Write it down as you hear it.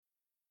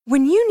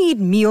When you need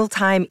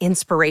mealtime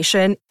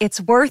inspiration,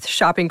 it's worth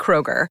shopping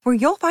Kroger, where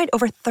you'll find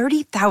over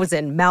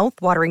 30,000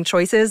 mouth-watering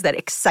choices that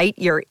excite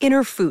your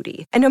inner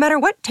foodie. And no matter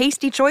what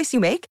tasty choice you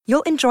make,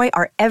 you'll enjoy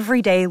our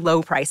everyday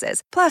low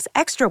prices, plus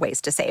extra ways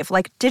to save,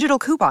 like digital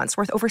coupons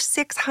worth over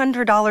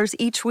 $600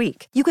 each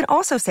week. You can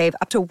also save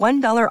up to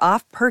 $1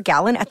 off per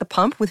gallon at the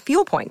pump with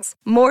fuel points.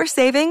 More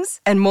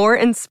savings and more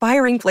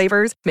inspiring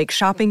flavors make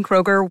shopping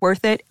Kroger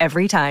worth it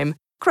every time.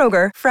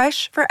 Kroger,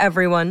 fresh for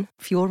everyone.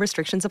 Fuel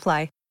restrictions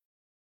apply.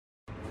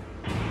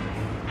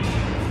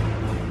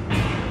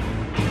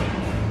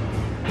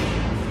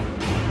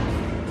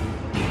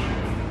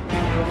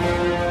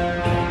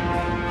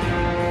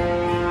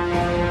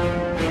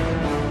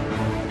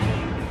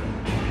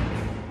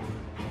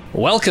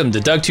 Welcome to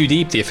Dug Too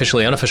Deep, the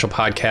officially unofficial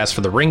podcast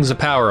for the Rings of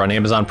Power on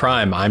Amazon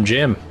Prime. I'm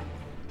Jim.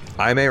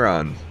 I'm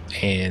Aaron.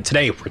 And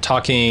today we're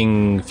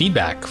talking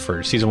feedback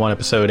for Season 1,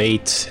 Episode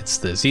 8. It's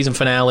the season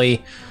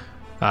finale.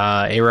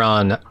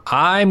 Aaron,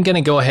 I'm going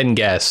to go ahead and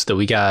guess that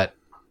we got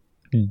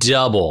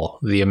double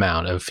the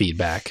amount of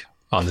feedback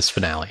on this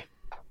finale.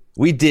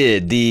 We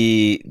did.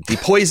 The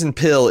poison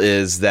pill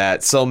is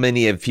that so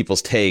many of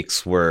people's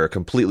takes were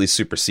completely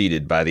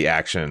superseded by the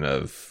action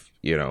of,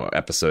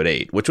 Episode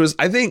 8, which was,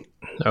 I think,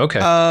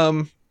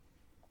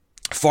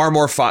 far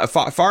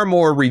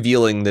more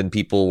revealing than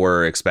people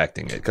were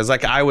expecting it. Because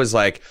I was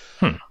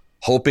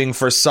hoping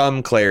for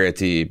some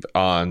clarity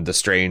on the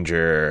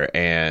stranger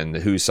and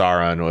who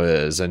Sauron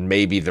was, and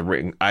maybe the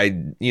ring.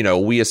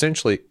 We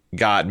essentially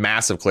got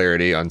massive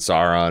clarity on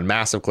Sauron,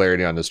 massive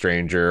clarity on the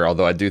stranger.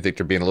 Although I do think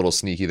they're being a little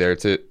sneaky there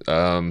too.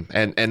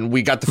 And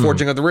we got the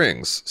forging of the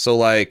rings.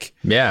 So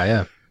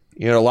yeah.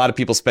 A lot of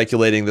people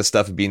speculating this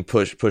stuff being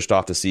pushed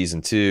off to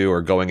season 2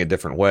 or going a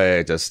different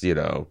way. Just,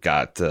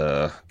 got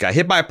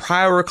hit by a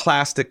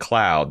pyroclastic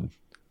cloud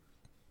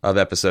of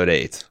episode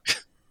 8.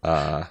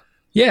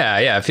 Yeah.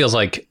 It feels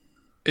like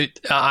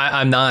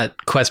I'm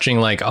not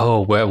questioning what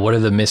are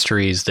the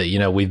mysteries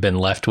that, we've been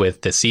left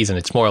with this season.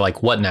 It's more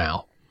like, what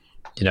now?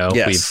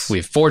 Yes.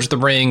 We've forged the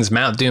rings.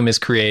 Mount Doom is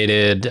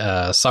created.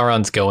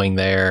 Sauron's going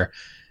there.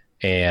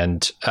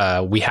 And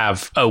we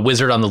have a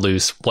wizard on the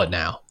loose. What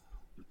now?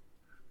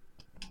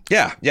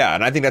 Yeah,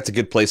 and I think that's a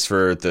good place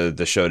for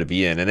the show to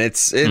be in, and I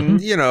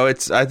think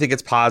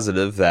it's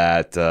positive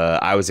that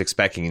I was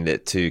expecting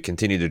it to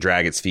continue to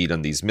drag its feet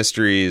on these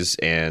mysteries,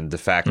 and the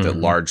fact that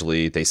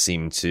largely they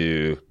seem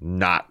to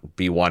not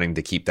be wanting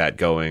to keep that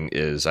going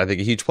is, I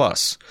think, a huge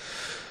plus.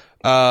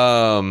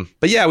 But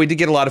yeah, we did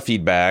get a lot of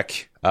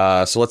feedback,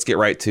 so let's get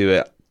right to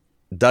it.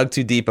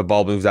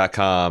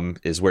 DugTooDeep@baldmove.com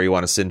is where you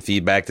want to send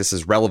feedback. This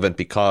is relevant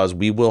because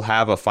we will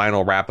have a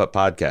final wrap-up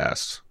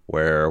podcast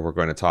where we're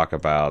going to talk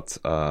about,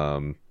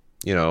 all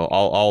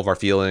of our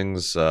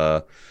feelings,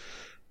 where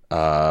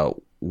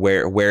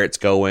it's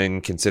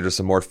going, consider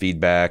some more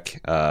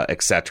feedback,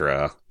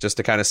 etc., just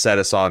to kind of set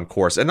us on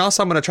course. And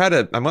also, I'm going to try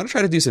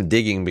to do some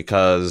digging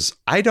because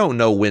I don't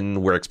know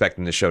when we're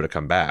expecting the show to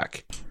come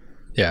back.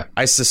 Yeah,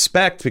 I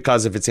suspect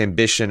because of its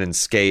ambition and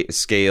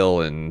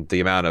scale and the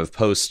amount of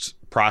post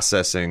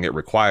processing it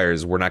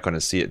requires, we're not going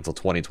to see it until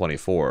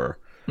 2024.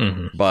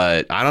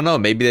 But I don't know.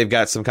 Maybe they've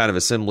got some kind of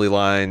assembly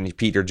line,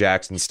 Peter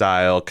Jackson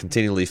style,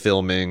 continually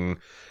filming.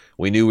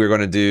 We knew we were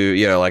going to do,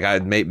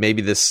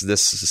 maybe this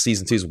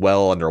season 2 is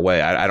well underway.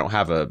 I don't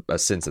have a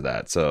sense of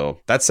that. So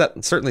that's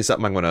certainly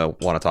something I'm going to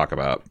want to talk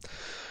about.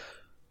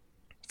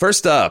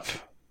 First up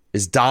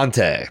is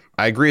Dante.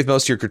 I agree with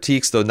most of your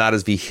critiques, though not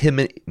as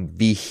vehemently.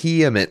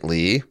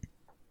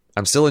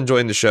 I'm still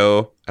enjoying the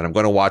show, and I'm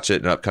going to watch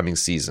it in upcoming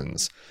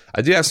seasons.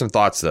 I do have some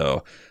thoughts,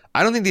 though.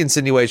 I don't think the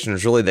insinuation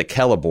is really that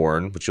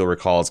Celeborn, which you'll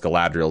recall is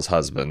Galadriel's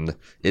husband,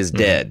 is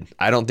dead.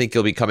 I don't think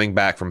he'll be coming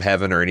back from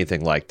heaven or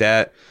anything like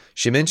that.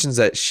 She mentions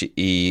that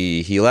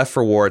he left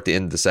for war at the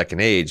end of the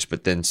Second Age,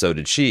 but then so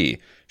did she.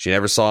 She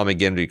never saw him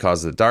again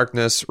because of the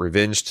darkness.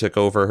 Revenge took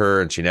over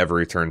her, and she never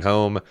returned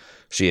home.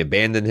 She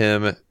abandoned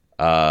him.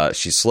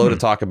 She's slow to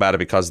talk about it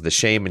because the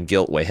shame and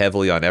guilt weigh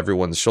heavily on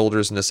everyone's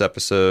shoulders in this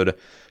episode.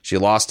 She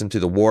lost him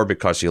to the war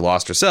because she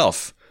lost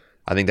herself.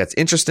 I think that's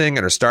interesting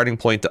and her starting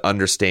point to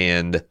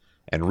understand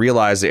and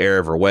realize the error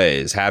of her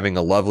ways. Having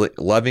a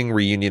loving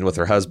reunion with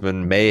her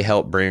husband may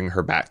help bring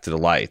her back to the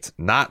light.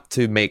 Not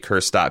to make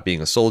her stop being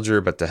a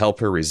soldier, but to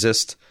help her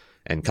resist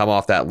and come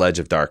off that ledge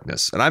of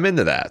darkness. And I'm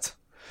into that.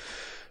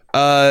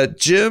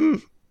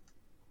 Jim,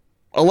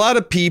 a lot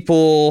of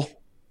people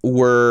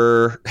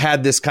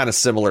had this kind of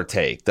similar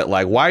take that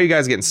why are you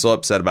guys getting so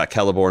upset about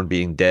Celeborn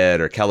being dead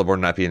or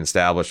Celeborn not being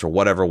established or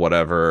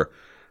whatever.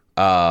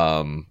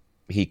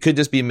 He could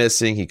just be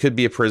missing. He could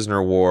be a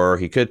prisoner of war.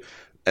 He could.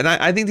 And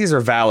I think these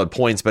are valid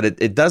points, but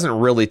it doesn't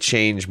really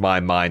change my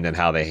mind on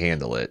how they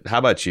handle it. How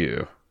about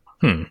you?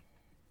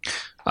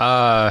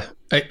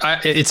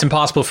 It's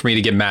impossible for me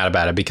to get mad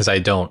about it because I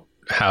don't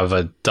have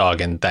a dog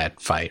in that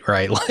fight,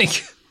 right?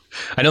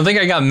 I don't think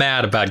I got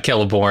mad about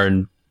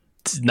Celeborn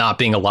not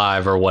being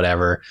alive or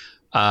whatever.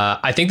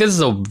 I think this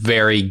is a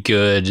very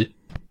good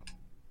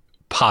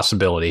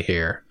possibility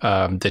here,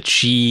 that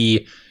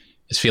she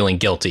is feeling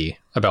guilty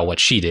about what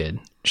she did.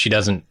 She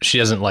doesn't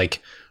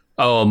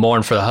oh,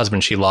 mourn for the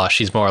husband she lost.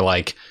 She's more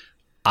like,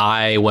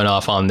 I went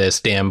off on this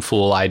damn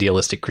fool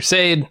idealistic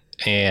crusade,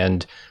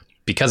 and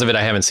because of it,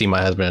 I haven't seen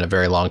my husband in a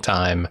very long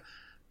time.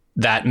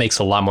 That makes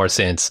a lot more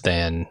sense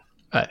than,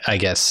 I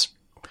guess,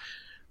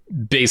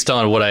 based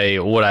on what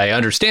I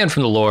understand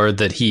from the lore,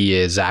 that he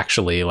is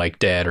actually like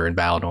dead or in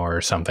Valinor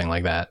or something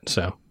like that.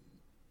 So,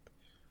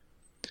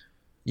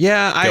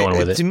 yeah,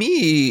 to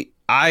me,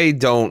 I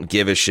don't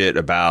give a shit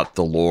about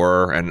the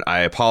lore, and I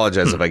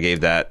apologize if I gave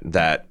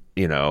that.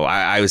 You know,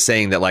 I was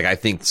saying that, like, I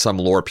think some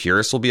lore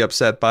purists will be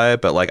upset by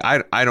it, but like,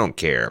 I don't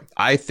care.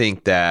 I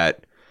think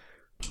that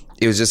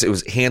it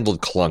was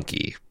handled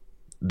clunky.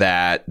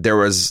 That there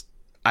was,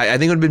 I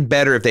think it would have been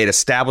better if they'd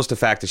established the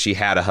fact that she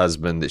had a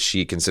husband that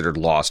she considered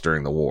lost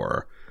during the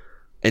war,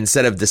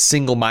 instead of the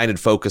single-minded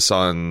focus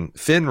on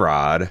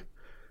Finrod.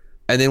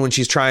 And then when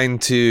she's trying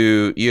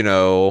to, you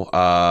know,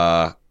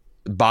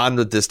 bond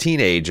with this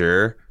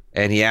teenager,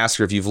 and he asks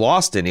her if you've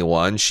lost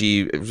anyone,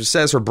 she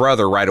says her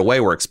brother right away.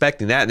 We're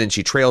expecting that. And then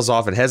she trails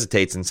off and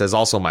hesitates and says,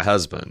 also my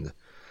husband.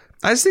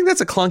 I just think that's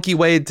a clunky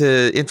way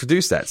to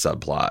introduce that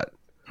subplot.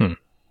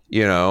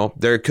 You know,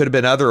 there could have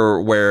been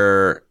other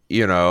where,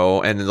 you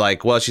know, and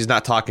like, well, she's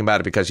not talking about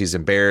it because she's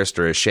embarrassed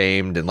or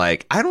ashamed. And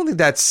like, I don't think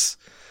that's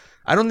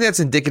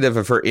indicative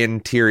of her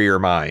interior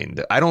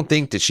mind. I don't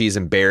think that she's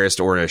embarrassed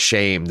or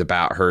ashamed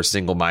about her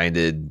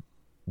single-minded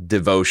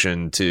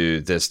devotion to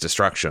this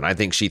destruction. I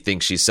think she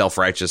thinks she's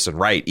self-righteous and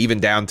right,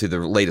 even down to the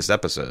latest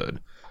episode.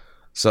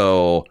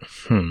 So,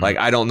 like,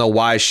 I don't know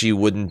why she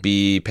wouldn't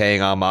be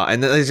paying homage.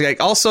 And then,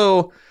 like,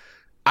 also,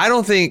 I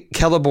don't think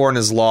Celeborn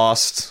is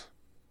lost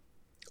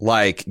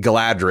like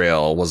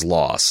Galadriel was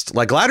lost.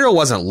 Like, Galadriel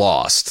wasn't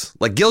lost.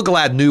 Like,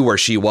 Gil-galad knew where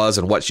she was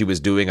and what she was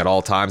doing at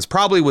all times,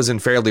 probably was in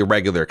fairly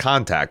regular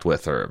contact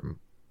with her,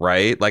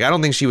 right? Like, I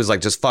don't think she was,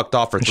 like, just fucked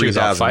off for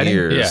 3,000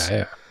 years.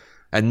 Yeah.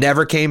 And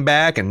never came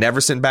back and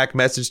never sent back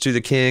message to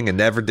the king and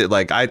never did.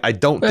 Like, I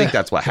don't think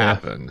that's what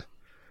happened.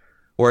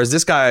 Whereas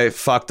this guy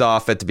fucked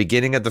off at the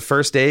beginning of the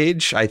First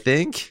Age, I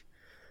think,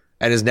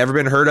 and has never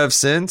been heard of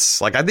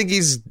since. Like, I think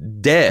he's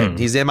dead.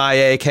 He's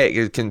MIA,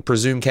 can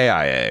presume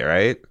KIA,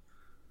 right?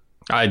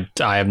 I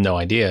have no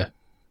idea.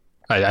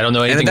 I don't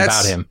know anything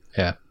about him.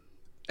 Yeah.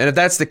 And if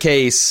that's the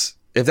case,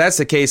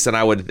 then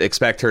I would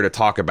expect her to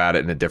talk about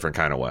it in a different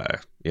kind of way,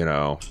 you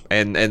know?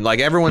 And like,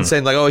 everyone's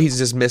saying, like, oh, he's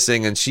just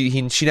missing, and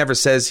she never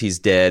says he's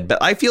dead.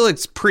 But I feel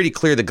it's pretty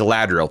clear that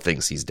Galadriel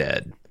thinks he's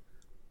dead.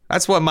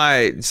 That's what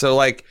so,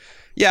 like,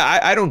 yeah,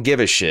 I don't give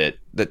a shit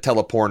that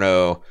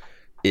Teleporno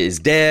is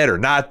dead or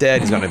not dead.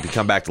 He's going to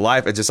come back to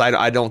life. It's just,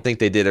 I don't think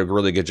they did a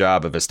really good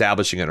job of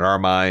establishing it in our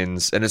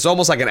minds. And it's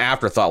almost like an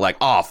afterthought, like,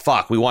 oh,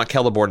 fuck, we want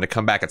Celeborn to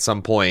come back at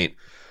some point.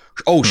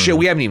 Oh, shit,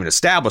 we haven't even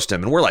established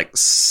him. And we're like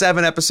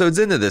 7 episodes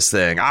into this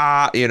thing.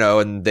 You know,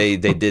 and they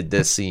did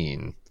this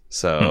scene.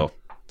 So.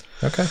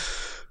 Okay.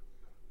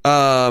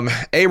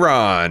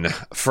 Aaron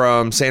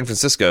from San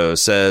Francisco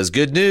says,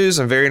 good news,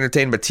 I'm very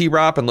entertained by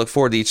T-Rop and look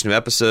forward to each new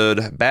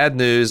episode. Bad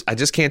news, I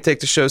just can't take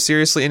the show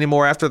seriously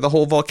anymore after the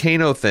whole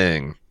volcano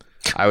thing.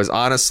 I was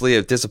honestly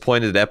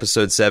disappointed that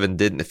episode 7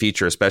 didn't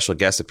feature a special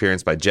guest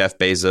appearance by Jeff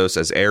Bezos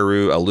as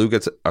Eru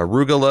Arugula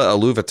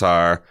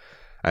Iluvatar.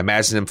 I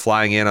imagine him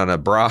flying in on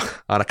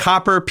a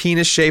copper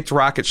penis-shaped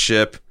rocket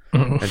ship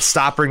and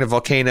stopping the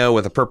volcano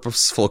with a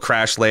purposeful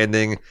crash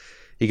landing.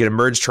 He could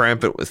emerge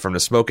triumphant from the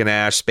smoke and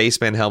ash,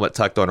 spaceman helmet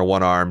tucked under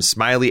one arm,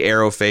 smiley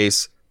arrow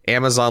face,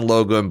 Amazon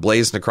logo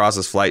emblazoned across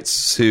his flight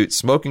suit,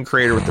 smoking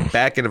crater with the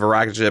back end of a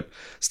rocket ship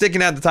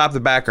sticking out the top of the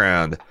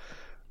background.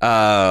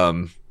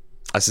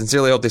 I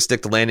sincerely hope they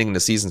stick the landing in the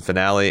season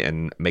finale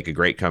and make a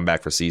great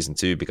comeback for season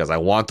 2 because I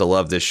want to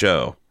love this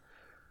show.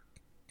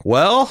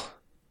 Well,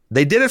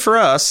 they did it for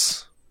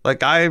us.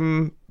 Like,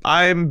 I'm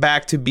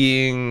back to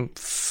being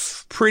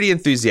pretty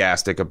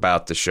enthusiastic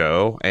about the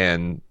show,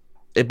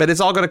 but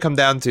it's all going to come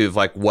down to,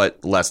 like,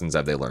 what lessons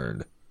have they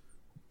learned?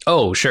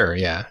 Oh, sure,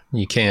 yeah.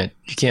 You can't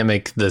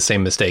make the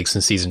same mistakes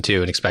in season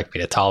 2 and expect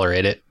me to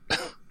tolerate it.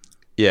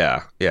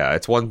 Yeah.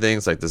 It's one thing.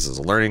 It's like, this is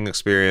a learning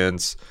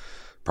experience.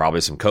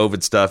 Probably some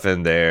COVID stuff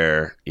in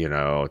there. You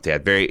know, they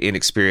had very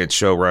inexperienced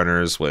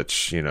showrunners,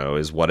 which, you know,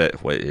 is what it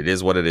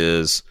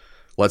is.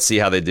 Let's see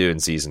how they do in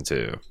season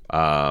 2.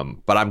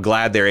 But I'm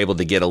glad they're able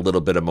to get a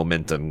little bit of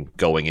momentum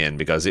going in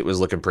because it was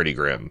looking pretty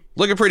grim.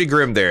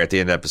 There at the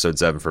end of episode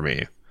 7 for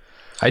me.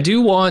 I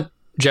do want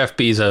Jeff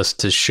Bezos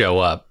to show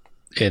up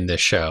in this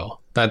show.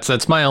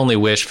 That's my only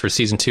wish for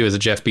season 2 is that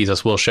Jeff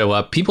Bezos will show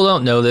up. People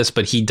don't know this,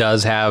 but he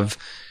does have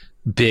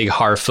big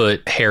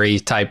Harfoot, hairy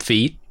type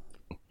feet.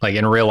 Like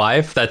in real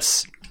life,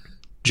 that's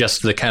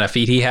just the kind of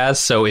feet he has.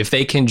 So if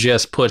they can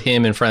just put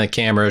him in front of the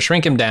camera,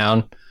 shrink him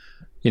down,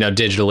 you know,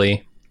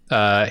 digitally,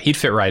 he'd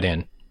fit right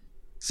in.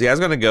 See, I was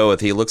going to go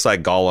with he looks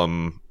like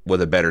Gollum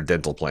with a better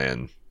dental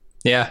plan.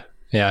 Yeah.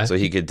 So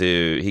he could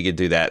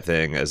do that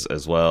thing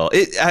as well. Do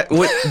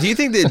you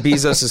think that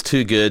Bezos is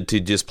too good to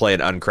just play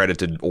an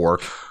uncredited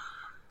orc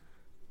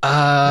in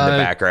the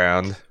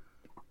background?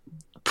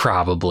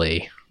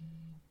 Probably.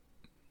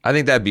 I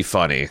think that'd be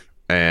funny.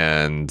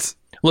 And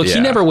look, he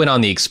never went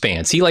on The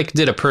Expanse. He like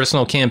did a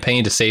personal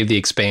campaign to save The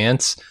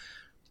Expanse,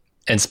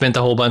 and spent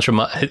a whole bunch of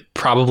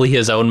probably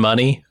his own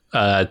money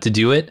to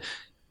do it.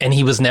 And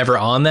he was never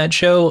on that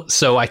show.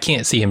 So I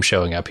can't see him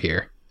showing up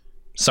here.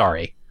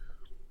 Sorry.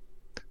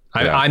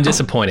 Yeah. I'm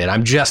disappointed.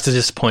 I'm just as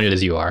disappointed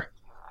as you are.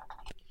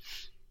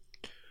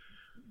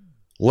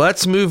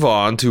 Let's move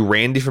on to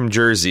Randy from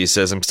Jersey.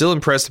 Says, I'm still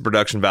impressed with the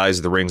production values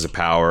of the Rings of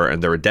Power,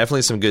 and there were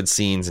definitely some good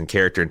scenes and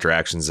character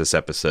interactions this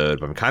episode,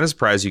 but I'm kind of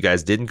surprised you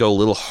guys didn't go a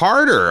little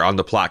harder on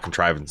the plot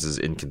contrivances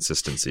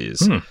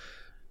inconsistencies.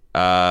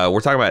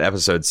 We're talking about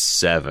episode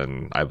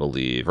 7, I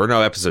believe. Or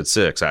no, episode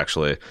 6,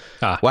 actually.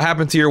 What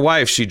happened to your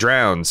wife? She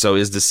drowned. So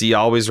is the sea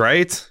always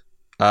right?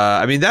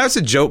 I mean, that's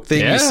a joke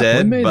thing you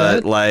said,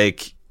 but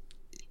like,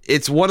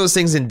 it's one of those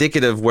things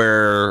indicative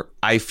where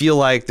I feel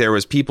like there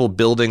was people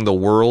building the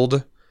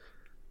world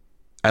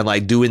and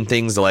like doing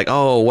things like,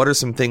 oh, what are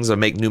some things that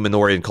make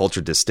Numenorian culture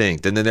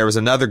distinct? And then there was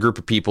another group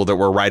of people that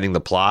were writing the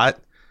plot,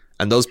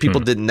 and those people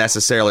didn't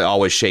necessarily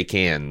always shake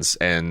hands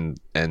and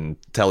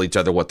tell each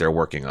other what they're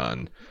working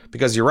on.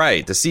 Because you're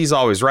right, the sea's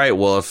always right.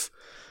 Well, if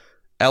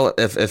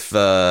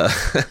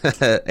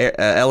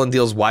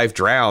Elendil's wife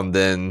drowned,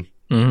 then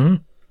I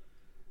don't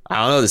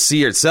know, the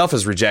sea itself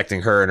is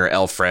rejecting her and her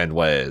elf friend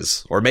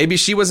ways. Or maybe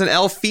she was an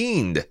elf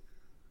fiend.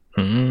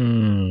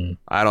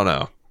 I don't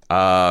know.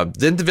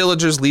 Then the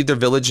villagers leave their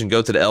village and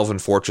go to the elven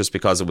fortress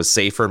because it was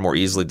safer and more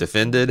easily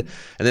defended.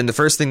 And then the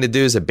first thing to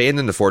do is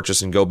abandon the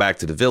fortress and go back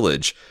to the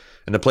village.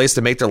 And the place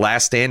to make their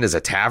last stand is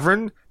a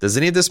tavern? Does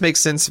any of this make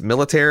sense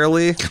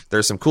militarily?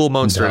 There's some cool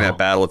moments during that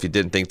battle if you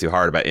didn't think too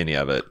hard about any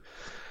of it.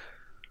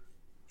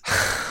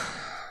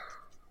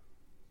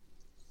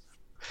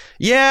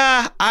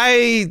 Yeah,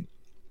 I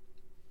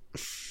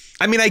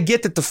mean, I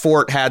get that the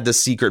fort had the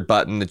secret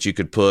button that you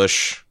could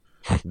push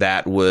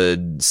that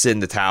would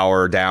send the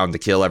tower down to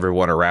kill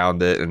everyone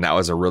around it, and that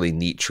was a really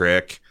neat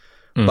trick.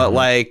 But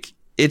like,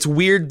 it's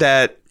weird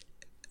that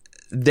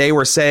they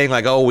were saying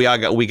like, oh, we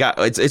got.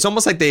 It's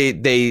almost like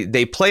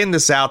they planned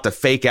this out to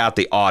fake out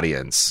the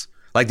audience.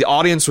 Like the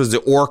audience was the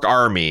orc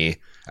army,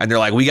 and they're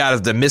like, we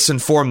got to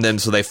misinform them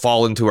so they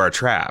fall into our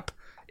trap.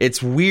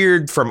 It's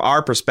weird from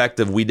our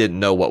perspective. We didn't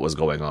know what was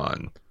going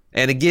on,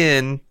 and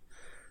again,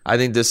 I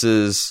think this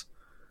is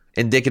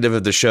indicative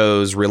of the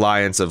show's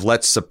reliance of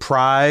let's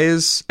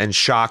surprise and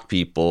shock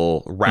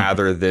people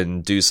rather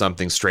than do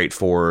something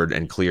straightforward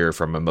and clear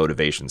from a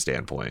motivation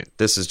standpoint.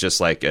 This is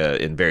just like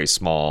in very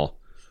small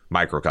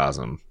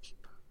microcosm.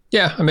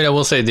 Yeah, I mean, I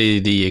will say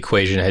the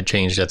equation had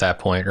changed at that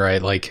point,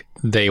 right? Like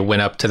they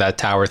went up to that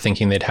tower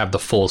thinking they'd have the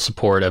full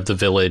support of the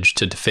village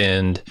to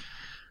defend,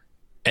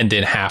 and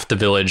then half the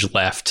village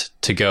left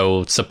to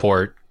go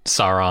support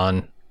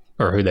Sauron,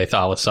 or who they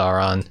thought was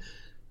Sauron.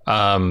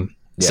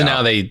 So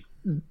now they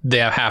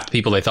have half the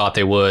people they thought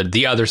they would.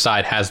 The other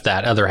side has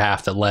that other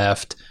half that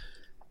left.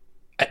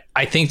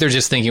 I think they're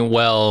just thinking,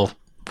 well,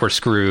 we're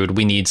screwed.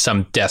 We need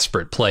some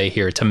desperate play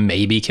here to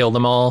maybe kill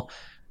them all.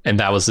 And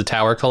that was the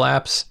tower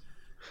collapse.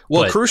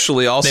 Well, but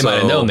crucially, also, they might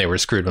have known they were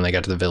screwed when they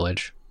got to the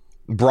village.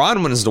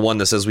 Bronwyn is the one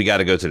that says we got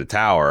to go to the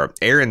tower.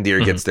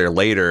 Arondir gets there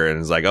later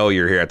and is like, oh,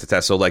 you're here at the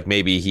test. So like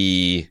maybe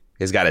he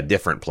has got a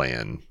different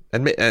plan.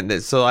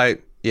 And so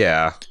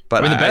yeah,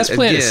 but I mean, the best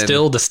plan is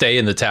still to stay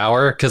in the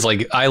tower, because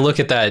like I look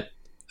at that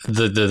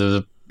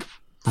the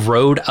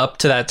road up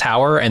to that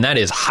tower, and that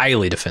is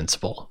highly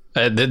defensible.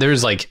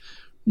 There's like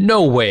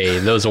no way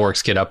those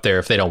orcs get up there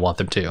if they don't want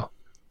them to.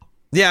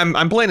 Yeah,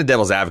 I'm playing the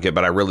devil's advocate,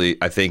 but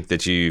I think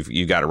that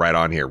you got it right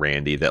on here,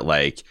 Randy. That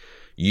like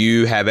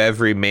you have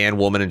every man,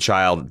 woman, and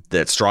child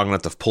that's strong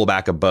enough to pull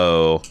back a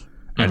bow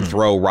and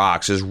throw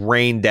rocks, just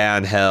rain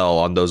down hell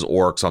on those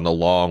orcs on the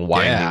long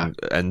winding.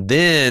 Yeah. And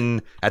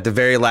then at the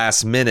very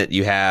last minute,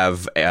 you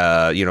have,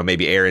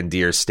 maybe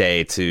Arondir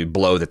stay to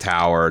blow the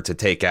tower to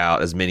take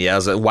out as many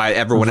as why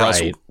everyone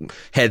else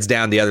heads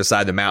down the other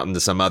side of the mountain to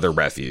some other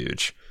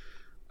refuge.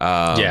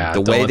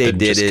 The way they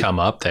did it, come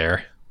up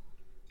there.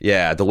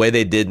 Yeah, the way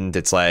they didn't,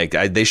 it's like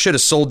they should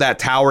have sold that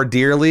tower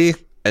dearly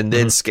and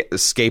then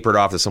scapered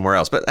off to somewhere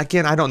else. But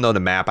again, I don't know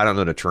the map. I don't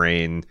know the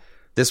terrain.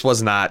 This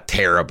was not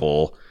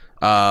terrible.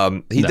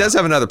 He does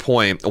have another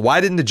point.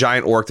 Why didn't the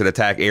giant orc that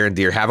attacked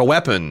Arondir have a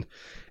weapon?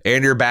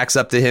 Arondir backs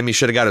up to him. He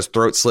should have got his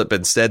throat slit, but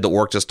instead the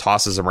orc just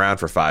tosses him around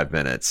for 5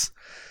 minutes.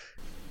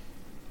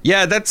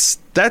 Yeah, that's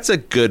a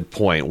good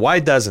point. Why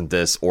doesn't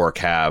this orc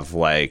have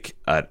like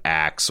an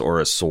axe or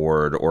a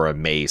sword or a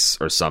mace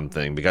or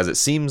something? Because it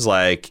seems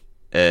like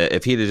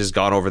if he'd have just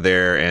gone over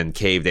there and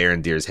caved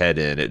Arondir's head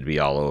in, it'd be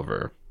all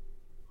over.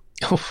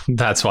 Oh,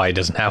 that's why he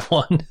doesn't have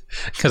one,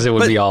 because it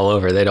would be all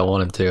over. They don't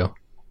want him to.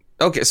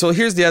 Okay, so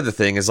here's the other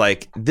thing is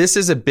like, this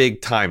is a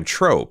big time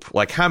trope.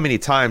 Like, how many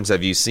times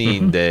have you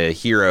seen the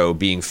hero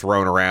being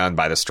thrown around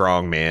by the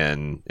strong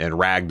man and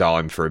ragdoll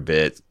him for a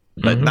bit,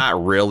 but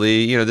not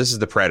really? You know, this is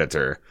the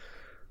Predator.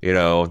 You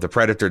know, the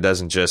Predator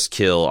doesn't just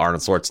kill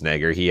Arnold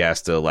Schwarzenegger. He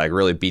has to like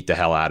really beat the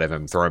hell out of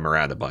him, throw him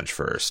around a bunch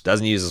first.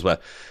 Doesn't use his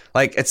weapon.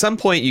 Like, at some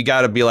point, you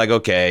got to be like,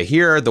 okay,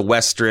 here are the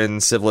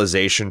Western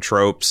civilization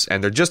tropes,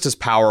 and they're just as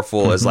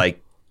powerful as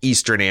like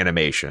Eastern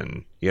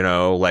animation, you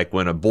know, like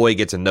when a boy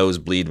gets a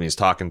nosebleed when he's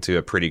talking to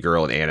a pretty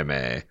girl in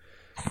anime.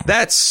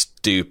 that's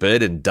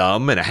stupid and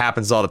dumb, and it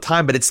happens all the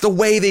time, but it's the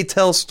way they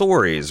tell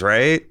stories,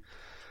 right?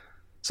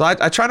 So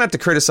I try not to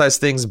criticize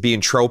things being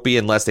tropey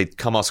unless they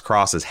come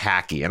across as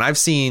hacky. And I've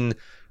seen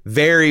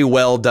very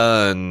well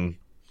done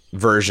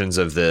versions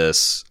of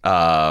this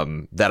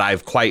that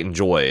I've quite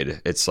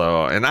enjoyed. It's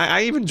and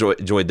I even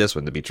enjoyed this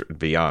one, to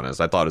be honest.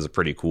 I thought it was a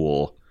pretty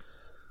cool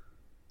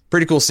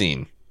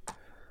scene.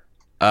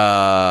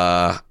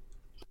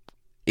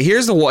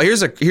 Here's a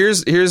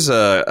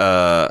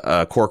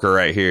corker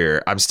right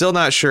here. I'm still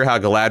not sure how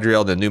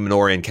Galadriel and the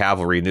Númenórean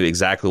cavalry knew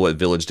exactly what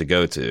village to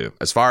go to.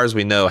 As far as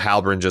we know,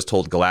 Halbrand just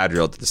told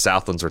Galadriel that the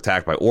Southlands were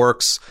attacked by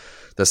orcs.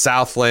 The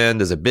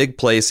Southland is a big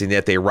place, and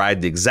yet they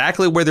ride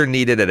exactly where they're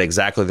needed at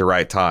exactly the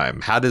right time.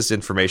 How does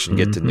information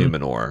get to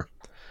Númenor?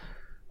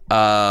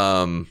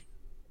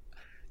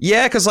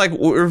 Yeah, because like if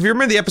you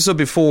remember the episode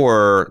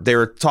before, they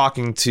were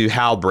talking to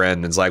Halbrand,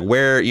 and it's like,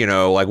 where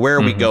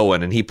are we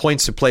going? And he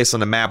points to a place on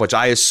the map, which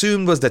I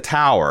assumed was the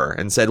tower,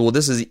 and said, well,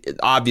 this is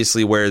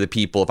obviously where the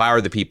people, if I were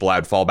the people, I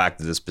would fall back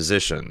to this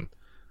position.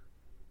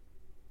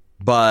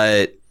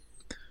 But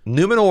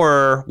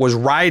Númenor was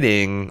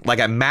riding like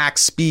at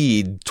max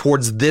speed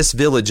towards this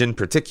village in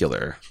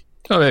particular.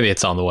 Oh, maybe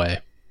it's on the way.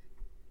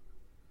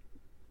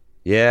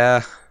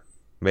 Yeah,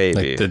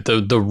 maybe. Like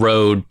the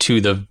road to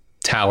the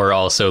tower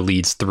also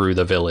leads through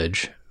the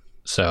village,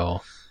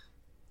 so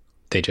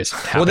they just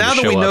happen to show up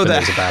and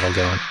there's a battle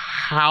going.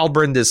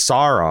 Halbrand is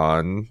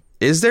Sauron.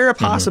 Is there a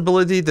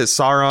possibility that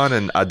Sauron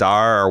and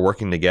Adar are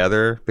working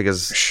together?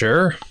 Because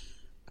sure,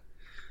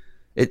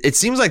 it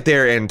seems like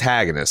they're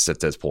antagonists at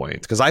this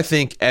point. Because I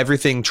think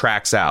everything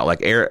tracks out.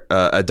 Like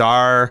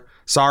Adar,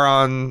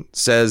 Sauron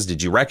says,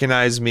 "Did you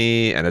recognize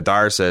me?" And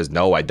Adar says,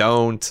 "No, I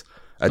don't."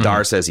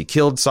 Adar says he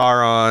killed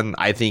Sauron.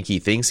 I think he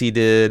thinks he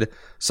did.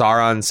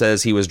 Sauron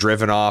says he was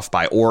driven off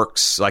by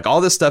orcs. Like,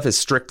 all this stuff is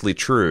strictly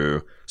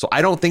true. So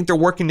I don't think they're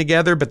working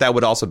together, but that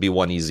would also be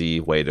one easy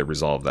way to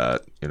resolve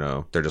that. You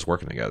know, they're just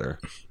working together.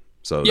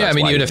 So yeah, I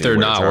mean, even if they're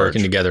not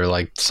working together,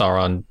 like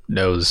Sauron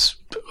knows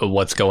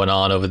what's going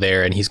on over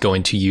there, and he's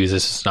going to use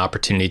this as an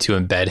opportunity to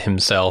embed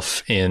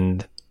himself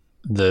in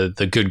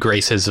the good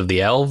graces of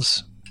the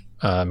elves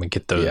and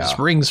get those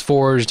rings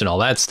forged and all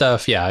that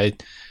stuff. Yeah, I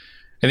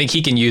think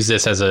he can use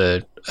this as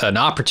an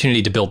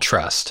opportunity to build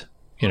trust,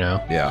 you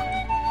know?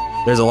 Yeah.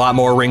 There's a lot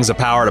more rings of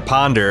power to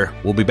ponder.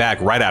 We'll be back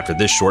right after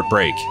this short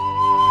break.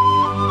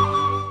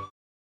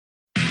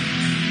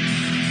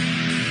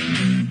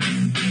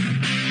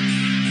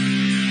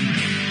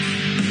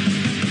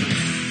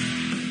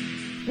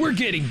 We're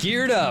getting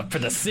geared up for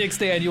the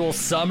 6th annual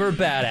Summer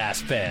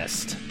Badass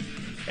Fest.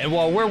 And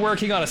while we're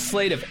working on a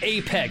slate of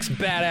apex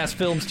badass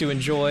films to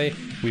enjoy,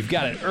 we've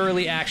got an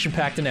early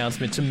action-packed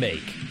announcement to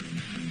make.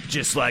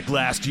 Just like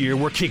last year,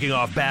 we're kicking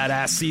off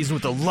Badass Season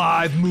with a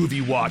live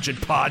movie watch and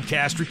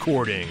podcast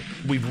recording.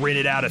 We've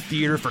rented out a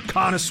theater for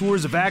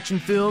connoisseurs of action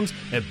films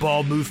and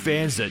Bald Move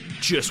fans that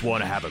just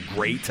want to have a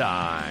great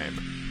time.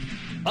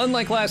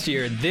 Unlike last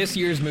year, this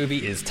year's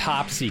movie is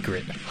top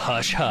secret.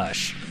 Hush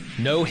hush.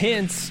 No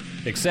hints,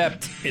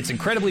 except it's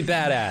incredibly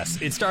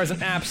badass. It stars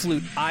an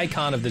absolute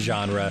icon of the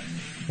genre.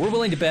 We're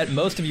willing to bet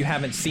most of you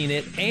haven't seen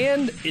it,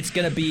 and it's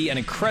going to be an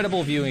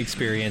incredible viewing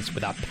experience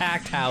with a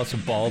packed house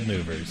of Bald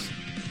Movers.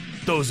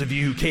 Those of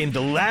you who came to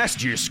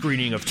last year's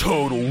screening of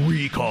Total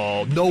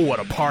Recall know what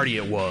a party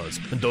it was.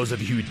 And those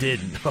of you who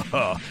didn't,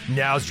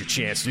 now's your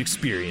chance to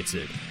experience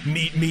it.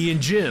 Meet me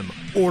and Jim,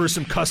 order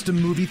some custom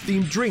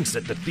movie-themed drinks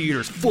at the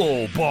theater's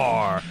full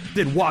bar,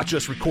 then watch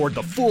us record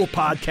the full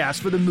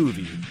podcast for the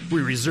movie.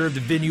 We reserved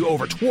the venue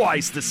over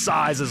twice the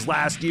size as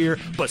last year,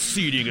 but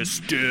seating is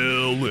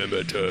still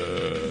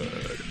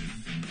limited.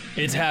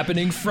 It's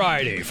happening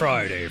Friday,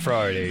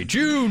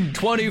 June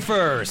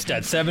 21st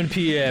at 7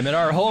 p.m. in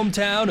our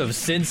hometown of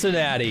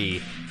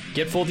Cincinnati.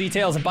 Get full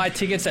details and buy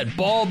tickets at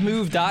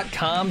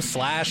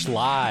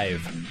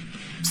baldmove.com/live.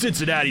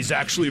 Cincinnati's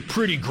actually a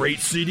pretty great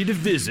city to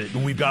visit,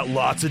 and we've got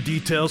lots of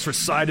details for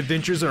side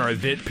adventures on our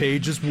event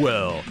page as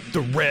well.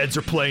 The Reds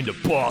are playing the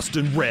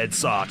Boston Red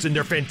Sox in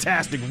their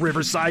fantastic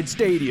Riverside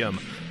Stadium.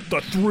 The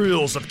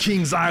thrills of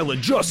Kings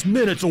Island just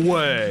minutes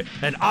away,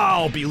 and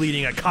I'll be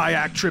leading a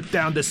kayak trip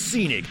down the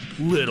scenic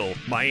Little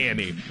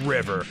Miami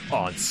River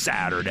on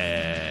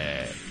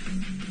Saturday.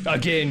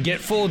 Again,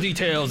 get full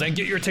details and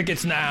get your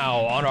tickets now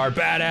on our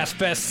Badass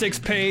Fest 6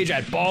 page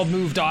at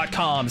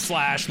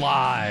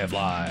baldmove.com/live.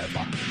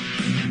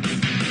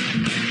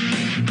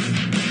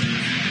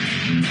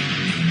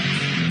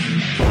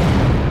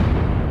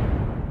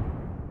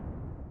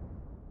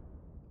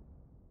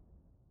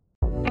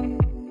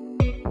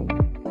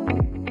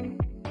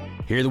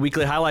 Here are the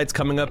weekly highlights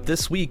coming up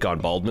this week on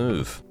Bald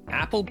Move.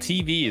 Apple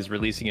TV is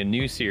releasing a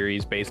new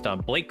series based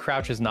on Blake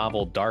Crouch's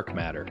novel Dark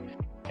Matter.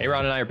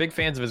 Aaron and I are big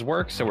fans of his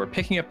work, so we're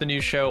picking up the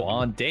new show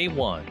on day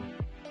one.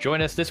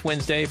 Join us this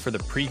Wednesday for the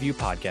preview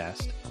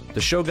podcast. The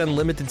Shogun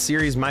Limited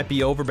series might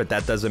be over, but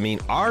that doesn't mean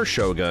our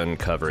Shogun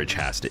coverage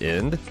has to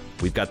end.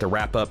 We've got the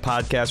wrap-up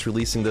podcast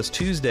releasing this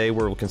Tuesday,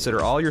 where we'll consider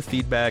all your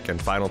feedback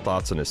and final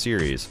thoughts on the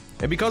series.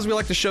 And because we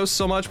like the show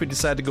so much, we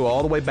decided to go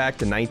all the way back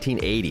to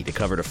 1980 to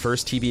cover the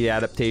first TV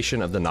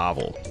adaptation of the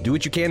novel. Do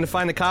what you can to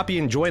find a copy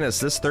and join us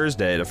this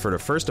Thursday for the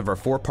first of our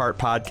 4-part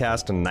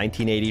podcast on the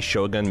 1980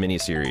 Shogun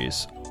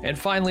miniseries. And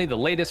finally, the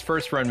latest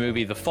first-run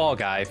movie, The Fall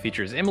Guy,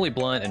 features Emily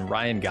Blunt and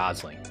Ryan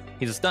Gosling.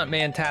 He's a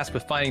stuntman tasked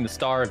with finding the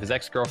star of his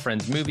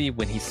ex-girlfriend's movie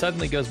when he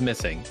suddenly goes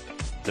missing.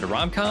 Is it a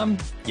rom-com?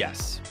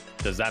 Yes.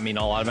 Does that mean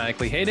I'll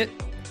automatically hate it?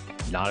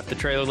 Not if the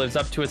trailer lives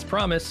up to its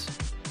promise.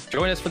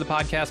 Join us for the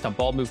podcast on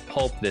Bald Move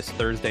Pulp this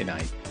Thursday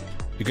night.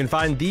 You can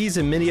find these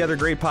and many other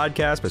great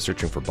podcasts by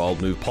searching for Bald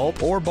Move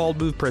Pulp or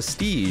Bald Move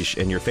Prestige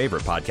in your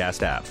favorite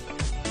podcast app.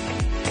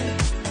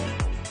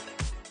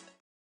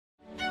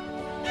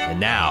 And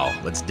now,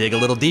 let's dig a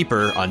little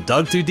deeper on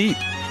Dug Too Deep.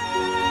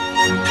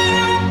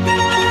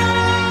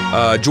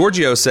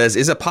 Giorgio says,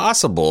 is it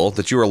possible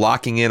that you are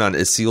locking in on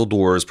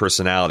Isildur's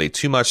personality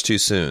too much too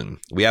soon?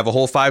 We have a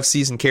whole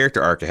 5-season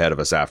character arc ahead of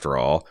us after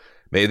all.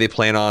 Maybe they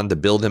plan on to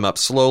build him up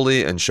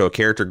slowly and show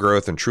character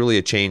growth and truly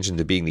a change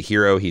into being the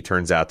hero he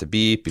turns out to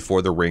be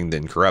before the ring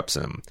then corrupts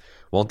him.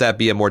 Won't that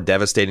be a more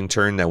devastating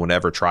turn than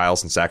whenever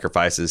trials and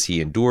sacrifices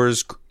he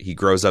endures, he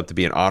grows up to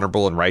be an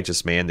honorable and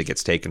righteous man that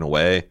gets taken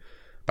away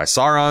by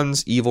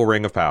Sauron's evil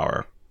ring of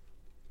power?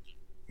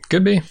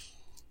 Could be.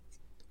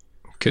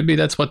 Could be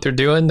that's what they're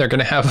doing. They're going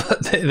to have...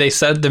 They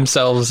set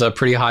themselves a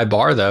pretty high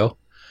bar, though.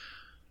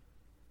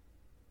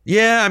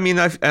 Yeah, I mean,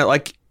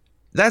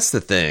 that's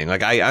the thing.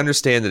 Like, I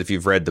understand that if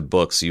you've read the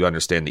books, you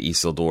understand that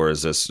Isildur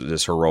is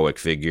this heroic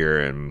figure,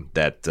 and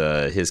that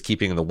his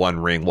keeping the One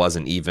Ring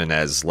wasn't even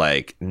as,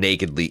 like,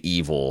 nakedly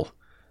evil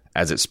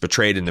as it's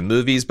portrayed in the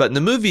movies. But in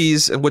the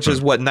movies, which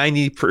is what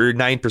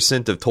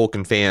 99% of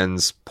Tolkien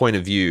fans' point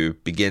of view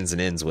begins and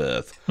ends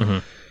with,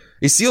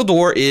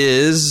 Isildur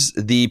is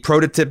the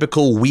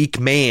prototypical weak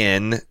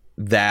man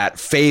that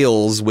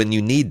fails when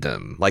you need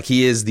them. Like,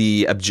 he is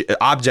the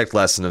object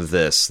lesson of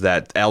this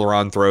that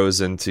Elrond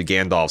throws into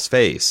Gandalf's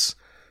face.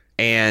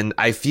 And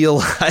I feel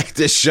like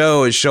this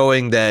show is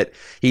showing that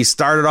he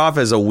started off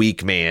as a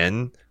weak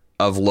man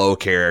of low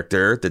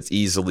character that's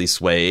easily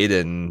swayed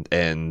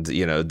and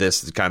you know,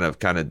 this kind of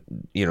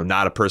you know,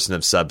 not a person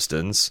of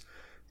substance,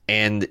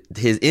 and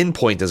his end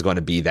point is going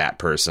to be that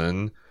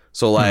person.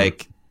 So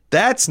like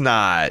that's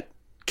not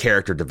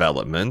character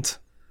development.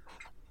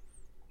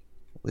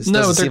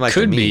 No, there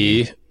could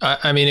be.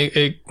 I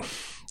mean,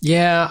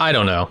 yeah, I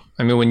don't know.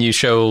 I mean, when you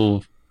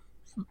show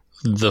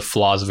the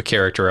flaws of a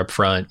character up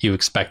front, you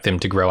expect them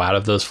to grow out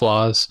of those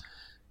flaws.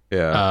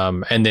 Yeah.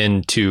 And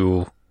then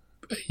to,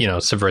 you know,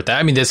 subvert that.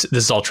 I mean, this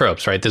is all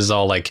tropes, right? This is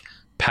all like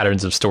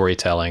patterns of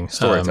storytelling.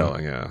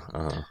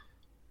 Yeah.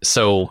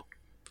 So,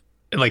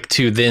 like,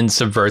 to then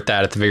subvert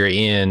that at the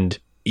very end,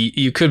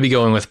 you could be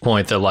going with a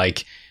point that,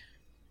 like,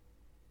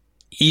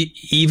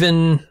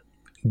 even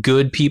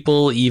good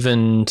people,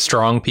 even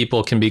strong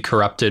people can be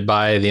corrupted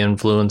by the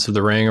influence of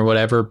the ring or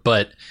whatever.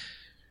 But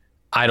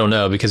I don't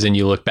know, because then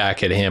you look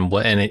back at him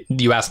and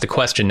you ask the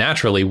question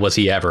naturally, was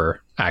he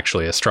ever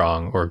actually a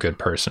strong or good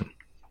person?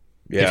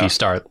 Yeah. If you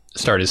start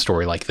his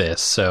story like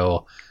this.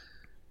 So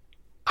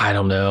I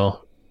don't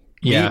know.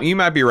 Yeah. You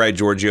might be right,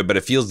 Giorgio, but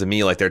it feels to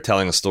me like they're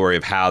telling a story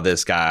of how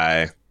this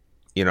guy,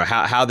 you know,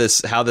 how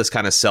this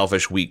kind of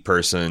selfish, weak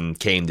person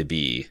came to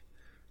be.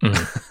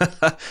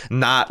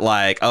 Not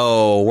like,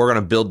 oh, we're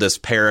going to build this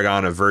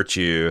paragon of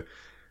virtue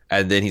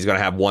and then he's going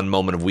to have one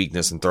moment of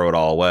weakness and throw it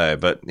all away.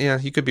 But yeah,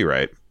 you could be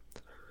right.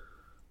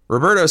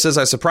 Roberto says,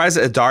 I'm surprised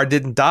that Adar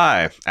didn't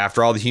die.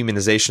 After all the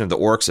humanization of the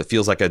orcs, it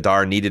feels like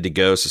Adar needed to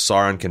go so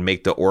Sauron can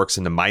make the orcs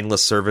into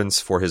mindless servants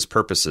for his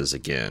purposes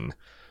again.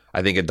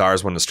 I think Adar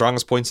is one of the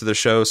strongest points of the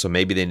show, so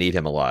maybe they need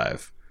him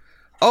alive.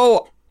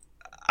 Oh,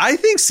 I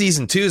think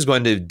season 2 is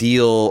going to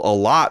deal a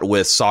lot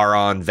with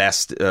Sauron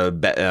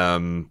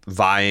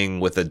vying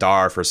with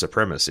Adar for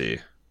supremacy.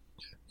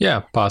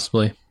 Yeah,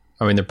 possibly.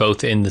 I mean, they're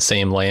both in the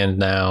same land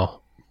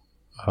now.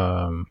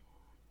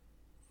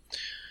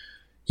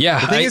 Yeah,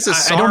 I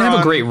don't have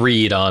a great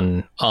read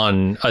on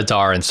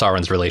Adar and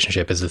Sauron's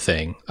relationship as a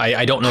thing.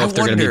 I don't know if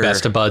they're going to be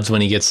best of buds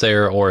when he gets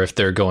there or if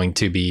they're going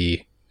to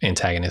be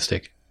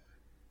antagonistic.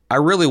 I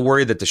really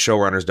worry that the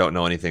showrunners don't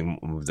know anything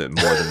more than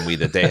we,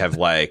 that they have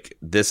like,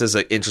 this is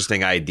an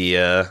interesting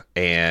idea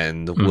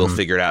and we'll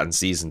figure it out in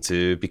season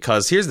 2.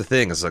 Because here's the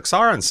thing, is like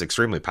Sauron's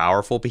extremely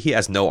powerful, but he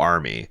has no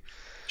army.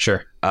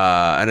 Sure.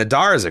 And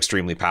Adar is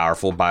extremely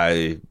powerful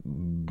by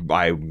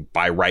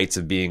rights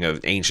of being an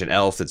ancient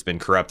elf that's been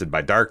corrupted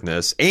by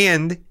darkness,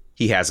 and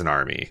he has an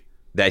army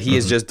that he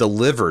is just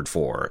delivered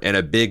for in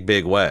a big,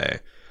 big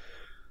way.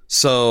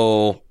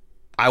 So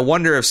I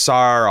wonder if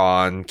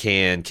Sauron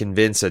can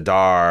convince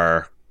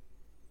Adar.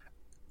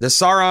 Does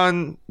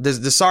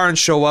Sauron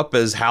show up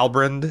as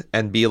Halbrand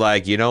and be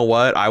like, you know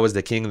what? I was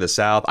the king of the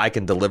South. I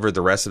can deliver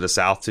the rest of the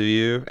South to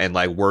you, and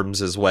like worms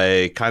his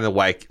way, kind of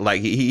like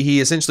he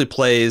essentially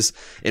plays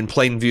in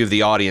plain view of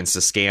the audience the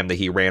scam that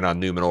he ran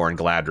on Numenor and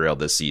Galadriel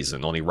this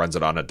season. Only runs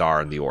it on Adar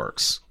and the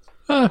orcs.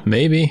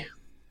 Maybe.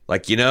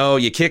 Like,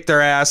 you kicked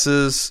their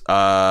asses.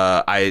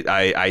 The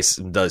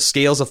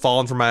scales have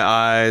fallen from my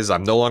eyes.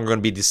 I'm no longer going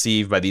to be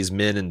deceived by these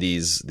men and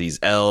these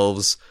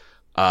elves.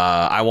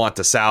 I want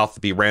the South to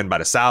be ran by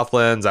the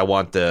Southlands. I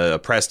want the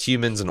oppressed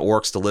humans and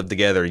orcs to live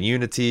together in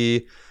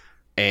unity.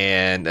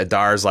 And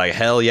Adar's like,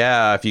 hell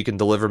yeah, if you can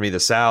deliver me the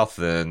South,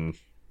 then...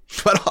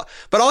 But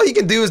all he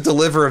can do is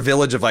deliver a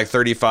village of like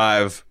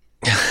 35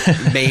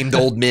 maimed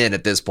old men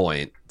at this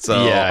point. So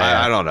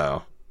I don't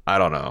know.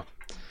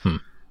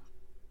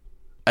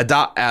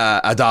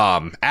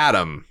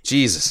 Adam,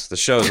 Jesus, the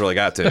show's really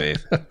got to me.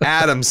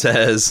 Adam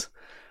says,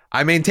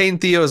 I maintain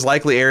Theo is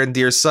likely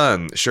Arendir's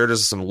son. Sure,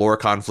 there's some lore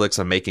conflicts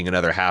on making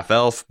another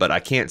half-elf, but I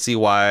can't see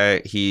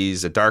why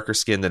he's a darker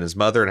skin than his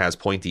mother and has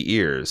pointy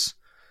ears.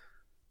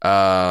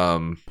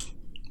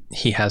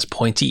 He has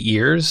pointy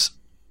ears?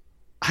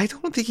 I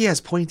don't think he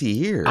has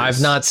pointy ears. I've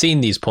not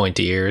seen these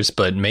pointy ears,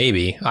 but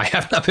maybe. I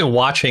have not been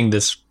watching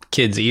this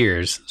kid's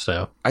ears,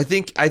 so. I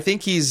think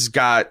he's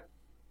got...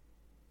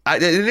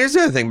 and here's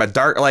the other thing about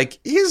dark, like,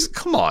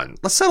 come on,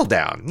 let's settle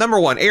down. Number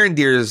one,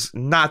 Arendir's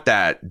not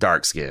that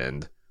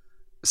dark-skinned.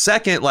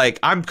 Second, like,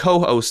 I'm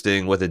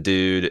co-hosting with a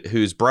dude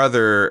whose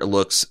brother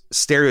looks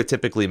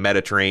stereotypically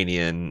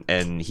Mediterranean,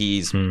 and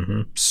he's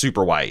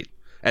super white.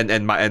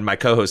 And my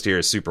co-host here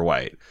is super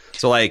white.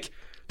 So, like,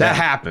 that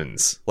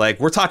happens. Like,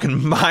 we're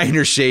talking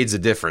minor shades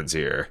of difference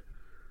here.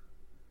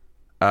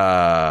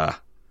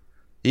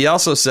 He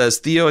also says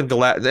Theo and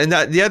Galadriel,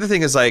 and the other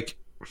thing is, like,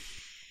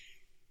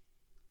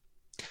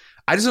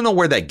 I just don't know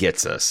where that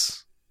gets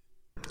us.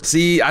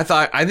 See,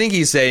 I think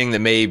he's saying that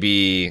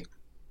maybe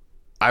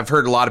I've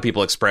heard a lot of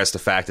people express the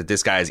fact that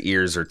this guy's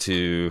ears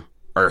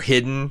are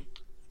hidden,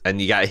 and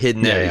you got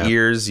hidden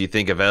ears. You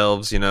think of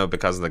elves,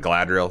 because of the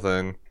Galadriel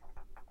thing.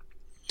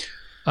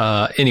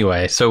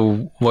 Anyway,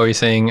 so what were you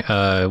saying?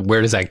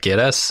 Where does that get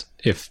us?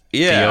 If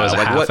Theo is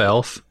a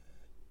half-elf?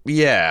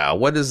 Yeah,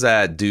 what does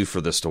that do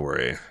for the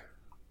story?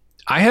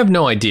 I have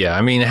no idea.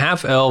 I mean,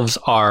 half-elves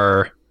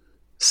are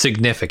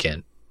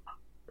significant,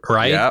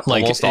 right? Yeah,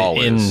 like almost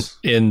always.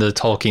 In the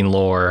Tolkien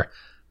lore,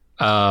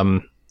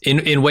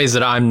 in ways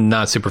that I'm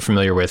not super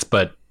familiar with,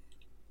 but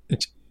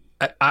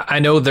I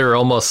know they're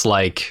almost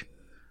like,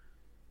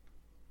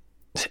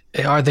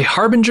 are they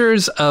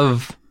harbingers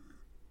of...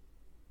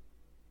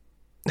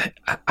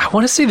 I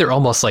want to say they're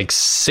almost like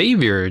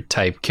savior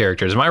type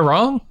characters. Am I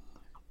wrong?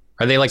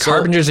 Are they like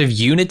harbingers of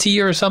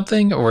unity or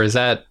something? Or is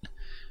that...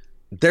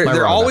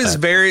 They're always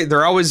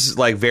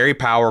like very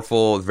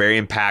powerful, very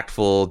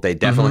impactful. They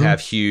definitely have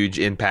huge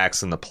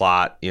impacts in the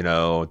plot.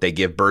 They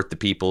give birth to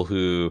people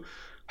who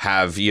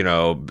have,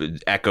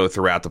 echo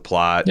throughout the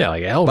plot. Yeah,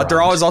 like Elrond. But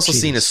they're always also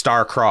seen as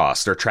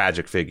star-crossed. They're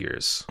tragic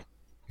figures.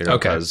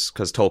 Because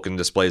Tolkien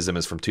displays them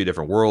as from two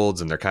different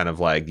worlds, and they're kind of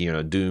like,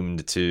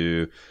 doomed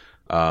to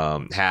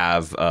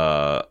have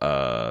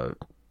a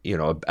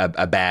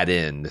bad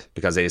end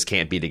because they just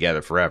can't be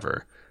together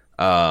forever.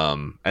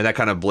 And that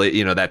kind of,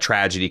 that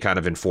tragedy kind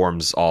of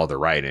informs all the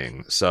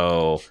writing.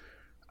 So,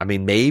 I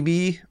mean,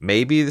 maybe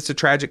it's a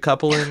tragic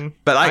coupling,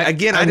 but I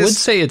would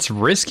say it's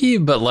risky,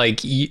 but like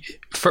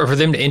for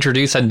them to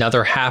introduce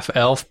another half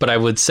elf. But I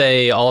would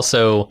say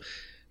also,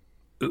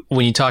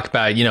 when you talk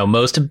about,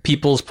 most of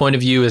people's point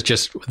of view is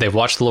just they've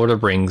watched the Lord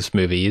of the Rings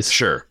movies.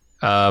 Sure.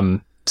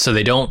 So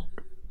they don't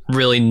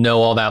really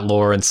know all that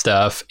lore and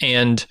stuff.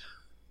 And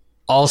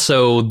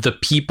also, the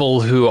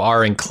people who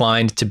are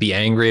inclined to be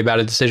angry about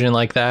a decision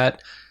like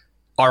that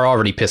are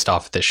already pissed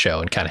off at this show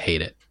and kind of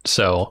hate it.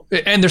 So,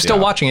 and they're still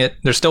watching it.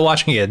 They're still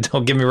watching it.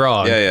 Don't get me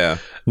wrong. Yeah.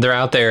 They're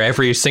out there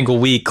every single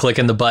week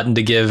clicking the button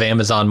to give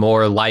Amazon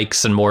more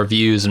likes and more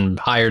views and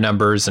higher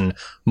numbers and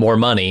more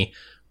money.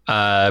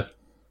 But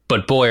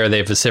boy, are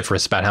they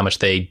vociferous about how much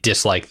they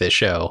dislike this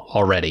show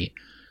already.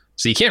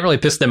 So you can't really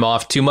piss them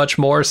off too much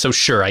more. So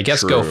sure, I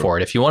guess go for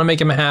it. If you want to make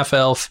him a half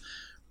elf,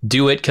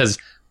 do it, because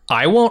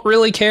I won't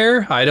really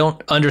care. I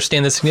don't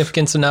understand the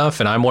significance enough,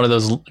 and I'm one of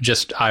those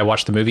I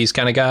watch the movies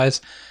kind of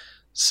guys.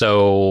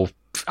 So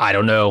I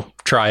don't know.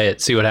 Try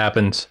it. See what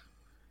happens.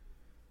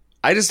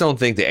 I just don't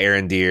think that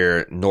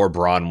Arendir nor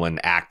Bronwyn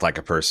act like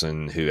a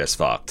person who has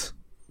fucked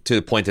to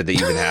the point that they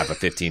even have a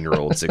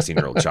 15-year-old,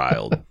 16-year-old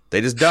child.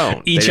 They just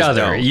don't. Each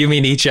other. You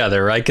mean each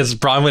other, right? Because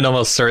Bronwyn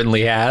almost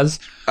certainly has.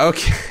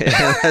 Okay.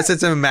 That's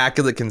an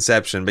immaculate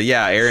conception. But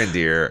yeah,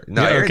 Arendir.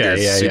 No, Arendir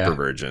is super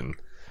virgin.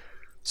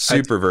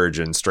 Super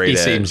virgin, straight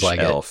edge seems like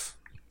elf.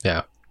 It.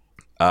 Yeah.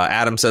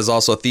 Adam says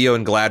also Theo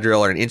and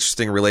Galadriel are an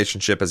interesting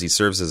relationship as he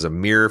serves as a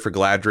mirror for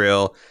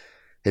Galadriel.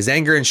 His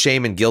anger and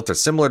shame and guilt are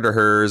similar to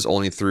hers,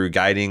 only through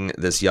guiding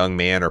this young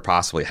man or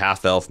possibly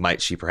half-elf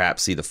might she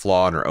perhaps see the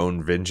flaw in her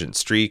own vengeance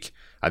streak.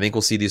 I think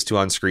we'll see these two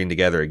on screen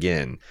together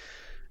again.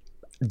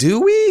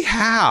 Do we?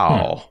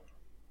 How?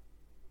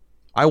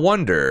 I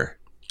wonder.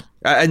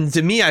 And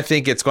to me, I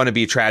think it's going to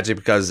be tragic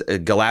because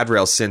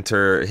Galadriel sent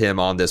him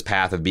on this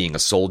path of being a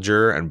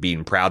soldier and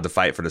being proud to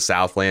fight for the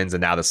Southlands,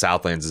 and now the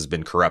Southlands has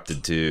been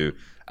corrupted to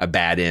a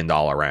bad end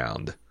all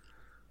around.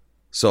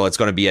 So it's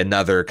going to be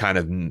another kind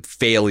of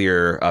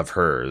failure of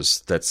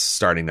hers that's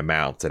starting to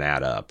mount and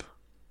add up.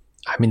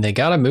 I mean, they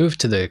got to move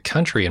to the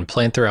country and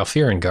plant their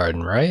Alfirin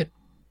garden, right?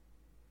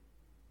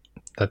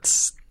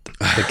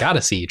 They got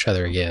to see each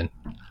other again.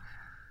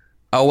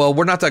 Oh, well,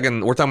 we're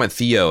talking about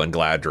Theo and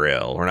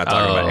Galadriel. We're not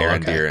talking about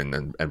Arondir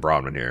and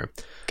Bronwyn here.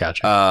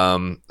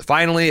 Gotcha.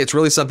 Finally, it's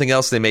really something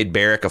else. They made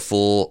Beric a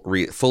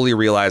fully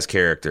realized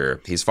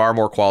character. He's far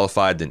more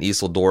qualified than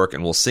Isildur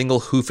and will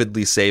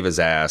single-hoofedly save his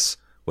ass,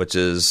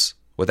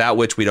 without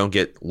which we don't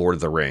get Lord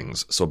of the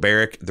Rings. So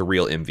Beric, the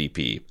real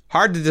MVP.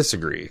 Hard to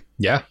disagree.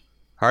 Yeah.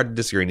 Hard to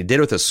disagree. And he did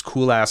it with a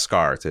cool-ass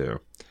scar, too.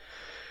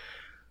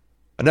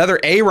 Another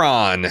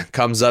Aaron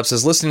comes up,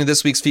 says, listening to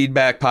this week's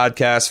feedback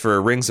podcast for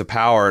Rings of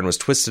Power and was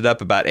twisted up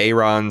about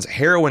Aaron's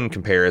heroine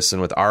comparison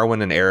with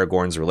Arwen and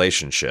Aragorn's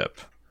relationship.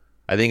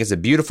 I think it's a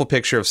beautiful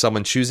picture of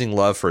someone choosing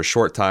love for a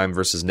short time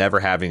versus never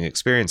having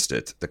experienced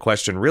it. The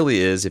question really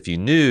is, if you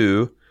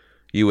knew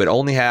you would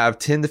only have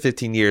 10 to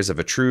 15 years of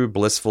a true,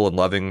 blissful, and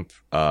loving,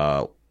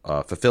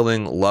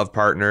 fulfilling love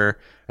partner,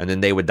 and then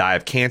they would die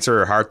of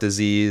cancer or heart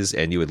disease,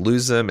 and you would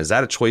lose them, is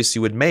that a choice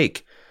you would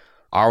make?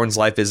 Arwen's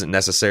life isn't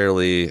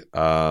necessarily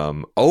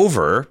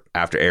over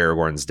after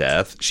Aragorn's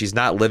death. She's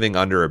not living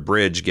under a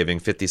bridge giving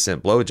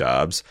 50-cent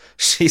blowjobs.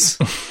 She's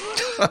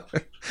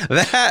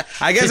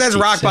I guess that's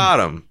rock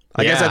bottom.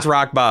 I guess that's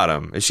rock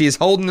bottom. If she's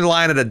holding the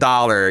line at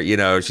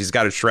 $1, she's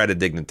got a shred of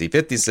dignity.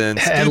 50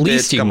 cents. At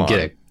least you can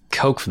get a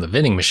Coke from the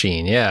vending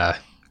machine. Yeah.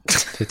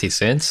 50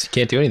 cents.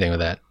 Can't do anything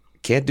with that.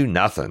 Can't do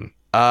nothing.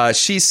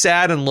 She's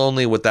sad and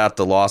lonely without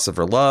the loss of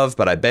her love,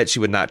 but I bet she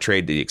would not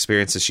trade the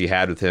experiences she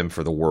had with him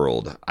for the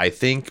world. I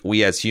think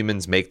we as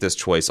humans make this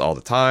choice all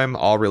the time.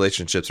 All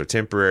relationships are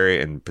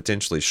temporary and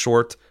potentially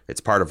short.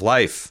 It's part of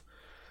life.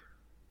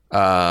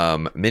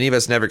 Many of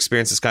us never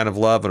experienced this kind of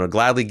love and would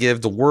gladly give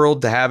the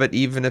world to have it,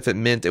 even if it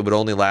meant it would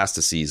only last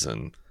a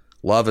season.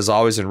 Love is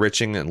always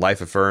enriching and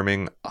life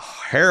affirming.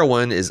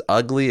 Heroin is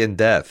ugly in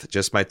death.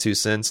 Just my 2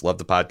 cents. Love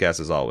the podcast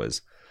as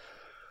always.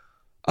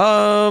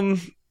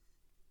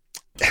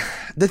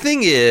 The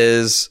thing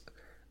is,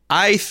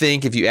 I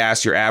think if you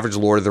ask your average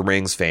Lord of the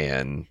Rings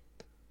fan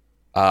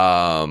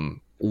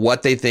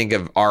what they think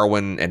of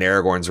Arwen and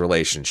Aragorn's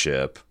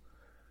relationship,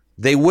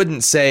 they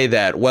wouldn't say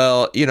that,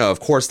 well, of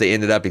course they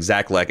ended up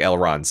exactly like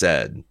Elrond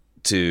said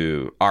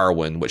to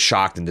Arwen, what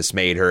shocked and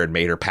dismayed her and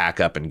made her pack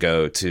up and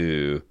go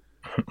to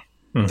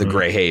the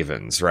Grey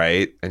Havens,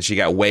 right? And she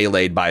got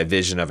waylaid by a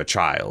vision of a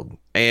child.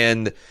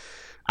 And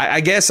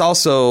I guess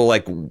also,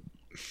 like,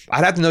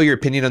 I'd have to know your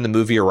opinion on the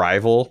movie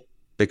Arrival,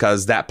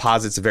 because that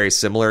posits a very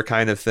similar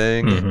kind of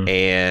thing.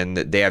 And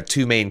they have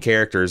 2 main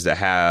characters that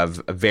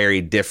have very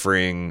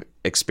differing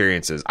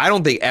experiences. I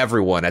don't think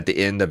everyone at the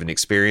end of an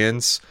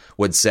experience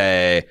would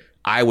say,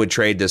 I would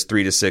trade this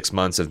 3 to 6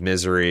 months of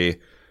misery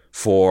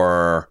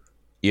for,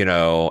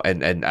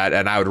 and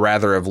I would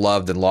rather have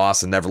loved than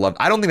lost and never loved.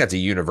 I don't think that's a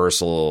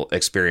universal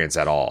experience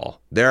at all.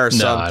 There are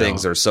some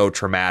things that are so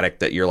traumatic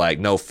that you're like,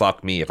 no,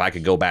 fuck me. If I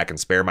could go back and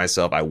spare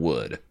myself, I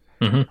would.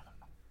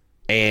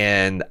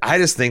 And I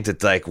just think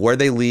that, like, where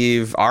they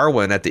leave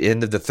Arwen at the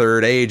end of the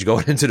 3rd age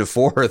going into the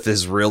 4th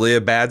is really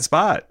a bad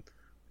spot,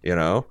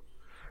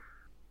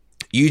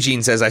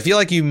 Eugene says, I feel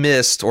like you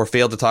missed or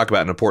failed to talk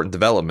about an important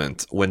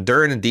development. When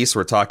Durin and Disa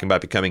were talking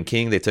about becoming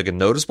king, they took a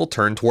noticeable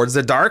turn towards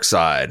the dark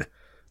side.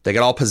 They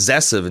got all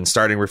possessive and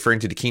started referring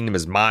to the kingdom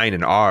as mine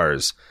and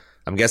ours.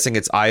 I'm guessing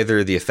it's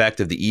either the effect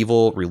of the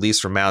evil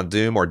released from Mount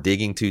Doom or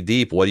digging too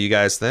deep. What do you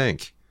guys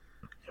think?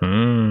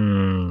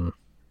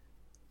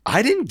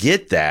 I didn't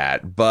get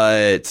that,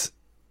 but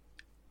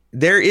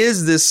there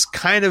is this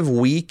kind of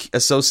weak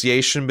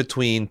association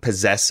between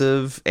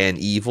possessive and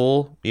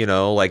evil,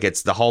 like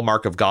it's the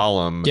hallmark of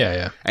Gollum.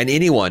 Yeah. And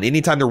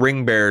anytime the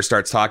ring bearer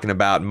starts talking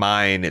about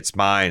mine, it's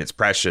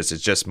precious,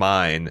 it's just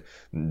mine,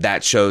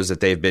 that shows that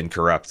they've been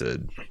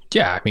corrupted.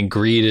 Yeah, I mean,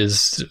 greed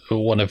is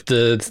one of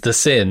the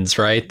sins,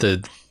 right?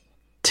 The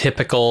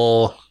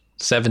typical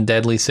 7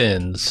 deadly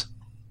sins.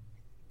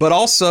 But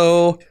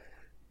also,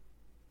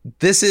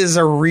 this is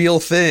a real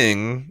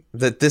thing,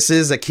 that this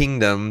is a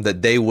kingdom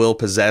that they will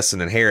possess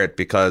and inherit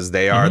because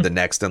they are the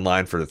next in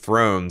line for the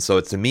throne. So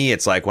to me,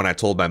 it's like when I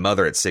told my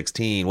mother at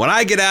 16, when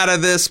I get out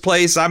of this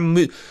place,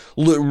 I'm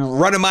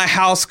running my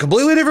house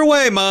completely different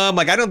way, Mom.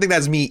 Like, I don't think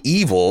that's me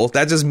evil.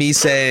 That's just me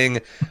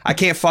saying I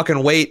can't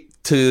fucking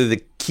wait till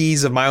the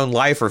keys of my own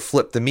life are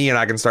flipped to me and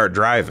I can start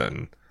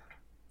driving.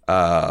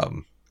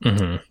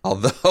 Although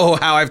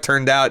how I've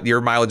turned out,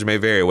 your mileage may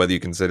vary whether you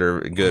consider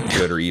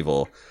good or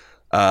evil.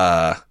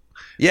 I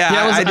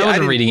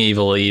wasn't reading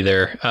evil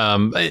either.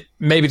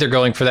 Maybe they're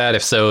going for that.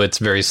 If so, it's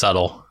very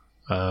subtle,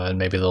 and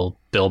maybe they'll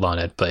build on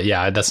it. But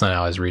yeah, that's not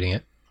how I was reading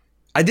it.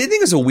 I did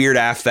think it's a weird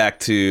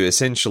affect to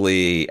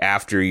essentially,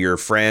 after your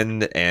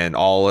friend and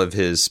all of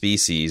his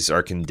species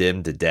are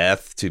condemned to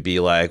death, to be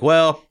like,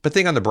 well, but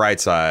think on the bright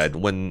side,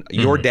 when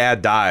your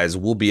dad dies,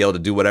 we'll be able to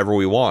do whatever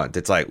we want.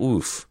 It's like,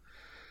 oof.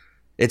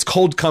 It's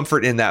cold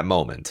comfort in that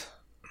moment.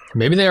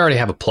 Maybe they already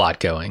have a plot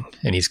going,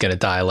 and he's going to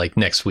die like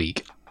next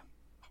week.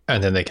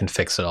 And then they can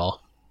fix it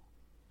all.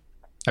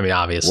 I mean,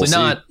 obviously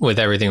not with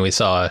everything we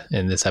saw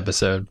in this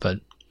episode, but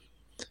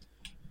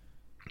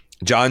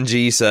John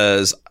G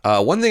says,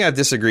 one thing I've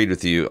disagreed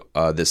with you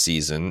this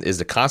season is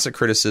the constant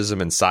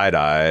criticism and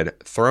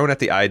side-eyed thrown at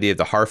the idea of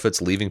the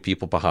Harfoots leaving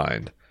people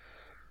behind.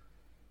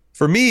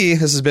 For me,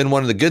 this has been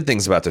one of the good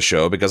things about the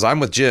show because I'm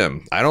with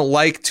Jim. I don't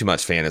like too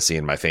much fantasy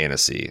in my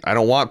fantasy. I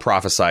don't want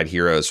prophesied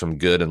heroes from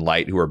good and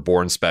light who are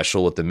born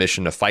special with the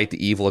mission to fight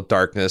the evil of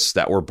darkness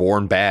that were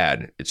born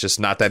bad. It's just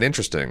not that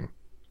interesting.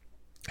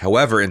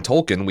 However, in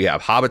Tolkien, we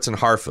have hobbits and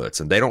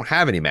Harfoots, and they don't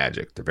have any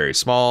magic. They're very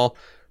small.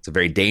 It's a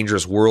very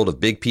dangerous world of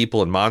big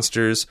people and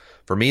monsters.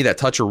 For me, that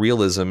touch of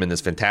realism in this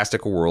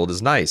fantastical world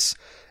is nice.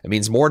 It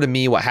means more to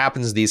me what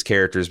happens to these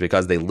characters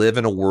because they live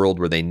in a world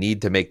where they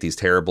need to make these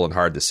terrible and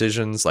hard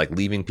decisions, like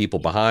leaving people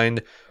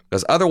behind,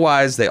 because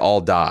otherwise they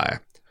all die.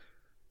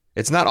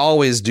 It's not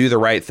always do the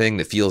right thing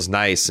that feels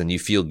nice and you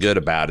feel good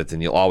about it,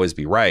 then you'll always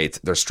be right.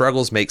 Their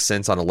struggles make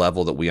sense on a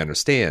level that we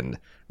understand.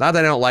 Not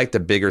that I don't like the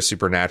bigger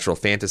supernatural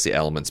fantasy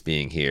elements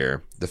being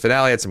here. The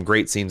finale had some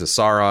great scenes of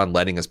Sauron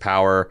letting his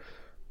power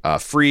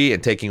free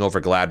and taking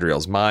over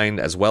Galadriel's mind,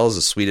 as well as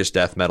the Swedish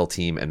death metal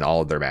team and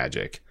all of their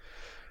magic.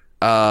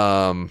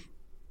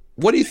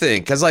 What do you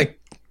think? Because I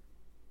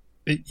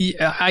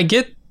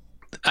get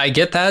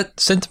that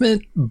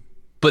sentiment,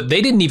 but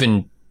they didn't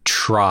even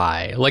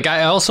try. Like,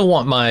 I also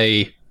want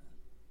my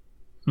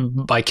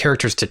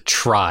characters to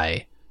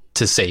try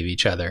to save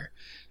each other,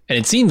 and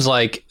it seems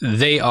like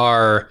they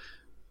are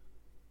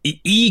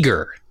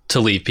eager to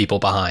leave people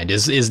behind.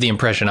 Is the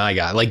impression I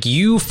got. Like,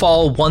 you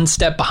fall one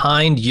step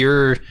behind,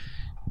 you're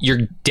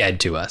dead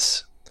to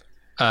us.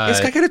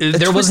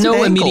 There was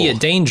no immediate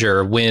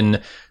danger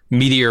when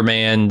Meteor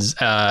Man's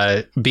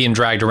being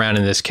dragged around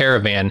in this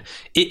caravan.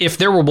 If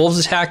there were wolves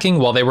attacking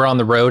while they were on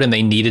the road and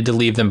they needed to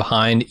leave them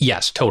behind,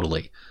 yes,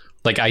 totally.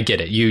 Like, I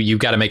get it. You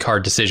got to make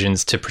hard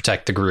decisions to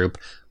protect the group.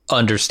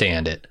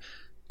 Understand it.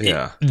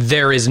 Yeah.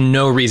 There is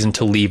no reason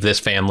to leave this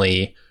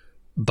family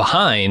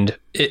behind,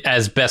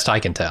 as best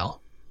I can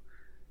tell.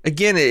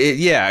 Again,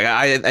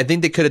 I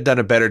think they could have done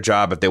a better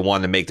job if they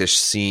wanted to make this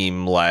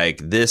seem like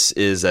this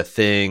is a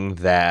thing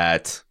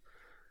that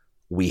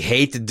we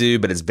hate to do,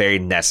 but it's very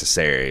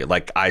necessary.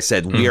 Like I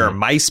said, we are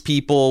mice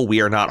people. We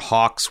are not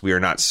hawks. We are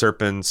not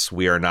serpents.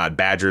 We are not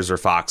badgers or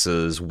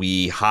foxes.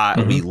 We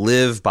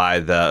live by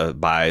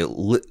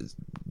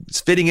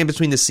fitting in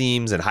between the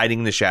seams and hiding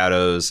in the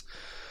shadows,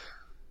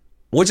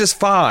 which is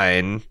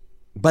fine.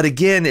 But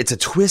again, it's a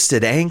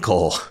twisted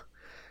ankle.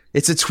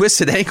 It's a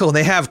twisted ankle, and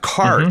they have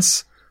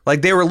carts.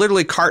 Like, they were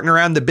literally carting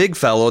around the big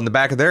fellow in the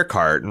back of their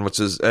cart, and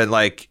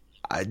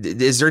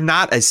is there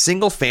not a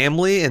single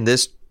family in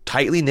this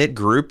tightly knit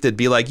group that'd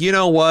be like, you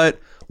know what,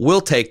 we'll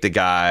take the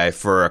guy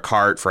for a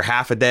cart for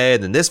half a day,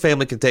 and then this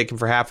family can take him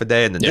for half a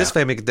day, and then this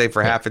family can take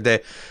for half a day.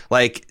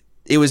 Like,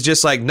 it was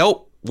just like,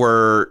 nope,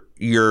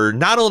 you're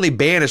not only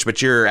banished,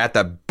 but you're at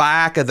the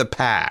back of the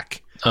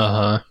pack.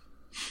 And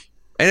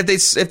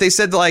if they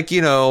said, like,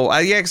 you know,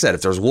 like I said,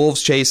 if there's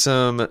wolves chase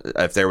them,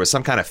 if there was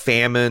some kind of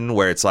famine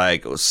where it's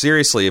like,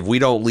 seriously, if we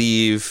don't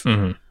leave,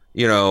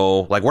 you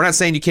know, like, we're not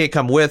saying you can't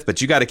come with,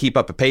 but you got to keep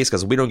up a pace,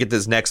 because if we don't get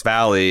this next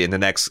valley in the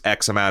next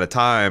X amount of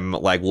time,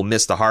 like, we'll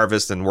miss the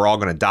harvest and we're all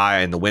going to die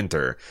in the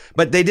winter.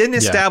 But they didn't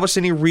establish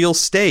any real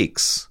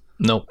stakes.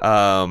 Nope.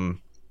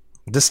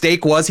 The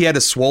stake was he had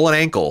a swollen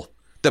ankle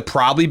to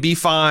probably be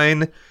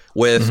fine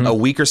with a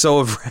week or so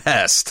of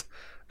rest.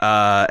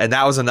 And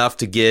that was enough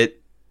to get.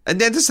 And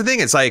then that's the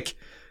thing. It's like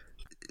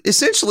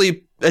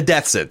essentially a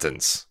death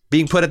sentence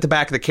being put at the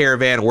back of the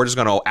caravan. And we're just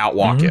going to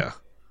outwalk you.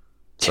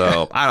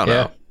 So I don't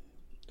know.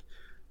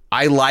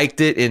 I liked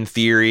it in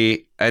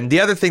theory. And the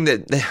other thing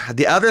that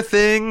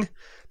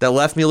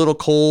left me a little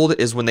cold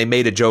is when they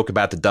made a joke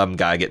about the dumb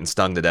guy getting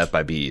stung to death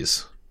by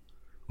bees.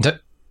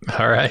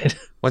 All right.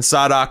 When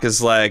Sadok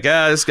is like,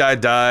 this guy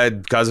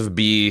died because of a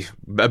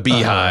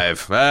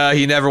beehive.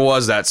 He never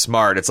was that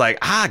smart. It's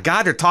like,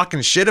 God, they're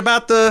talking shit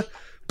about the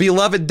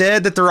beloved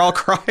dead that they're all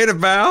crying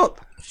about.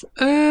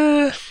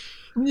 Yeah,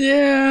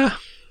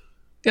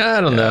 I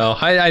don't know.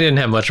 I didn't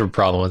have much of a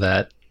problem with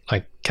that.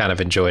 I kind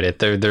of enjoyed it.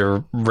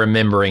 They're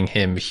remembering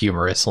him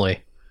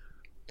humorously.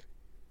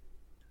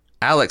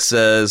 Alex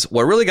says,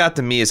 what really got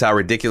to me is how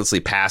ridiculously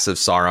passive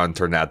Sauron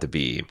turned out to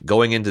be.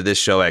 Going into this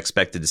show, I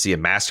expected to see a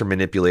master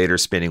manipulator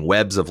spinning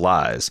webs of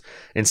lies.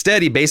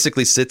 Instead, he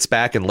basically sits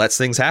back and lets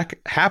things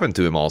happen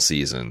to him all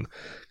season.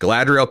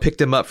 Galadriel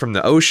picked him up from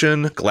the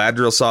ocean.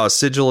 Galadriel saw a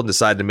sigil and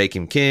decided to make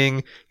him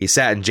king. He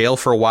sat in jail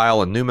for a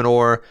while in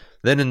Numenor.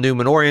 Then the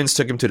Numenorians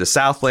took him to the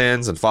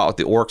Southlands and fought with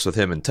the orcs with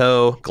him in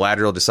tow.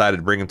 Galadriel decided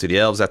to bring him to the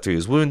elves after he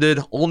was wounded.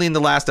 Only in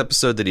the last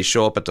episode did he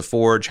show up at the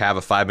Forge, have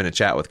a 5-minute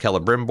chat with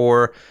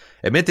Celebrimbor,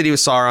 admit that he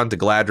was Sauron to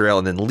Galadriel,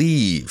 and then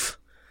leave.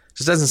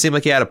 Just doesn't seem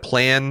like he had a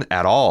plan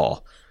at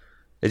all.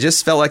 It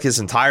just felt like his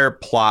entire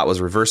plot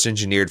was reverse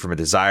engineered from a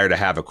desire to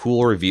have a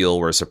cool reveal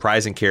where a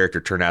surprising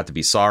character turned out to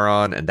be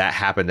Sauron, and that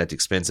happened at the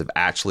expense of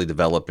actually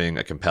developing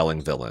a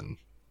compelling villain.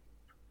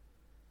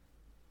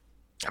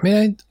 I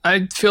mean,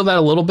 I feel that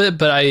a little bit,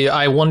 but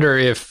I wonder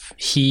if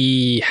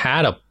he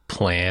had a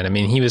plan. I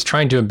mean, he was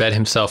trying to embed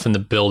himself in the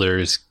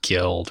Builders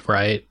Guild,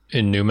 right?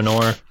 In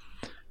Numenor.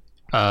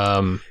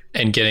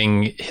 and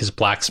getting his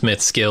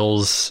blacksmith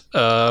skills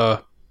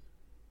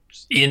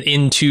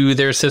into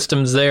their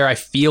systems there. I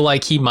feel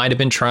like he might have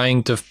been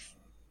trying to,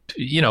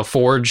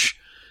 forge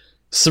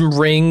some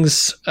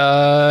rings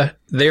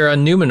there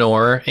on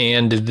Numenor,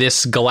 and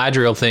this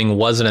Galadriel thing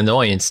was an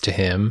annoyance to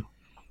him,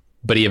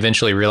 but he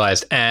eventually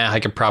realized, I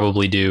could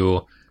probably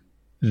do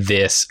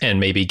this and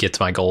maybe get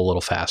to my goal a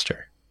little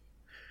faster.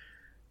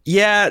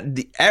 Yeah,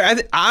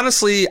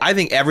 honestly, I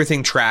think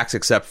everything tracks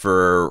except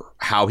for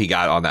how he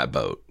got on that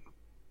boat.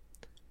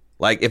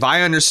 Like, if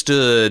I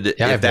understood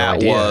if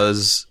that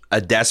was a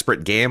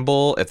desperate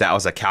gamble, if that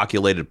was a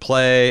calculated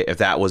play, if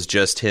that was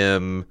just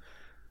him,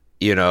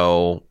 like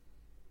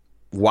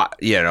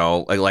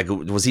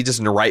was he just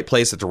in the right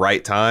place at the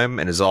right time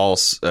and is all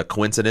a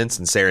coincidence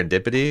and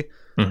serendipity?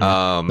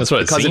 Mm-hmm. That's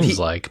what it seems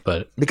like,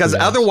 but because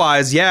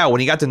otherwise, when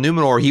he got to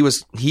Numenor,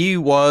 he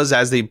was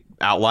as they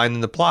outlined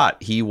in the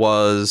plot, he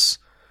was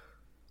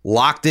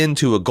locked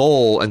into a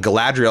goal, and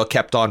Galadriel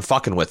kept on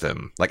fucking with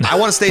him. Like, I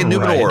want to stay in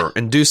Numenor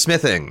and do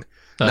smithing.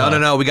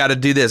 No, we got to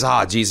do this.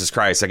 Jesus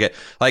Christ! And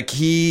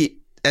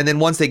then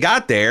once they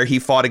got there, he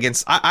fought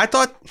against. I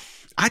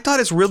thought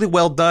it's really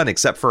well done,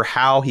 except for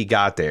how he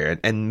got there,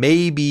 and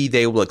maybe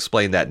they will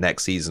explain that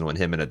next season when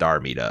him and Adar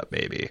meet up.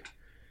 Maybe.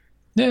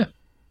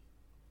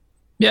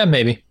 Yeah,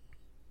 maybe.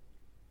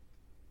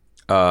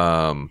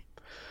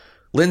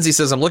 Lindsay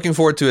says, I'm looking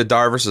forward to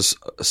Adar versus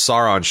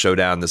Sauron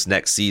showdown this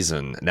next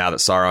season, now that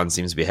Sauron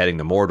seems to be heading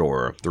to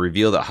Mordor. The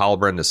reveal that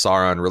Halbrand is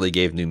Sauron really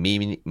gave new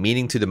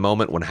meaning to the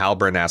moment when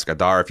Halbrand asked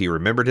Adar if he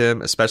remembered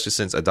him, especially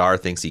since Adar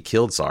thinks he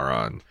killed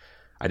Sauron.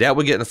 I doubt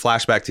we get in a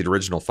flashback to the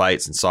original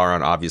fight, since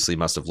Sauron obviously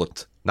must have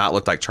not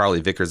looked like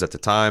Charlie Vickers at the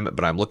time,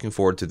 but I'm looking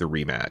forward to the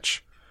rematch.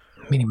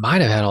 I mean, he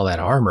might have had all that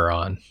armor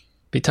on.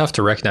 Be tough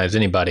to recognize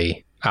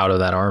anybody out of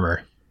that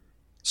armor.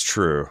 It's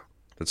true.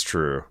 That's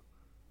true.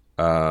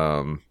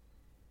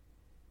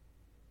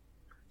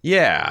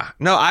 Yeah,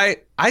 no, I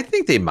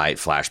think they might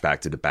flash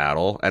back to the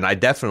battle, and I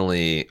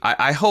definitely,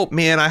 I hope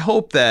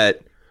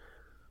that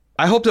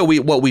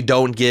what we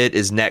don't get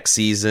is next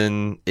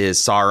season is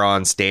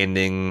Sauron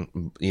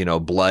standing,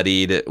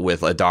 bloodied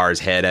with Adar's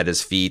head at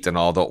his feet, and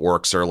all the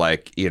orcs are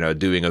like,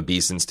 doing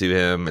obeisance to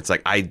him. It's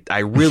like, I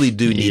really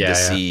do need to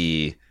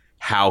see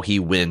how he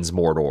wins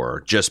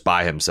Mordor just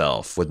by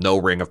himself with no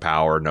ring of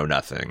power, no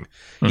nothing.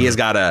 Mm-hmm. He has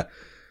got to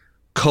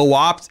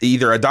co-opt,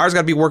 either Adar's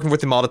got to be working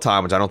with him all the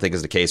time, which I don't think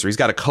is the case, or he's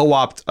got to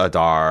co-opt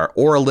Adar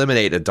or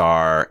eliminate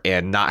Adar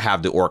and not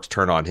have the orcs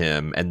turn on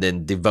him, and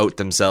then devote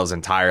themselves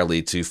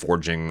entirely to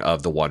forging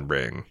of the One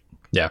Ring.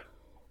 Yeah.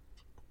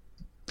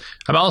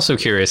 I'm also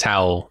curious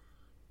how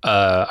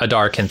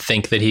Adar can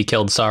think that he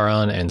killed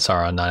Sauron and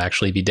Sauron not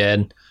actually be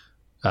dead.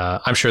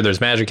 I'm sure there's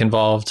magic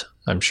involved.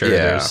 I'm sure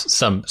there's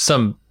some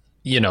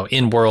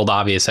in-world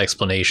obvious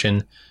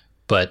explanation,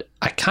 but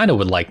I kind of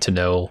would like to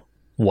know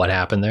what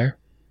happened there.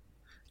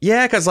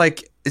 Yeah, because,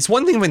 it's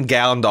one thing when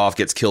Gandalf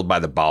gets killed by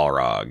the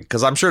Balrog,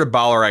 because I'm sure the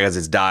Balrog, as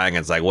it's dying,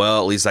 it's like, well,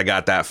 at least I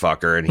got that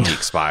fucker, and he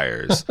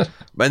expires.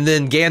 And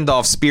then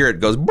Gandalf's spirit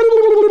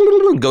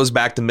goes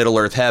back to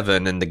Middle-earth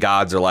heaven, and the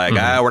gods are like,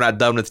 we're not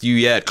done with you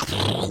yet.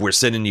 We're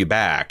sending you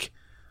back.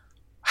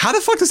 How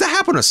the fuck does that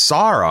happen to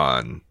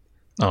Sauron?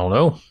 I don't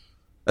know.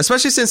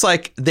 Especially since,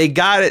 they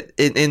got it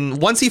in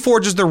once he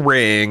forges the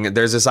ring,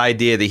 there's this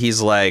idea that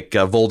he's like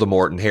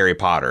Voldemort in Harry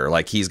Potter.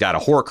 Like, he's got a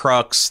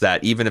Horcrux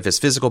that even if his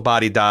physical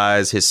body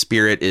dies, his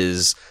spirit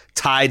is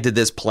tied to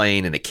this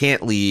plane and it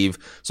can't leave.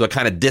 So it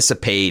kind of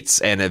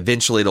dissipates and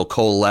eventually it'll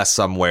coalesce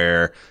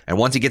somewhere. And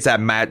once he gets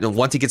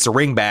once he gets the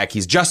ring back,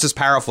 he's just as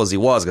powerful as he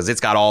was because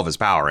it's got all of his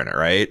power in it,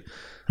 right?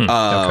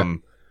 Okay.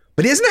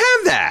 But he doesn't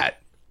have that.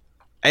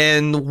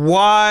 And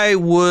why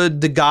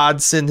would the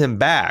gods send him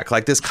back?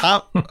 Like, this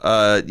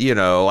that's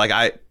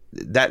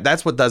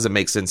what doesn't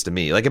make sense to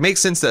me. Like, it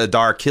makes sense that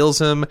Adar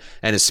kills him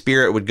and his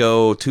spirit would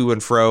go to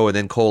and fro and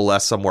then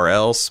coalesce somewhere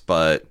else.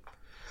 But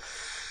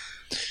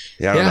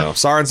I don't know.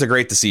 Sauron's a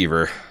great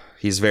deceiver.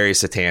 He's a very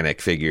satanic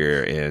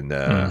figure in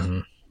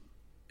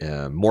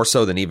more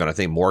so than even, I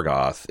think,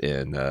 Morgoth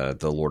in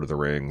the Lord of the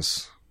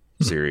Rings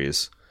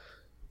series.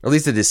 Or at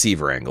least the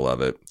deceiver angle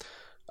of it.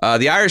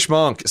 The Irish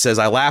Monk says,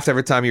 I laughed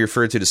every time you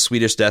referred to the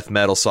Swedish death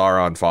metal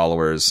Sauron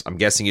followers. I'm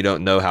guessing you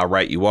don't know how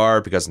right you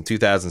are, because in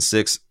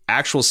 2006,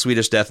 actual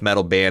Swedish death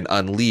metal band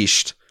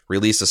Unleashed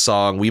released a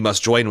song, We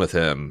Must Join With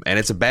Him, and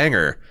it's a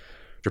banger.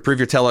 To prove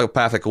your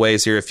telepathic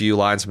ways, here are a few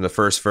lines from the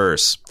first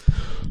verse.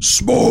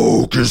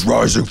 Smoke is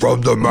rising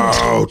from the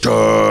mountains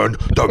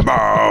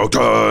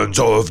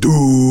of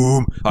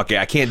doom. Okay,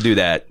 I can't do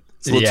that.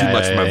 It's a little too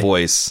much for my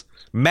voice.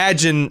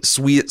 Imagine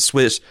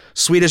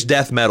Swedish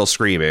death metal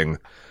screaming.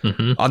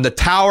 On the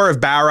Tower of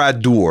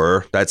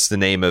Barad-dûr, that's the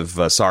name of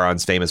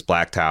Sauron's famous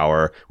Black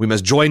Tower. We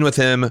must join with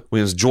him.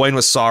 We must join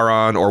with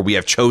Sauron, or we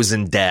have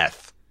chosen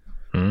death.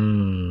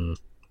 The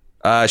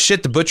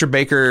butcher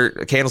baker,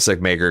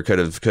 candlestick maker, could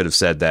have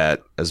said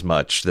that as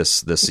much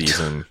this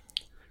season.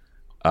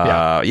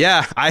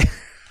 I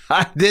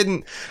I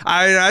didn't.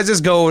 I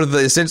just go with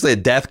essentially a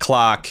Death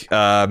Clock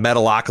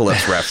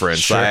Metalocalypse reference.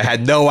 Sure. I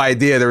had no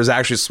idea there was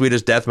actually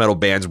Swedish death metal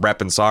bands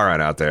repping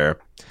Sauron out there.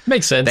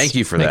 Makes sense. Thank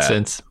you for Makes that.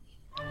 sense.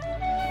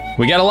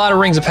 We got a lot of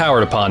Rings of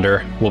Power to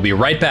ponder. We'll be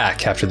right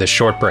back after this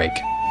short break.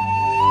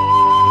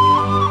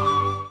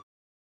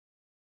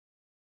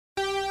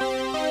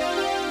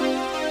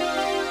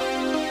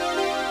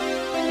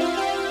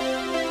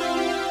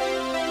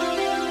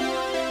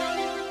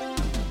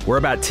 We're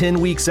about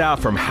 10 weeks out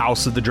from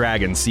House of the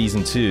Dragon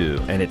Season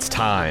 2, and it's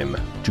time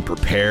to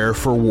prepare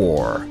for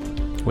war.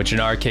 Which in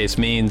our case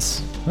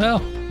means,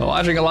 well,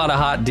 watching a lot of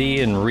Hot D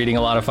and reading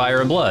a lot of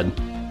Fire and Blood.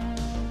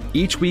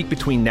 Each week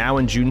between now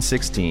and June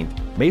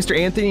 16th, Maester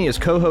Anthony and his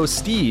co-host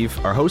Steve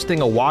are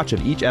hosting a watch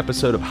of each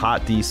episode of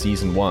Hot D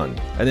Season 1.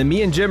 And then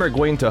me and Jim are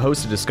going to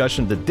host a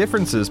discussion of the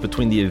differences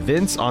between the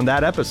events on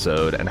that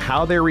episode and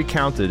how they're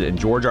recounted in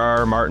George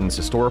R.R. Martin's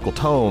historical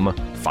tome,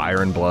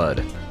 Fire and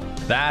Blood.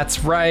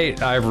 That's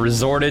right, I've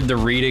resorted to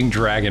reading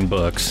dragon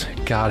books.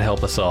 God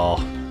help us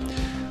all.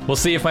 We'll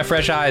see if my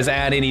fresh eyes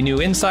add any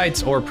new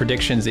insights or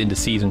predictions into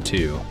Season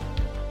 2.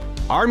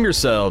 Arm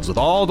yourselves with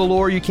all the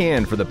lore you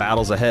can for the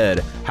battles ahead.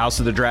 House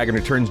of the Dragon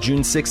returns June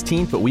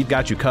 16th, but we've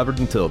got you covered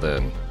until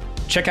then.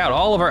 Check out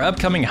all of our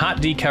upcoming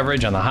Hot D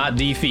coverage on the Hot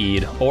D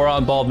feed or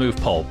on Bald Move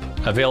Pulp,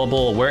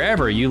 available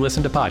wherever you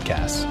listen to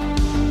podcasts.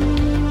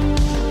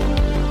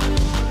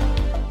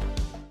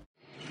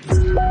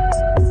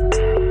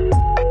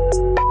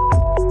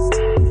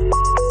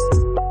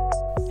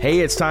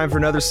 Hey, it's time for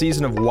another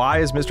season of Why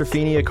is Mr.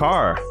 Feeney a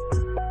Car?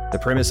 The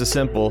premise is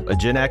simple. A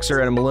Gen Xer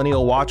and a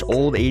millennial watch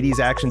old 80s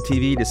action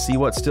TV to see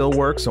what still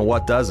works and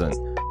what doesn't.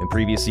 In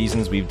previous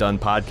seasons, we've done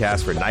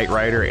podcasts for Knight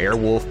Rider,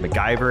 Airwolf,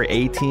 MacGyver,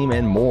 A-Team,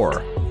 and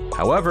more.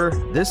 However,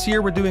 this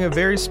year we're doing a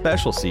very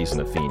special season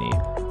of Feeney.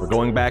 We're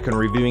going back and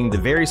reviewing the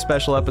very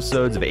special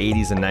episodes of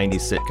 80s and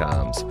 90s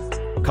sitcoms.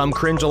 Come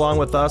cringe along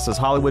with us as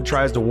Hollywood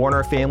tries to warn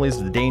our families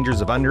of the dangers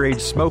of underage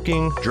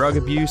smoking, drug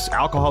abuse,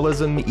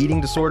 alcoholism,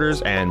 eating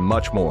disorders, and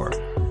much more.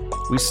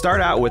 We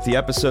start out with the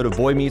episode of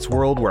Boy Meets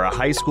World where a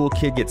high school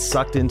kid gets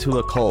sucked into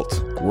a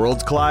cult.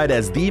 Worlds collide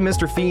as the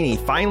Mr. Feeney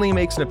finally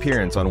makes an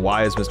appearance on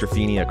Why is Mr.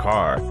 Feeney a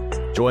Car?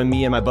 Join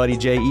me and my buddy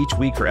Jay each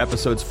week for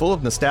episodes full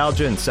of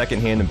nostalgia and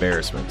secondhand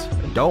embarrassment.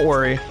 And don't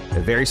worry,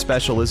 if very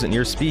special isn't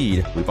your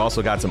speed, we've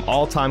also got some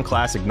all-time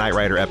classic Knight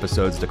Rider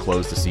episodes to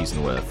close the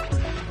season with.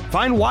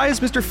 Find Why is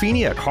Mr.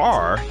 Feeney a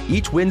Car?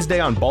 Each Wednesday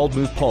on Bald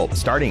Move Pulp,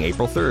 starting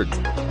April 3rd.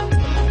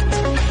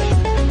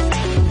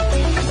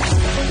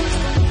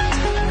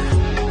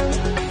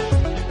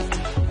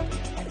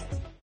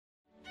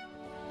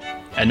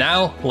 And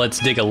now, let's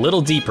dig a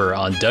little deeper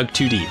on Dug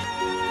Too Deep.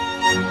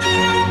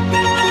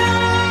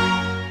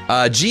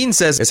 Gene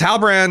says, is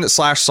Halbrand /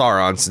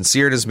 Sauron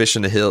sincere in his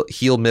mission to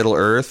heal Middle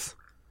Earth?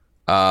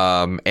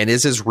 And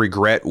is his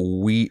regret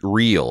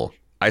real?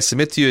 I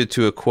submit to you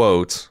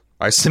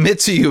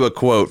a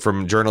quote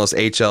from journalist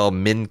H.L.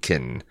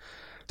 Mencken.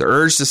 The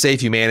urge to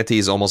save humanity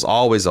is almost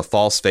always a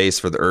false face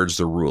for the urge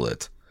to rule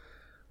it.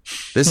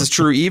 This is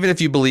true even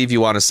if you believe you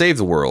want to save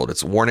the world.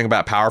 It's a warning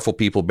about powerful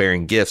people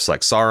bearing gifts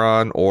like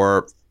Sauron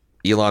or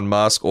Elon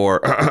Musk or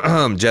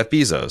Jeff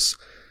Bezos.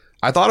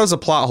 I thought it was a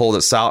plot hole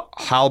that Halbrand /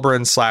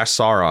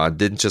 Sauron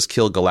didn't just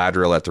kill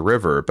Galadriel at the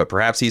river, but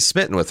perhaps he's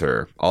smitten with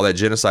her. All that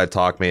genocide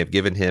talk may have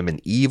given him an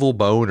evil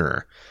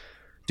boner.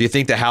 Do you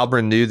think that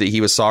Halbrand knew that he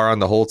was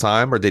Sauron the whole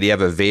time, or did he have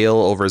a veil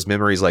over his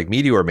memories like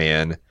Meteor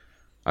Man?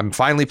 I'm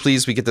finally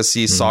pleased we get to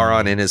see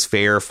Sauron in his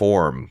fair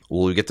form.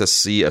 We'll get to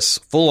see a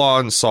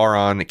full-on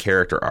Sauron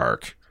character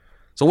arc.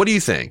 So what do you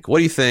think? What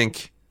do you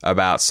think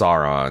about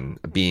Sauron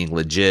being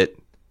legit,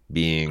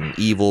 being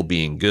evil,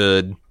 being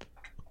good?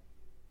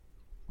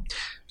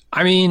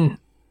 I mean,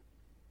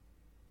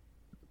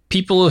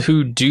 people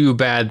who do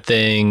bad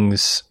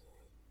things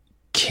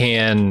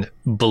can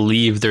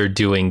believe they're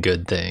doing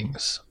good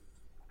things.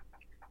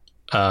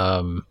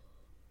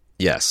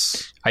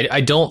 Yes.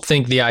 I don't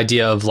think the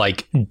idea of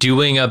like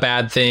doing a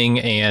bad thing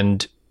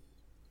and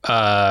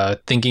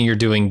thinking you're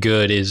doing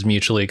good is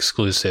mutually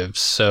exclusive.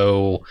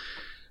 So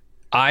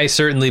I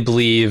certainly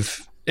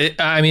believe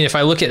if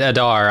I look at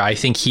Adar, I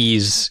think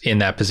he's in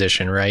that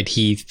position, right?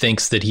 He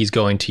thinks that he's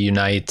going to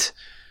unite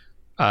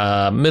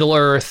Middle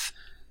Earth.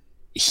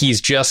 He's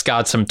just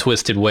got some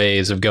twisted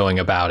ways of going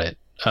about it.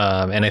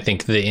 And I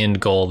think the end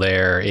goal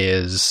there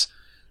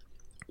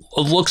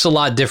looks a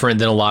lot different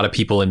than a lot of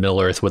people in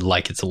Middle Earth would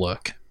like it to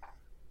look.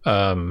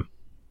 So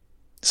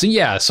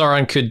yeah,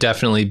 Sauron could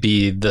definitely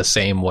be the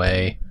same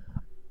way.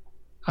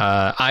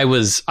 I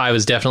was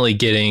definitely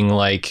getting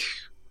like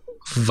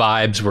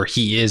vibes where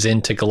he is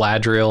into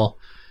Galadriel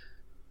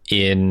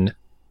in,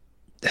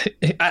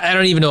 I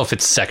don't even know if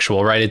it's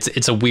sexual, right?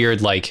 It's a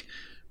weird like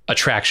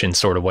attraction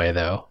sort of way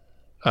though.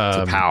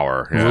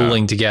 Power, yeah.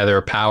 Ruling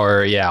together,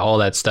 power, yeah, all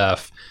that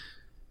stuff.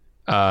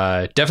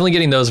 Definitely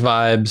getting those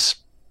vibes.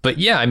 But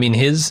yeah, I mean,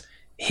 his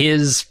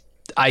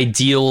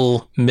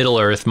ideal Middle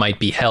Earth might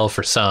be hell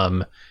for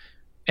some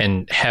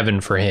and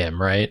heaven for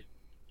him, right?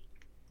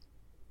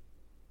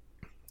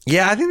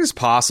 Yeah, I think it's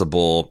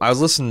possible. I was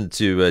listening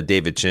to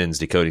David Chin's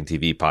Decoding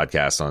TV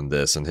podcast on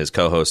this, and his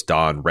co-host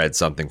Don read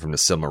something from the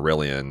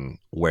Silmarillion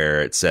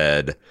where it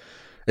said,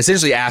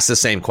 essentially asked the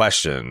same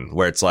question,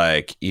 where it's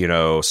like,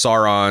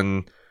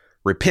 Sauron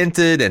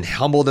repented and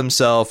humbled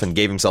himself and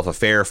gave himself a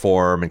fair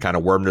form and kind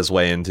of wormed his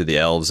way into the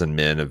elves and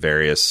men of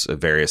various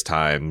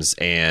times.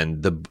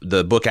 And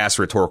the book asks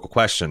a rhetorical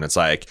question. It's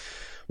like,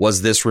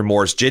 was this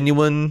remorse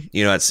genuine,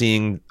 at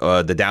seeing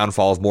the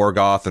downfall of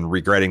Morgoth and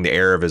regretting the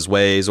error of his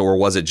ways? Or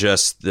was it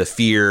just the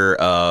fear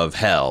of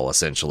hell,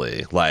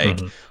 essentially? Like,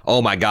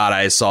 oh my God,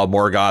 I saw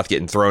Morgoth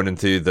getting thrown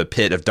into the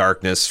pit of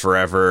darkness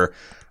forever.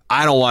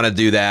 I don't want to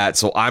do that,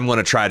 so I'm going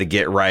to try to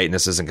get right. And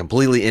this isn't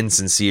completely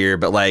insincere,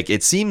 but like,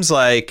 it seems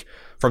like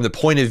from the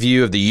point of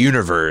view of the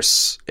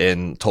universe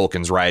in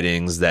Tolkien's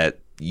writings that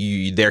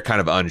they're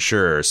kind of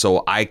unsure.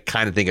 So I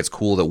kind of think it's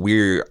cool that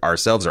we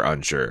ourselves are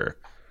unsure.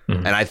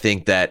 And I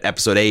think that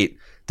episode 8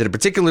 did a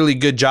particularly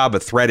good job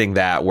of threading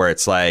that, where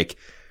it's like,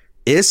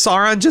 is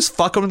Sauron just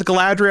fucking with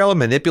Galadriel and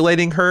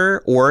manipulating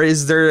her? Or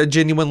is there a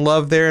genuine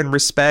love there and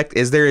respect?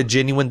 Is there a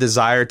genuine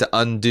desire to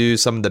undo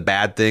some of the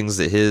bad things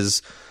that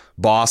his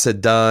boss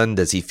had done?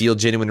 Does he feel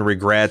genuine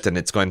regret and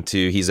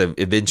he's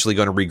eventually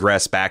going to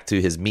regress back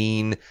to his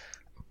mean?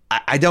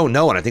 I don't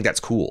know. And I think that's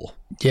cool.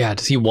 Yeah.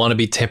 Does he want to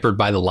be tempered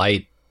by the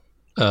light?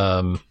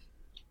 No,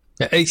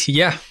 it's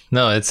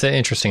an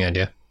interesting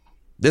idea.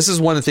 This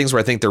is one of the things where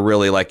I think they're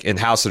really like in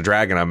House of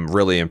Dragon. I'm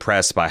really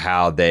impressed by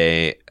how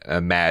they're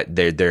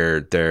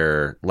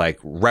like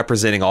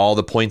representing all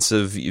the points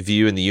of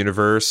view in the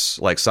universe,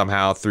 like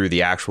somehow through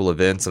the actual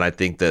events. And I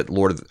think that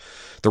Lord of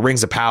the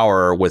Rings of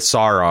Power with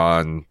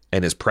Sauron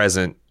and his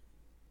present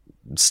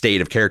state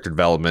of character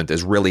development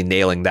is really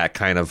nailing that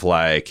kind of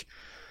like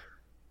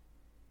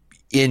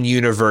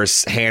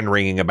in-universe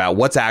hand-wringing about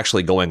what's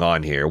actually going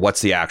on here. What's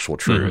the actual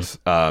truth?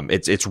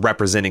 It's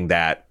representing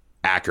that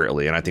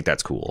accurately, and I think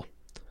that's cool.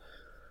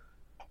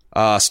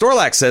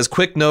 Storlax says,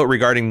 quick note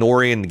regarding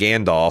Nori and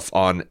Gandalf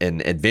on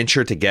an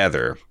adventure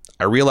together.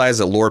 I realize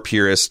that lore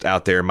purists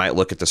out there might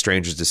look at the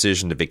stranger's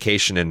decision to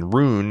vacation in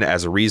Rhûn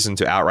as a reason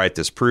to outright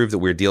disprove that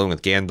we're dealing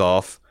with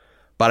Gandalf.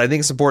 But I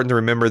think it's important to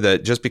remember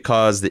that just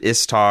because the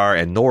Istar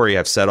and Nori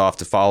have set off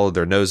to follow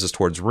their noses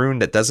towards Rhûn,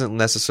 that doesn't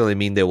necessarily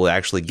mean they will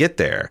actually get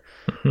there.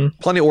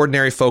 Plenty of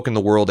ordinary folk in the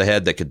world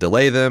ahead that could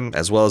delay them,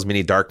 as well as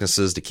many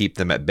darknesses to keep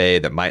them at bay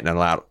that might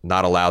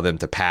not allow them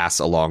to pass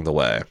along the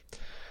way.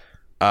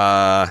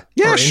 Or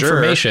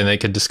information they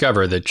could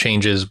discover that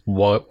changes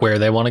where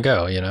they want to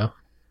go,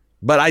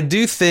 But I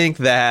do think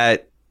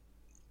that,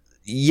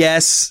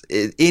 yes,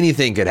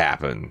 anything could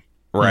happen,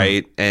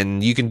 right?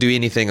 And you can do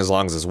anything as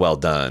long as it's well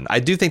done. I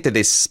do think that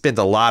they spent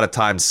a lot of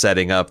time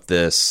setting up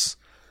this,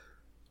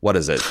 what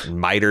is it,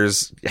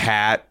 Miser's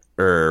hat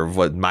or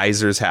what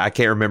Miser's hat? I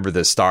can't remember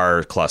the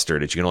star cluster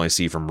that you can only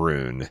see from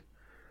Rhûn.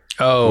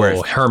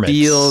 Oh,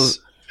 Hermit's.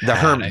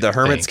 The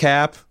Hermit's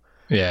cap.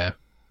 Yeah.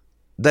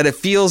 That it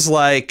feels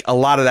like a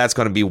lot of that's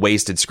going to be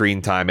wasted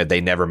screen time if they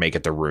never make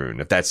it to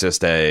Rhûn, if that's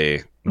just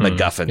a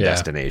MacGuffin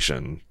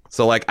destination.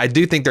 So, like, I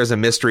do think there's a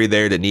mystery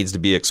there that needs to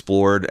be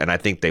explored, and I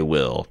think they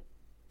will.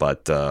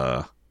 But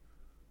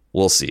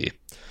we'll see.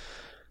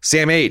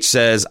 Sam H.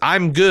 says,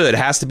 I'm good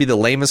has to be the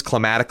lamest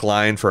climatic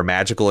line for a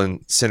magical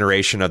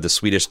incineration of the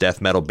Swedish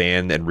death metal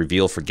band and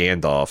reveal for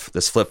Gandalf.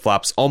 This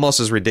flip-flop's almost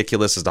as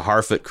ridiculous as the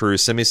Harfoot crew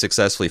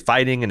semi-successfully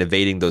fighting and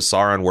evading those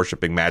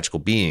Sauron-worshipping magical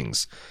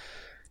beings.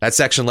 That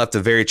section left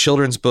a very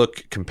children's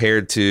book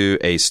compared to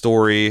a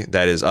story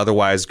that is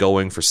otherwise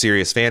going for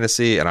serious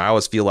fantasy, and I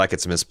always feel like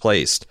it's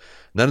misplaced.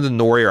 None of the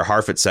Nori or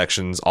Harfoot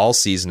sections all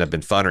season have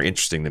been fun or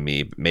interesting to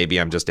me. Maybe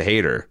I'm just a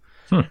hater.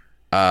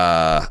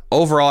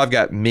 Overall, I've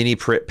got many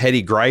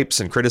petty gripes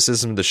and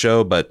criticism of the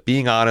show, but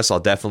being honest, I'll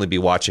definitely be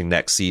watching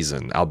next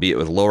season, albeit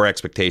with lower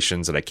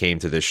expectations than I came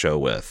to this show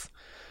with.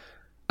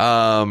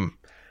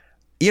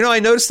 I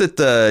noticed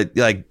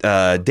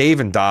that Dave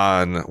and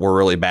Don were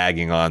really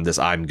bagging on this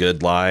 "I'm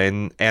good"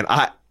 line, and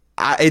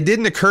it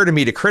didn't occur to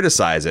me to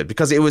criticize it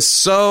because it was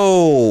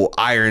so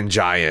Iron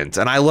Giant,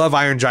 and I love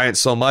Iron Giant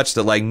so much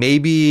that like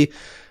maybe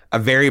a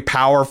very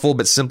powerful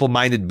but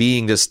simple-minded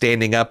being just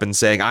standing up and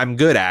saying "I'm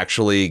good"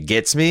 actually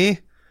gets me.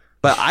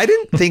 But I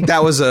didn't think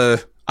that was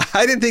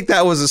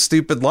a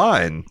stupid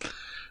line.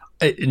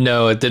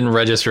 No, it didn't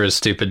register as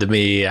stupid to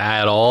me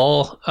at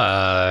all.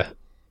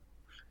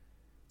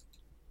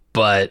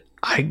 But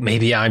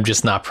maybe I'm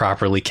just not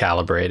properly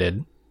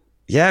calibrated.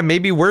 Yeah,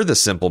 maybe we're the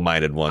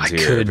simple-minded ones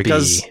here.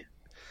 Because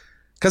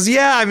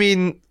yeah, I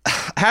mean,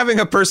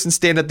 having a person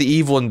stand up to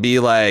evil and be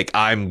like,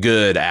 I'm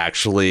good,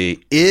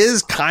 actually,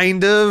 is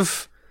kind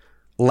of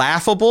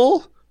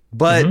laughable.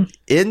 But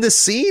in the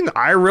scene,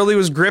 I really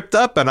was gripped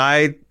up, and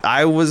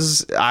I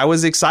was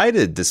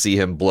excited to see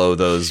him blow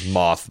those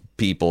moth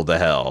people to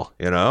hell,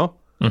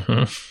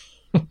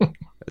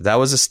 That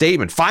was a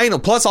statement. Final.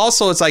 Plus,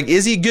 also, it's like,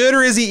 is he good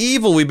or is he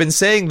evil? We've been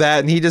saying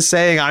that, and he just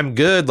saying, I'm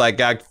good. Like,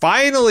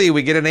 finally,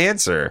 we get an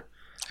answer.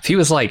 If he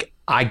was like,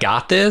 I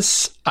got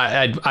this,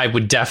 I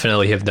would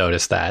definitely have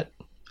noticed that.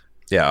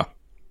 Yeah.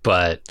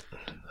 But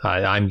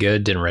I'm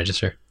good didn't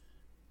register.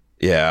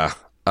 Yeah.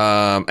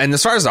 And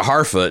as far as the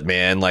Harfoot,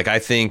 man, like I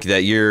think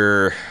that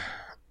you're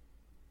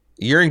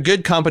in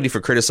good company for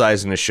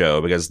criticizing the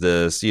show because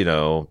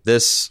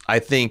I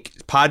think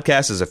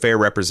podcast is a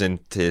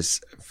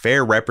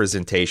fair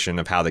representation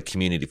of how the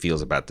community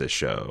feels about this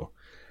show.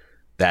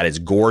 That it's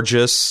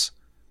gorgeous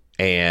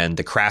and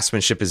the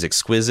craftsmanship is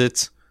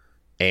exquisite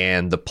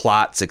and the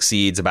plot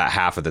succeeds about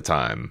half of the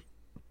time.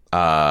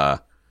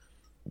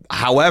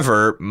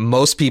 However,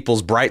 most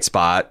people's bright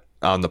spot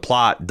on the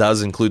plot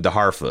does include the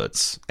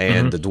Harfoots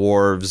and the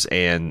dwarves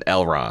and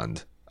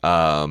Elrond.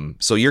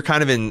 So you're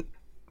kind of in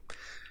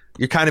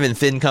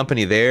thin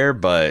company there,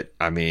 but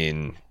I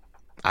mean,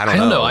 I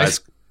don't know.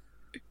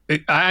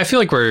 I feel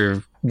like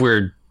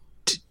we're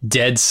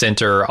dead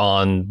center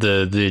on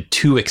the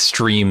two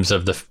extremes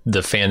of the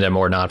fandom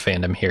or not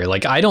fandom here.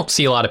 Like, I don't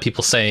see a lot of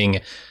people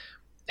saying,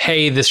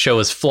 hey, this show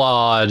is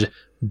flawed,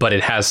 but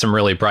it has some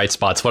really bright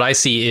spots. What I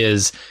see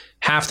is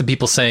half the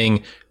people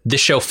saying,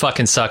 this show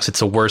fucking sucks. It's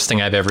the worst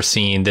thing I've ever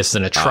seen. This is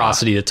an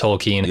atrocity to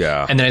Tolkien.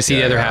 Yeah. And then I see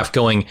the other half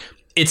going,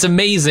 it's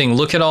amazing.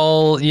 Look at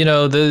all,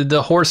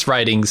 the horse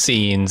riding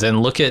scenes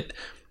and look at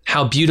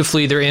how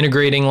beautifully they're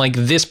integrating like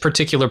this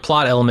particular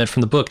plot element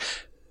from the book.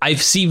 I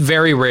see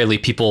very rarely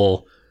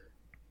people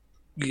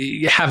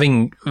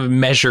having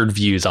measured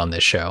views on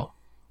this show.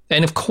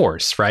 And of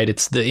course, right,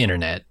 it's the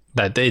internet.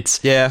 But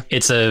it's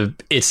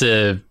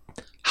a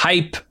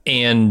hype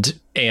and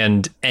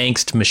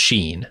angst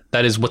machine.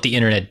 That is what the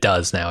internet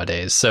does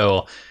nowadays.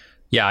 So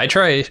yeah, I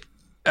try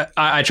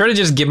to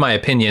just give my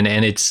opinion,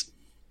 and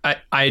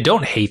I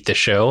don't hate the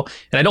show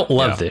and I don't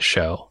love this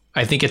show.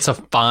 I think it's a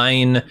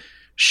fine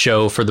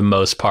show for the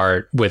most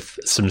part with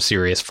some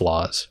serious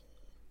flaws.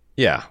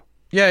 Yeah.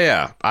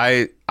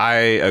 I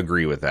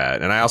agree with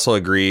that. And I also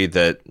agree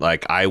that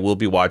like I will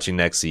be watching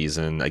next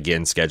season,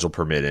 again, schedule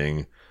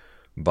permitting,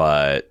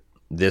 but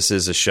this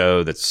is a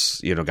show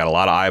that's, got a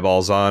lot of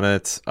eyeballs on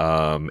it.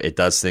 It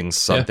does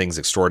some things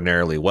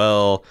extraordinarily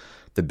well.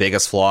 The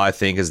biggest flaw, I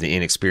think, is the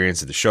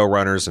inexperience of the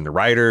showrunners and the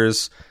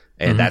writers.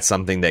 And that's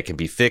something that can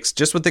be fixed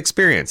just with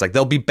experience. Like,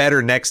 they'll be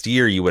better next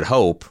year, you would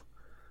hope.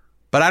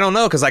 But I don't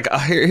know, because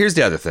here's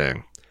the other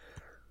thing.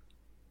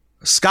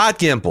 Scott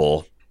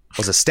Gimple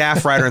was a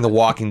staff writer in The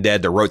Walking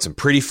Dead that wrote some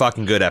pretty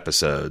fucking good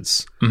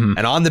episodes. And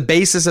on the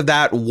basis of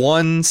that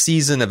one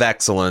season of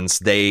excellence,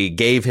 they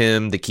gave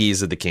him the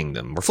keys of the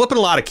kingdom. We're flipping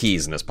a lot of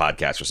keys in this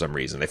podcast for some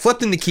reason. They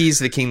flipped him the keys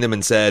to the kingdom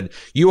and said,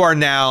 you are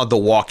now The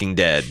Walking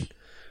Dead.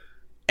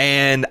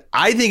 And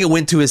I think it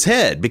went to his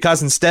head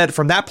because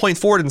from that point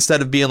forward,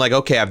 instead of being like,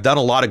 okay, I've done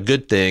a lot of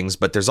good things,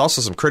 but there's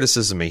also some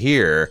criticism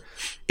here.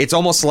 It's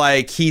almost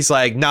like he's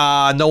like,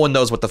 nah, no one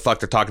knows what the fuck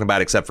they're talking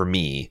about except for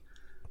me.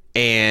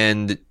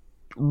 And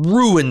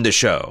ruined the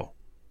show.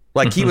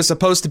 Like, he was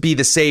supposed to be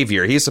the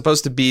savior. He's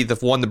supposed to be the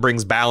one that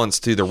brings balance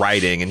to the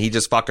writing, and he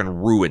just fucking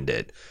ruined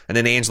it. And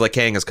then Angela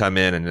Kang has come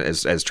in and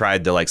has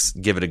tried to like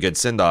give it a good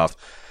send off.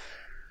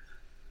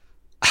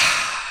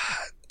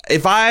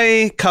 If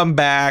I come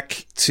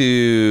back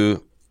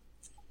to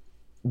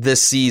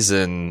this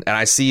season and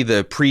I see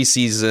the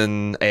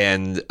preseason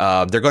and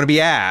they're going to be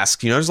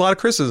asked, there's a lot of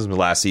criticism of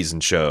the last season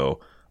show.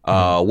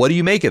 What do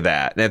you make of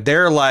that? And if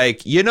they're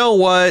like, you know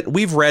what,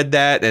 we've read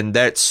that and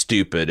that's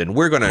stupid and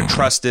we're going to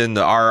trust in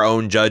our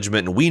own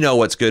judgment and we know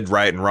what's good,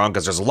 right, and wrong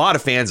because there's a lot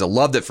of fans that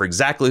loved it for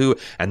exactly who,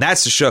 and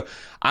that's the show.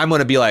 I'm going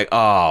to be like,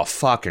 oh,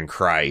 fucking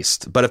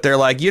Christ. But if they're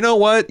like, you know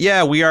what,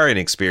 yeah, we are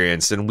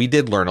inexperienced and we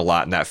did learn a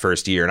lot in that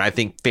first year, and I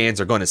think fans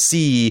are going to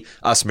see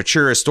us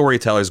mature as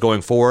storytellers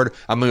going forward,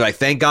 I'm going to be like,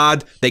 thank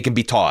God they can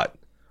be taught.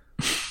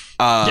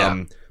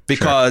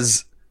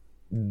 Because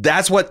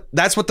that's what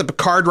the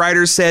Picard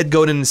writers said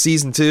going into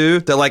season 2.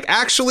 They're like,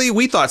 actually,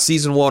 we thought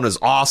season 1 was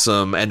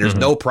awesome and there's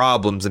no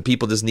problems and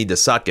people just need to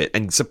suck it.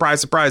 And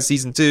surprise, surprise,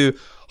 season 2,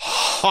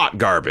 hot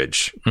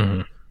garbage.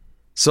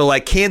 So,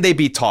 like, can they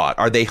be taught?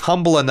 Are they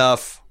humble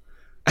enough?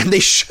 And they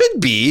should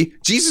be.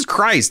 Jesus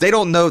Christ, they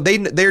don't know.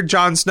 They're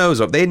Jon Snow's.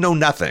 They know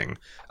nothing.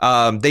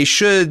 They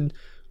should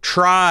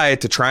try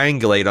to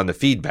triangulate on the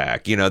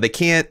feedback. They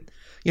can't.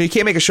 You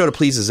can't make a show that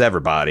pleases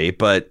everybody,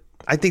 but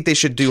I think they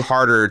should do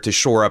harder to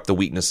shore up the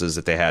weaknesses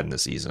that they had in the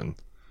season.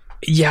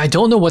 Yeah, I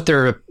don't know what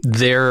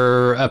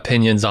their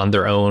opinions on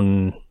their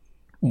own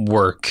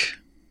work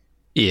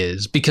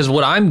is, because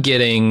what I'm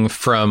getting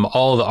from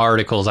all the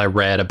articles I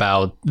read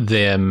about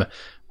them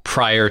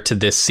prior to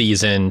this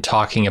season,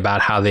 talking about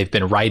how they've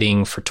been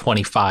writing for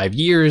 25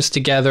 years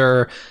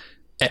together.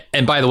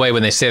 And by the way,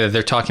 when they say that,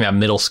 they're talking about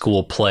middle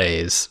school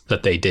plays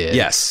that they did.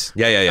 Yes.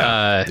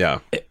 Yeah.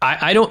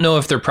 I don't know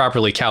if they're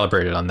properly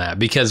calibrated on that,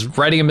 because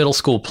writing a middle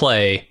school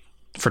play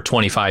for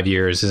 25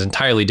 years is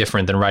entirely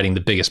different than writing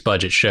the biggest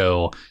budget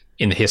show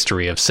in the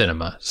history of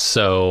cinema.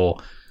 So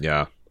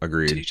yeah,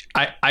 agreed.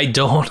 I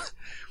don't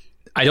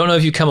know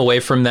if you come away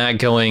from that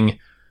going,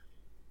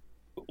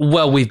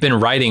 well, we've been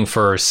writing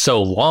for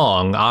so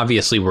long.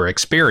 Obviously, we're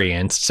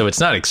experienced. So it's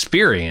not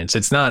experience.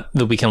 It's not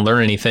that we can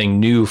learn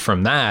anything new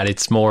from that.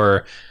 It's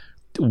more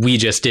we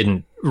just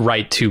didn't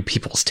write to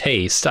people's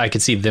taste. I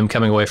could see them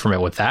coming away from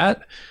it with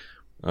that.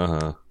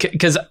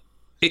 Because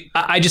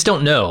I just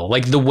don't know.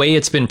 Like, the way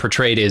it's been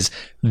portrayed is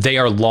they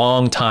are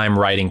longtime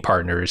writing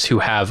partners who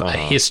have a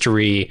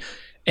history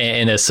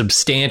and a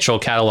substantial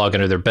catalog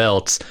under their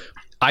belts.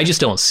 I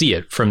just don't see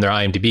it from their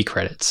IMDb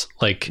credits.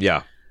 Like,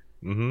 Yeah.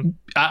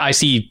 I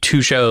see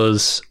two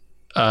shows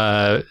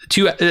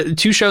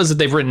that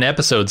they've written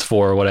episodes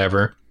for or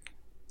whatever,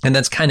 and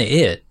that's kind of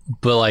it.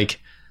 But like,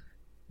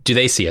 do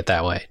they see it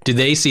that way? Do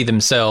they see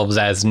themselves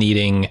as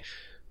needing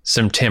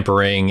some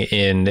tempering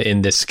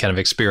in this kind of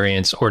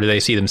experience, or do they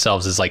see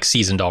themselves as like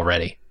seasoned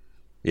already?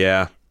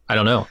 Yeah. I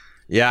don't know.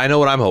 Yeah, I know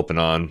what I'm hoping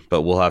on,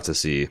 but we'll have to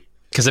see.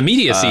 Because the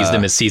media sees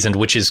them as seasoned,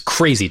 which is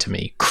crazy to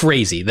me.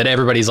 Crazy that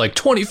everybody's like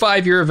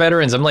 25-year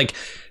veterans. I'm like,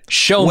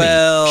 show me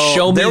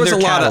their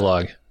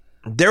catalog.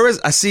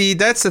 I see,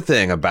 that's the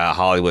thing about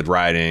Hollywood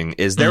writing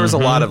is there was a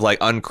lot of like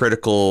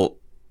uncritical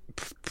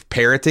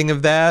parroting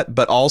of that,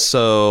 but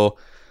also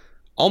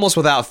almost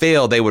without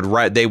fail, they would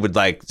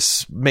like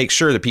make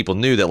sure that people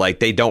knew that like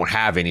they don't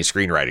have any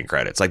screenwriting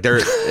credits. Like they're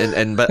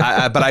but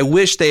I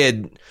wish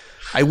they'd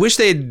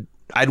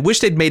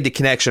made the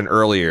connection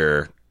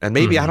earlier. And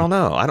maybe I don't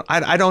know.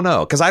 I don't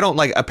know, because I don't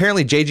like.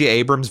 Apparently, J.J.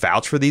 Abrams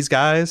vouched for these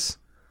guys.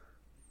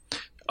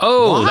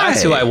 Oh, Why?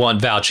 That's who I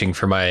want vouching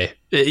for my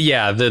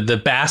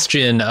the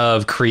bastion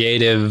of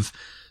creative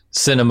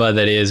cinema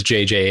that is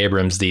J.J.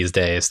 Abrams these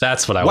days.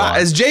 That's what I want.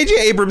 Has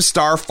J.J. Abrams'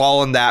 star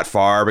fallen that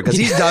far? Because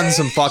he's done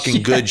some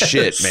fucking good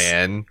shit,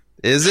 man.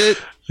 Is it?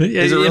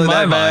 Is it really in my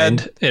that mind?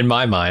 bad? In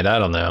my mind, I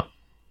don't know.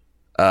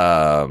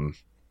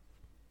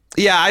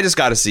 Yeah, I just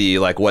got to see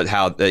like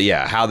how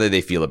do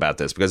they feel about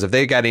this? Because if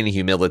they got any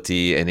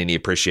humility and any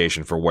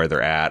appreciation for where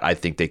they're at, I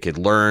think they could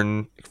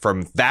learn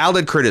from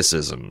valid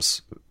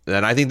criticisms.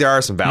 And I think there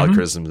are some valid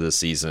criticisms this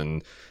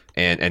season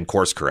and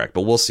course correct,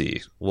 but we'll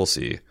see.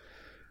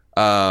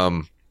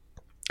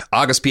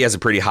 August P has a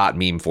pretty hot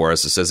meme for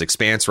us. It says,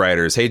 Expanse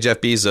writers, hey, Jeff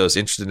Bezos,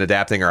 interested in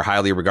adapting our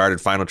highly regarded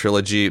final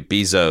trilogy?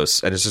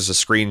 Bezos. And it's just a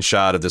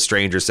screenshot of the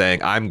stranger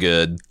saying, I'm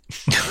good.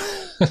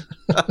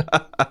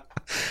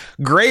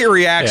 Great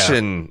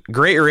reaction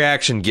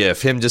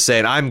gif. Him just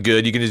saying, I'm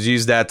good. You can just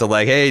use that to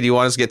like, hey, do you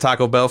want us to get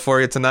Taco Bell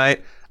for you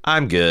tonight?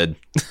 I'm good.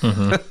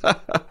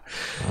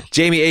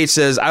 Jamie H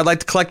says, I'd like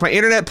to collect my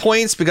internet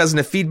points because in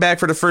the feedback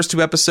for the first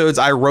 2 episodes,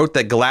 I wrote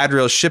that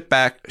Galadriel's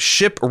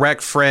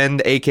shipwreck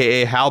friend,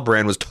 a.k.a.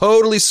 Halbrand, was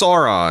totally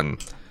Sauron.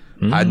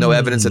 I had no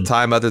evidence at the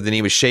time other than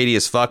he was shady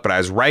as fuck, but I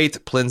was right.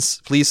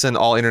 Please send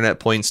all internet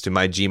points to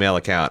my Gmail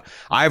account.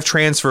 I've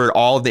transferred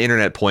all of the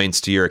internet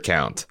points to your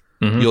account.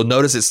 You'll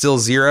notice it's still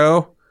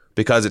 0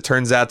 because it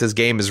turns out this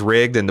game is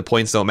rigged and the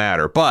points don't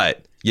matter,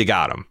 but you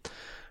got them.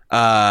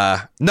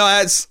 No,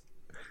 that's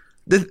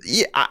the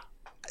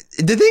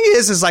thing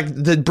is like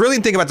the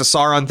brilliant thing about the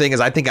Sauron thing is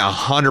I think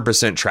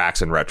 100%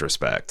 tracks in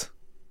retrospect.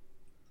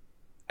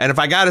 And if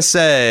I got to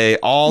say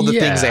all the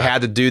things they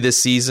had to do this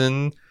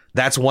season,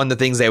 that's one of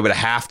the things they would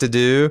have to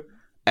do.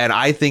 And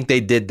I think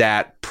they did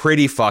that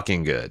pretty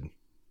fucking good.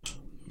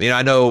 You know,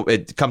 I know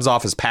it comes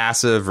off as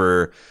passive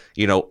or,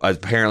 you know,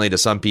 apparently to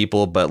some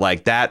people, but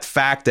like that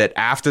fact that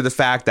after the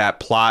fact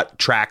that plot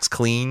tracks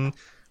clean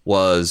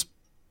was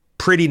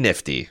pretty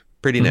nifty.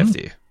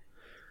 Nifty.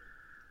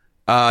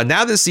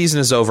 Now this season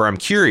is over, I'm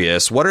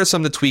curious, what are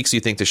some of the tweaks you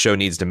think the show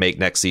needs to make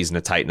next season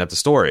to tighten up the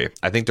story?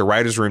 I think the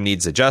writer's room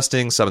needs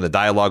adjusting. Some of the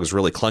dialogue is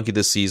really clunky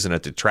this season.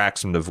 It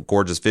detracts from the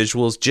gorgeous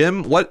visuals.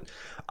 Jim, what?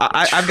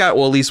 I've got at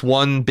least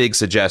one big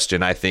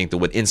suggestion I think that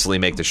would instantly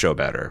make the show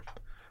better.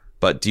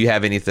 But do you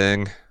have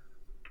anything?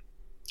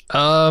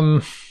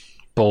 Boy.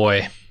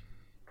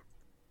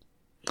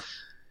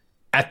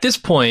 At this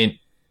point,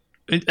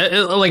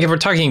 like if we're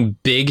talking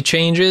big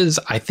changes,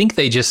 I think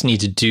they just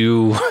need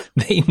to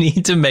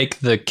make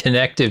the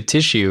connective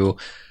tissue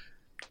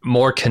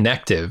more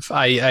connective.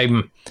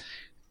 I'm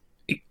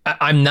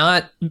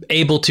not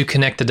able to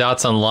connect the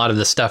dots on a lot of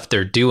the stuff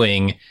they're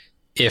doing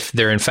if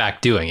they're in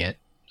fact doing it.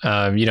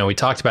 You know, we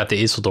talked about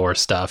the Isildur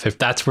stuff. If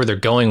that's where they're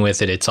going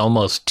with it, it's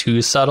almost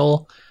too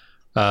subtle.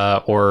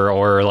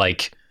 Or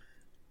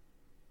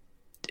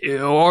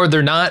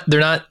they're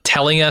not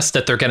telling us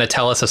that they're going to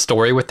tell us a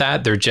story with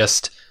that. They're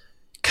just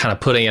kind of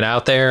putting it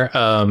out there.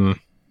 I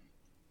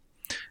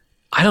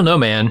don't know,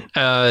 man.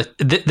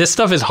 This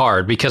stuff is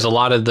hard because a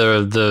lot of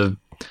the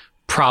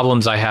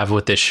problems I have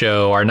with this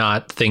show are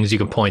not things you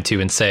can point to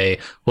and say,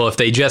 well, if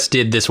they just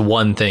did this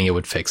one thing, it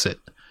would fix it.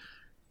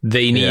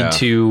 They need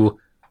to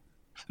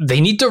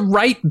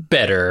write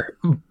better.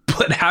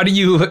 But how do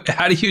you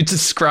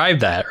describe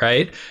that,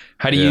 right?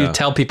 How do you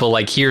tell people,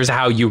 like, here's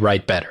how you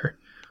write better?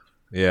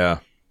 Yeah.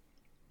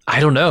 I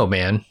don't know,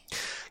 man.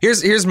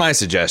 Here's my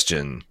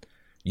suggestion.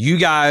 You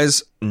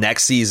guys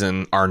next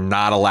season are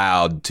not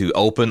allowed to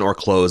open or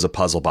close a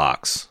puzzle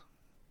box.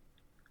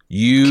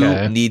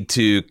 You need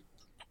to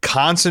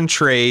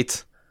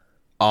concentrate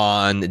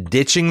on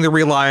ditching the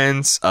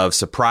reliance of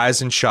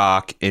surprise and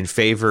shock in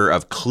favor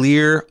of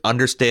clear,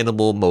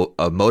 understandable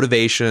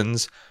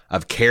motivations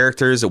of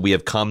characters that we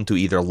have come to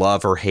either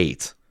love or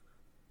hate.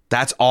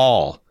 That's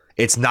all.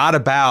 It's not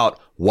about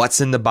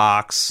what's in the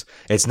box.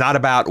 It's not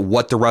about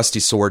what the rusty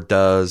sword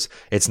does.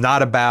 It's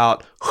not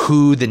about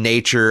who the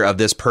nature of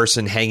this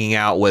person hanging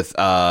out with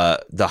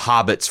the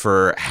hobbits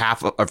for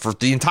for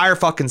the entire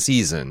fucking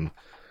season.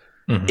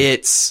 Mm-hmm.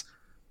 It's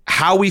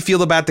how we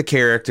feel about the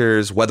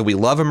characters, whether we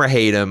love them or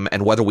hate them,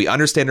 and whether we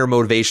understand their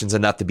motivations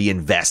enough to be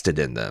invested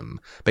in them.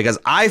 Because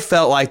I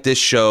felt like this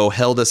show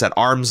held us at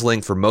arm's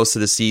length for most of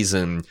the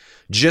season,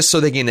 just so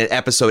they can, in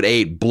episode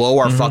 8, blow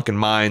our fucking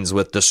minds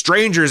with the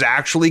stranger's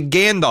actually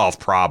Gandalf,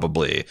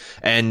 probably,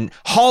 and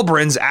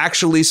Halbrand's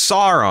actually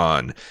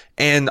Sauron,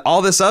 and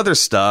all this other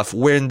stuff,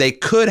 when they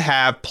could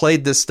have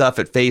played this stuff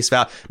at face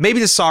value. Maybe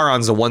the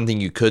Sauron's the one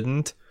thing you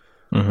couldn't.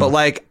 But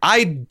like,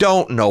 I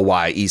don't know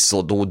why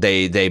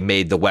they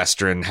made the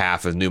western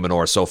half of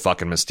Numenor so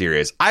fucking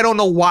mysterious. I don't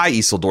know why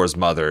Isildur's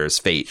mother's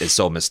fate is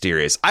so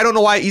mysterious. I don't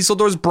know why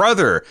Isildur's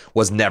brother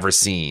was never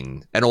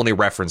seen and only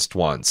referenced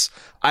once.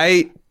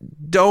 I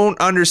don't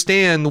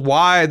understand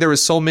why there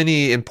was so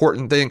many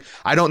important things.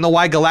 I don't know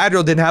why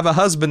Galadriel didn't have a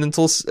husband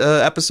until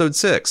episode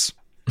 6.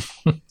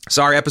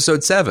 Sorry,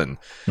 episode 7.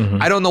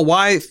 I don't know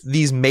why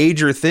these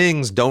major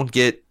things don't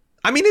get.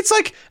 I mean, it's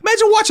like,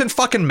 imagine watching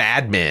fucking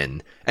Mad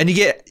Men and you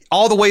get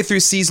all the way through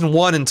season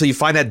 1 until you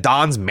find that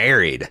Don's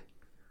married.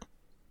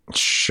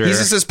 Sure. He's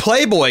just this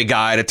playboy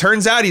guy, and it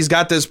turns out he's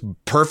got this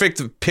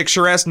perfect,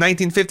 picturesque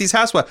 1950s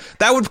housewife.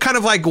 That would kind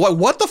of like,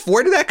 what the,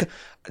 where did that,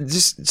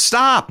 just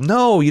stop.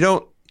 No, you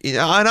don't.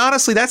 And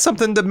honestly, that's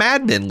something the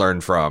Mad Men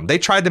learned from. They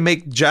tried to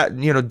make,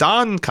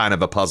 Don kind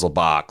of a puzzle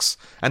box,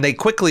 and they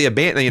quickly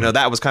abandoned,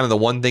 that was kind of the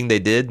one thing they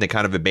did, and they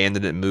kind of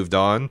abandoned it and moved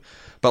on.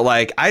 But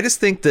like, I just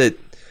think that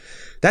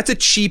that's a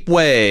cheap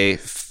way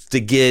to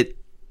get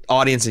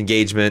audience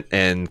engagement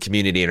and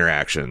community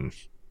interaction.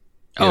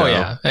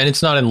 Yeah. And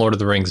it's not in Lord of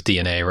the Rings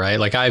DNA, right?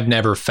 Like, I've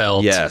never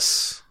felt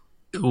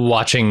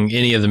watching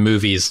any of the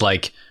movies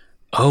like,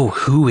 oh,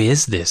 who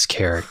is this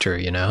character?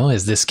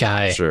 Is this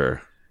guy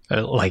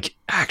like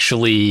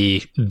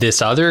actually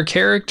this other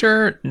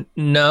character?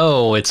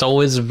 No, it's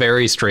always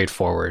very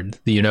straightforward.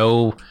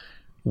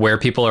 Where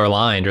people are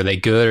aligned. Are they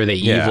good? Are they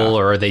evil?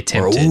 Or are they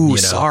tempted?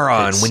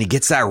 Sauron, when he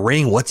gets that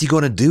ring, what's he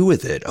going to do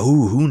with it?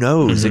 Oh, who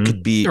knows? It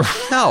could be...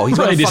 No, he's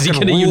going to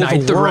fucking rule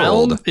unite the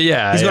realm?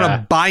 Yeah, he's going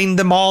to bind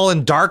them all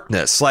in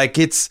darkness. Like,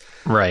 it's...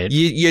 Right.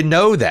 You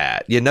know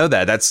that.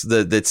 That's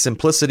the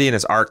simplicity in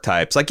his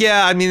archetypes. Like,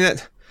 I mean,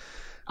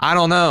 I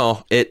don't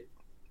know. It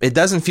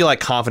doesn't feel like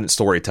confident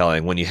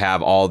storytelling when you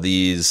have all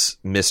these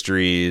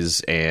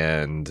mysteries,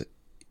 and...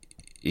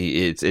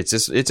 It's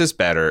just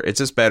better. It's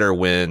just better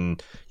when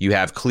you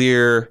have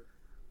clear,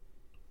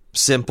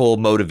 simple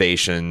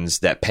motivations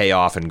that pay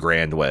off in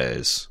grand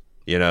ways.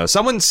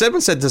 Someone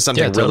said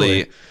something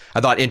really I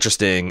thought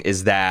interesting,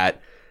 is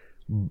that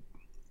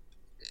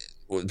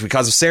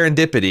because of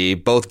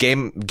serendipity, both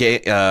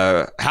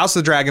House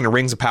of the Dragon and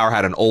Rings of Power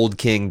had an old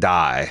king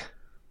die.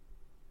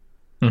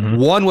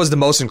 One was the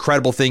most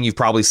incredible thing you've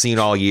probably seen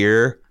all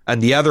year. And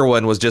the other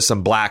one was just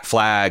some black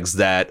flags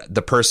that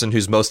the person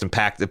who's most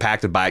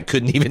impacted by it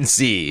couldn't even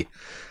see.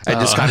 And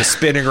just kind of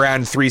spinning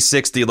around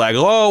 360 like,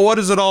 oh, what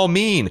does it all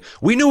mean?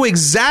 We knew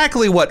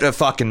exactly what it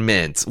fucking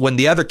meant when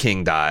the other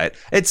king died.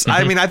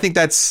 I mean, I think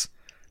that's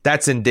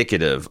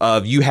indicative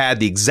of you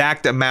had the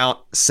exact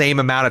same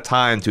amount of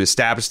time to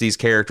establish these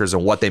characters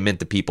and what they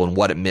meant to people and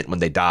what it meant when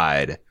they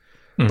died.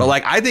 But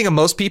like, I think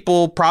most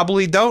people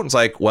probably don't. It's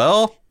like,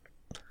 well...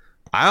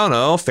 I don't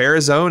know.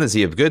 Pharazôn, is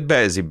he a good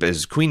bet?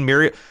 Is Queen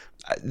Miriel?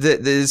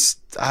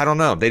 I don't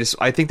know.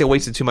 I think they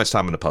wasted too much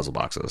time in the puzzle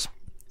boxes.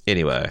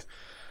 Anyway,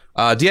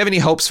 do you have any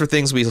hopes for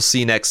things we'll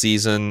see next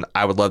season?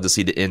 I would love to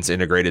see the Ints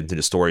integrated into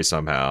the story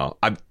somehow.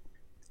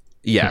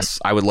 Yes,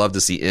 I would love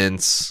to see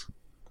Ints.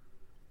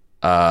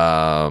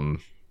 That's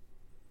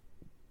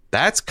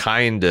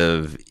kind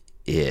of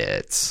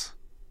it.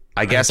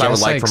 I guess I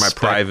would like for my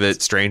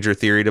private stranger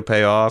theory to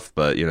pay off,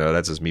 but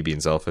that's just me being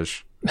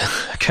selfish.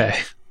 Okay.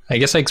 I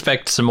guess I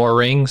expect some more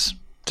rings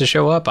to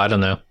show up. I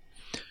don't know.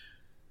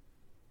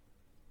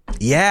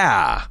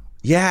 Yeah.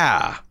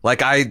 Like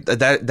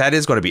that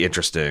is going to be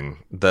interesting.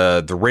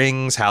 The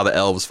rings, how the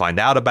elves find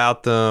out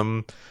about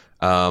them.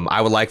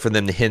 I would like for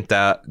them to hint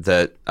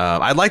that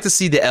I'd like to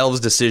see the elves'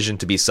 decision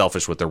to be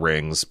selfish with the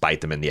rings bite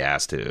them in the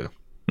ass too.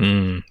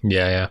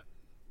 Yeah.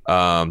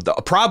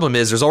 The problem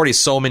is there's already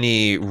so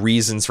many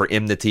reasons for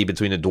enmity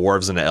between the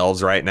dwarves and the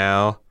elves right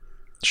now.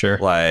 Sure.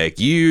 Like,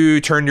 you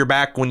turned your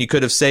back when you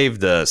could have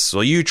saved us.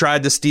 Well, you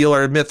tried to steal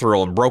our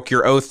mithril and broke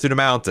your oath to the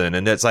mountain.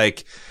 And it's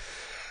like,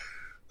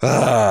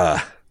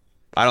 I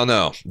don't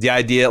know. The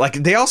idea, like,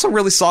 they also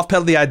really soft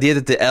pedaled the idea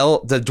that the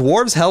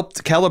dwarves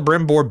helped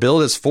Celebrimbor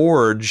build his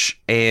forge,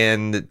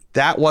 and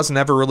that wasn't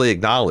ever really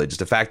acknowledged.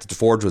 The fact that the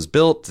forge was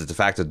built, the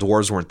fact that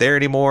dwarves weren't there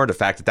anymore, the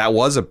fact that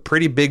was a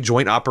pretty big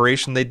joint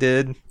operation they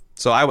did.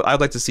 So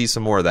I'd like to see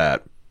some more of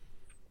that.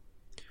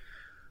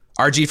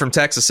 RG from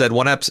Texas said,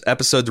 one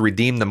episode to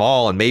redeem them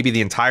all and maybe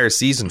the entire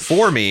season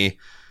for me.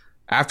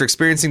 After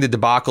experiencing the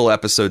debacle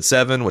episode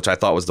 7, which I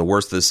thought was the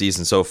worst of the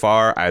season so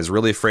far, I was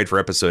really afraid for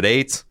episode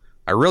 8.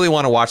 I really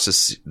want to watch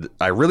this.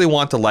 I really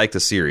want to like the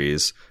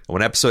series.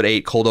 When episode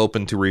 8 cold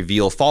opened to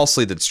reveal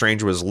falsely that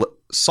Stranger was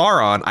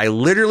Sauron, I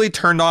literally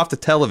turned off the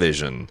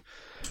television.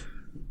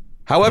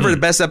 However, the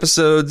best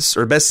episodes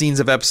or best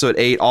scenes of episode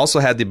 8 also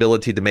had the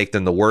ability to make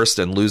them the worst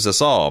and lose us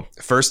all.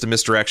 First, the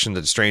misdirection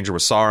that the Stranger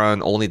was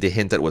Sauron, only to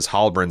hint that it was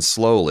Halbrand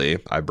slowly.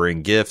 I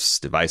bring gifts,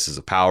 devices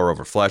of power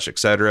over flesh,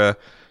 etc.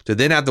 To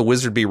then have the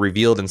wizard be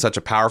revealed in such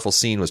a powerful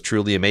scene was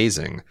truly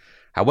amazing.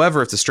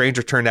 However, if the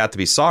Stranger turned out to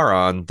be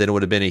Sauron, then it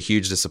would have been a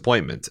huge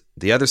disappointment.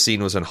 The other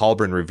scene was when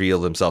Halbrand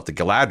revealed himself to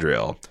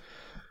Galadriel.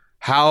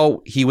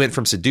 How he went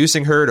from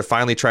seducing her to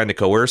finally trying to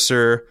coerce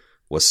her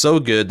was so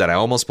good that I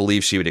almost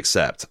believed she would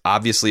accept.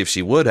 Obviously, if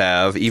she would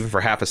have, even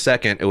for half a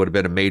second, it would have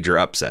been a major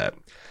upset.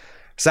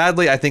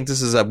 Sadly, I think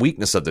this is a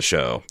weakness of the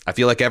show. I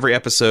feel like every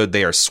episode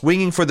they are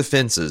swinging for the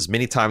fences,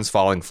 many times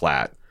falling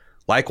flat.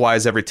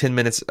 Likewise, every 10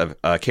 minutes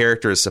a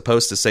character is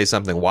supposed to say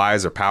something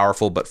wise or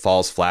powerful but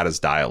falls flat as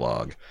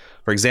dialogue.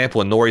 For example,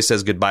 when Nori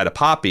says goodbye to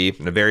Poppy,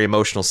 in a very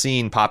emotional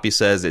scene, Poppy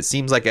says, "It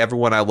seems like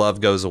everyone I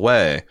love goes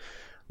away."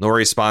 Nori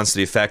responds to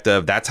the effect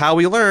of, "That's how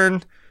we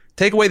learn."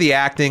 Take away the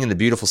acting and the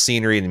beautiful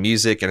scenery and the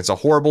music, and it's a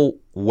horrible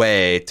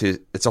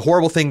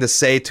thing to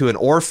say to an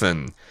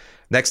orphan.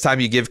 Next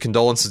time you give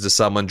condolences to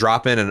someone,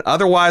 drop in and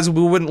otherwise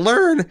we wouldn't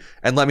learn,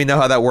 and let me know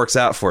how that works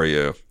out for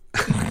you.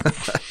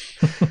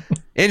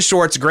 In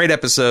short, it's a great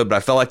episode, but I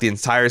felt like the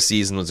entire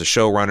season was the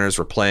showrunners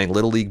were playing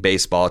Little League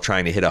Baseball,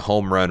 trying to hit a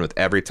home run with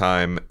every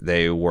time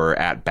they were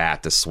at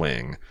bat to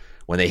swing.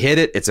 When they hit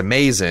it, it's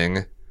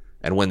amazing,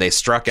 and when they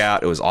struck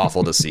out, it was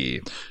awful to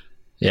see.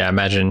 Yeah,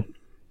 imagine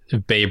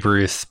Babe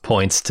Ruth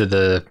points to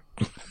the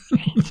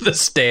the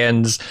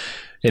stands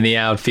in the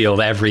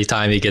outfield every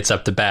time he gets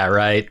up to bat,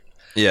 right?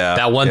 Yeah.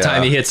 That one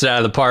time he hits it out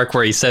of the park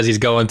where he says he's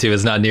going to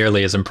is not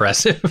nearly as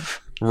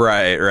impressive.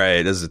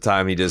 Right. There's the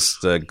time he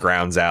just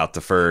grounds out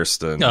to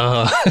first. And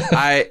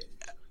I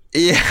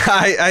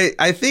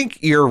think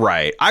you're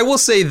right. I will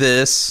say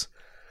this,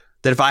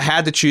 that if I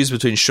had to choose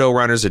between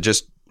showrunners that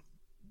just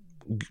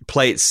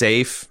play it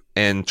safe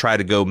and try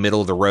to go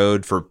middle of the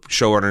road for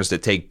showrunners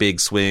that take big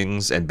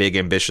swings and big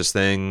ambitious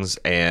things,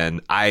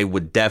 and I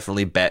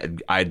definitely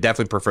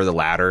prefer the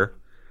latter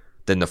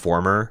than the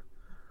former.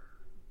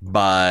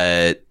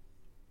 But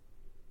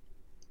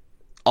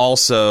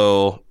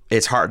also,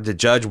 it's hard to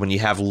judge when you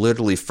have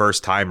literally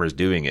first timers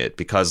doing it,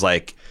 because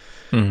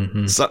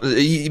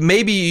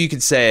maybe you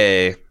could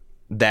say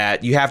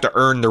that you have to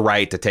earn the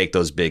right to take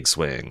those big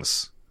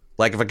swings.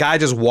 Like if a guy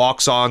just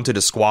walks onto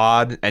the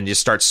squad and just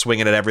starts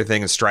swinging at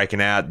everything and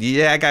striking out,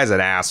 yeah, that guy's an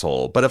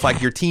asshole. But if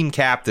like your team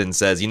captain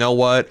says, "You know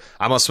what?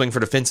 I'm gonna swing for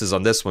the fences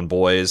on this one,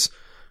 boys."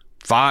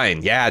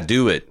 Fine, yeah,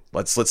 do it.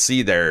 Let's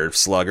see there,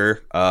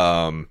 slugger.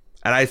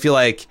 And I feel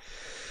like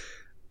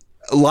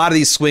a lot of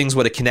these swings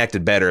would have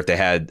connected better if they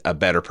had a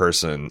better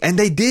person. And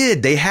they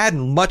did. They had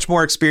much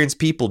more experienced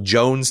people,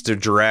 Jones, to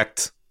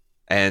direct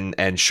and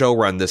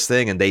showrun this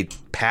thing, and they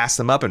passed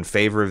them up in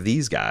favor of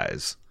these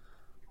guys.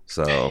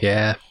 So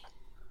yeah.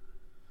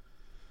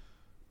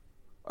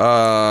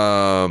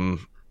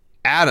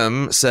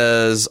 Adam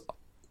says,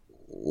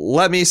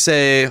 let me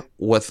start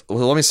with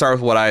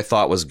what I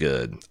thought was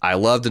good. I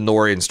loved the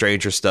Nori and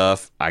Stranger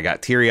stuff. I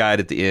got teary-eyed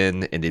at the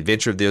end, and the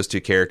adventure of those two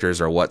characters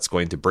are what's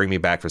going to bring me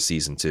back for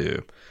season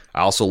 2.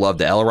 I also love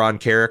the Elrond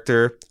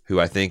character,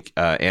 who I think,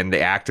 and the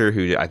actor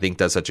who I think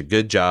does such a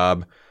good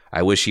job.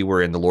 I wish he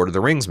were in the Lord of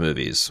the Rings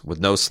movies, with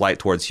no slight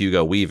towards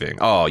Hugo Weaving.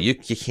 Oh, you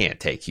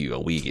can't take Hugo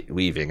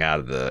Weaving out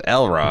of the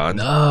Elrond.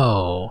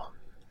 No.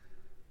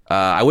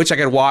 I wish I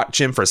could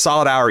watch him for a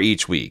solid hour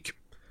each week.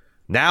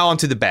 Now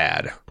onto the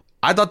bad.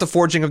 I thought the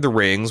Forging of the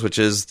Rings, which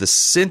is the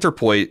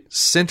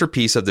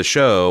centerpiece of the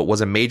show,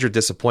 was a major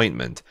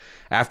disappointment.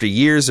 After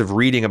years of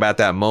reading about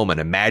that moment,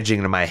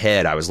 imagining in my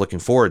head I was looking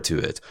forward to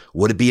it.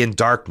 Would it be in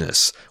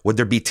darkness? Would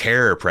there be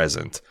terror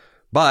present?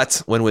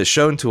 But when it was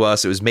shown to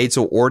us, it was made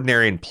so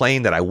ordinary and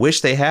plain that I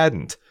wish they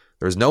hadn't.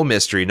 There was no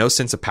mystery, no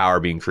sense of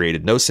power being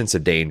created, no sense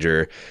of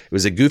danger. It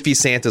was a goofy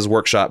Santa's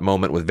workshop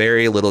moment with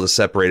very little to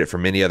separate it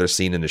from any other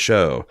scene in the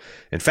show.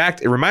 In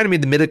fact, it reminded me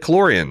of the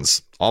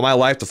midichlorians. All my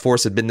life, the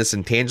Force had been this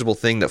intangible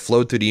thing that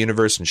flowed through the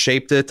universe and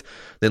shaped it.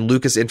 Then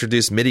Lucas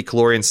introduced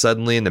midichlorians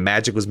suddenly, and the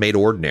magic was made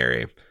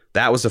ordinary.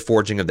 That was the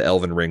forging of the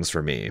Elven Rings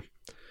for me.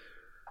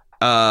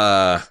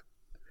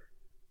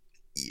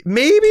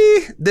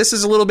 Maybe this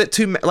is a little bit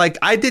too, like,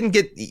 I didn't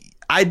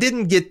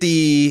get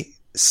the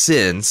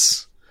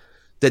sense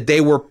that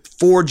they were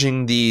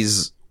forging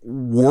these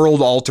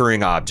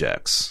world-altering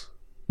objects.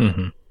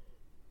 Mm-hmm.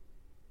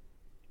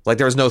 Like,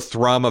 there was no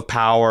thrum of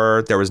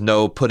power. There was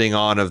no putting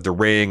on of the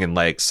ring and,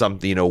 like, some,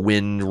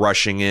 wind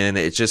rushing in.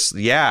 It just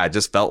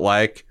felt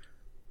like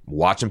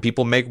watching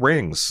people make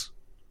rings.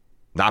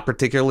 Not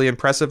particularly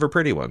impressive or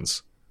pretty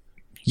ones.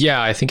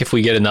 Yeah, I think if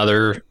we get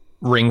another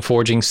ring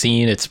forging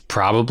scene, it's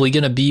probably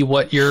going to be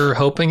what you're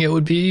hoping it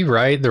would be,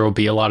 right? There will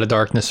be a lot of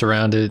darkness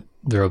around it.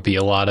 There will be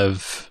a lot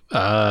of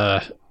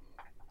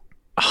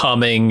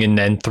humming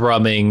and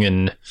thrumming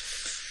and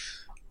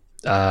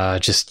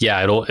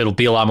it'll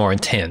be a lot more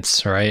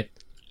intense, right?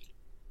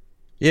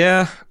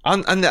 Yeah. If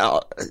I'm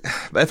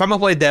gonna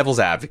play devil's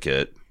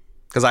advocate,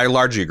 because I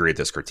largely agree with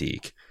this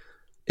critique,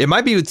 it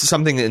might be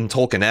something in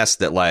Tolkien-esque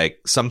that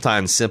like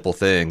sometimes simple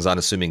things,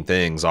 unassuming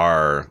things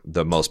are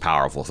the most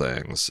powerful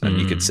things. And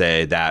you could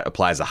say that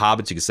applies to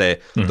hobbits. You could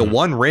say the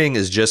One Ring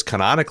is just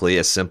canonically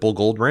a simple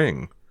gold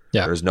ring.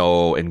 Yeah. There's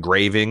no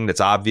engraving that's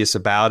obvious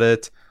about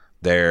it.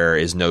 There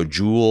is no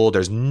jewel.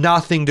 There's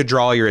nothing to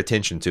draw your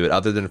attention to it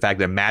other than the fact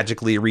that it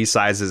magically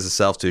resizes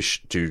itself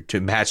to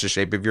match the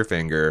shape of your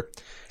finger.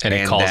 And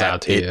it calls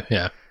out to you.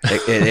 Yeah.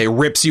 It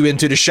rips you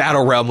into the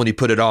shadow realm when you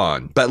put it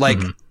on. But like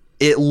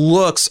it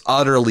looks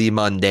utterly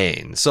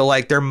mundane. So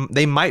like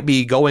they might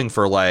be going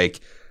for like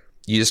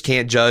you just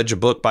can't judge a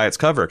book by its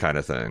cover kind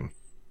of thing.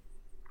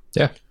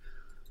 Yeah.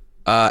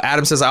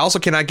 Adam says, I also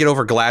cannot get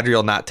over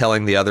Galadriel not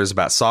telling the others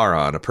about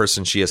Sauron, a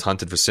person she has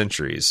hunted for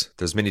centuries.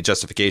 There's many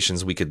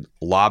justifications we could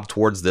lob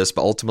towards this,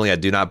 but ultimately I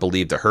do not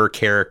believe that her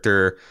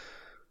character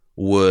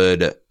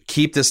would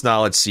keep this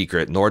knowledge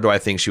secret, nor do I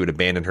think she would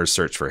abandon her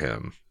search for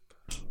him.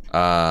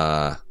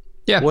 Yeah,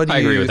 what do I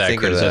agree you with that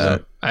think of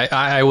criticism.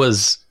 I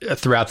was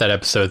throughout that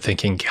episode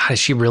thinking, God, is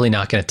she really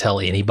not going to tell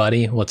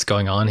anybody what's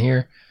going on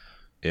here?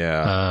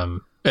 Yeah.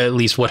 At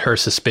least what her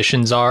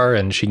suspicions are,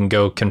 and she can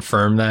go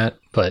confirm that.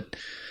 But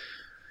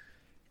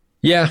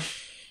yeah.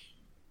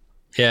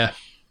 I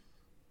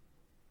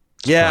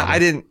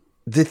didn't.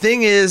 The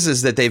thing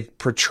is that they've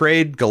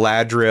portrayed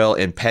Galadriel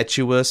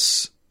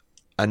impetuous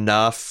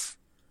enough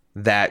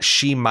that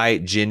she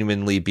might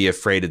genuinely be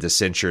afraid of the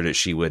censure that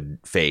she would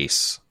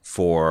face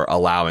for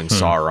allowing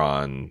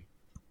Sauron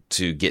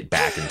to get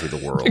back into the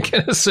world. They're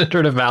going to send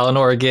her to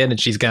Valinor again, and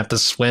she's going to have to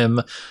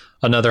swim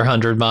another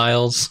 100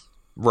 miles.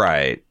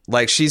 Right.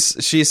 Like she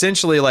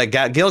essentially like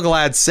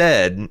Gil-galad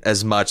said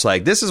as much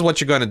like, this is what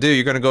you're going to do.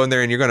 You're going to go in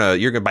there and you're going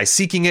to by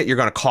seeking it, you're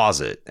going to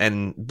cause it.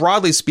 And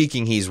broadly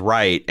speaking, he's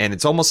right. And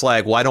it's almost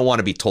like, well, I don't want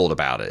to be told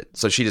about it.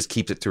 So she just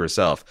keeps it to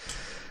herself.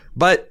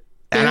 But,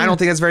 and I don't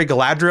think that's very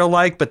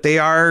Galadriel-like, but they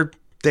are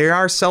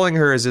selling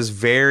her as this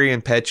very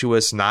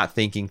impetuous, not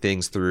thinking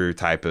things through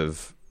type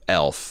of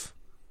elf.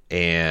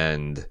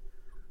 And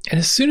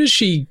as soon as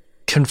she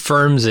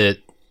confirms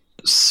it,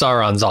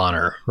 Sauron's on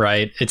her,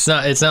 right? It's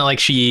not like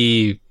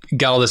she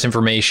got all this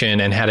information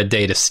and had a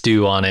day to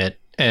stew on it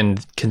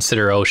and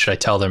consider, oh, should I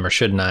tell them or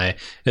shouldn't I?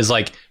 It's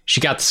like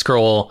she got the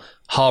scroll,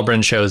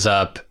 Halbrand shows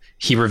up,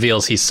 he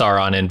reveals he's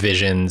Sauron in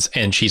visions,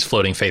 and she's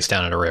floating face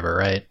down in a river,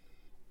 right?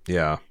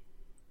 Yeah.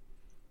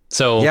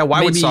 So yeah,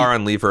 why would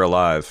Sauron leave her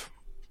alive?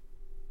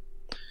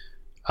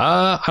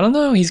 I don't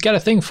know. He's got a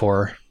thing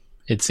for her,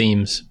 it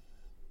seems.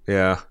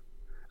 Yeah.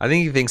 I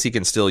think he thinks he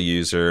can still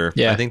use her.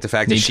 Yeah, I think the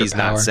fact that she's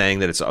not saying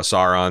that it's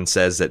Sauron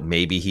says that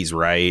maybe he's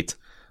right.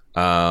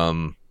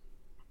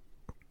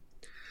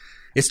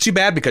 It's too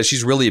bad because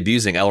she's really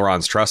abusing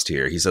Elrond's trust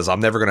here. He says, I'm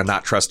never going to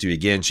not trust you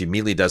again. She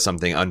immediately does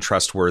something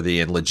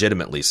untrustworthy and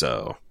legitimately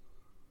so.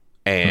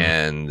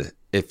 And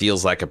it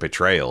feels like a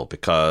betrayal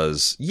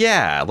because,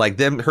 yeah, like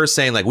her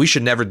saying like, we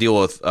should never deal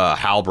with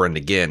Halbrand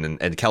again.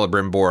 And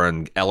Celebrimbor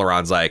and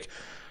Elrond's like,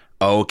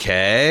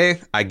 okay,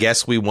 I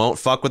guess we won't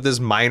fuck with this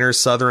minor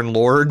southern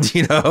lord,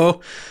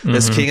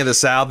 this king of the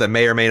south that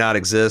may or may not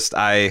exist.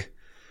 But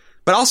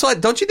also,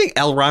 don't you think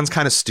Elrond's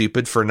kind of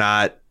stupid for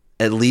not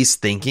at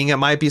least thinking it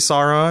might be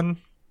Sauron?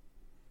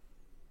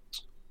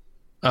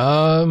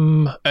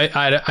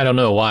 I don't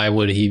know. Why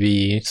would he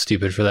be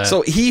stupid for that?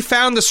 So he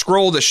found the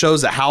scroll that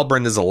shows that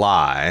Halbrand is a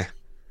lie.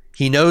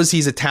 He knows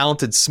he's a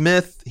talented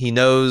smith. He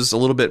knows a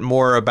little bit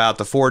more about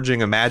the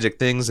forging of magic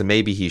things than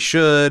maybe he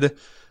should.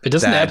 But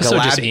doesn't the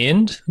episode just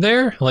end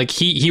there? Like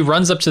he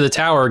runs up to the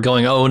tower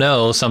going, oh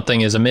no,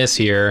 something is amiss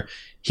here.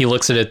 He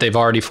looks at it, they've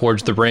already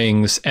forged the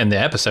rings, and the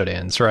episode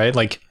ends, right?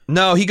 Like,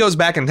 no, he goes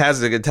back and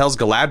tells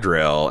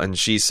Galadriel, and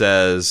she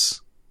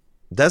says,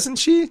 doesn't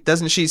she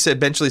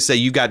eventually say,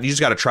 you just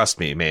got to trust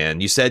me,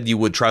 man. You said you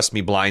would trust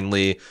me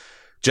blindly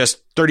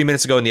just 30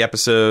 minutes ago in the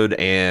episode,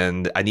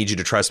 and I need you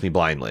to trust me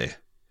blindly.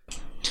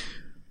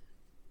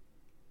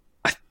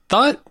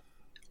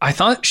 I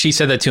thought she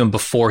said that to him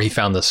before he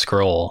found the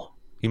scroll.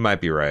 You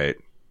might be right.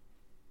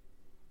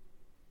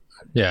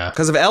 Yeah.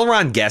 Because if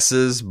Elrond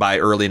guesses by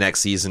early next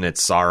season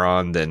it's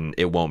Sauron, then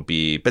it won't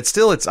be. But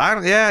still, it's a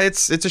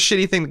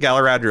shitty thing that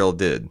Galadriel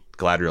did.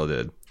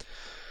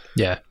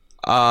 Yeah.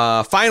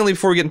 Finally,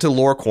 before we get into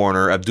Lore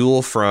Corner,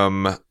 Abdul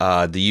from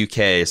the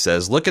UK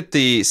says, look at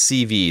the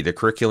CV, the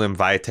Curriculum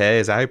Vitae.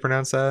 Is that how you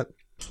pronounce that?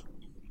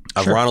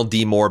 Of Sure. Ronald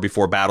D. Moore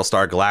before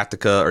Battlestar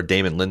Galactica or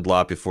Damon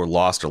Lindelof before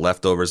Lost or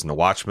Leftovers and The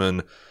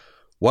Watchmen.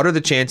 What are the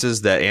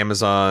chances that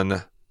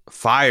Amazon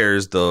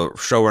fires the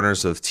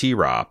showrunners of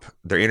T-Rop?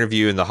 Their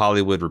interview in The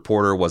Hollywood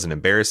Reporter was an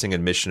embarrassing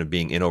admission of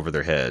being in over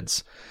their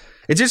heads.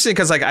 It's interesting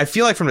because like I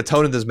feel like from the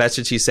tone of this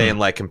message he's saying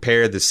like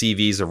compare the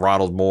CVs of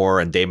Ronald Moore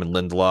and Damon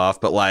Lindelof,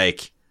 but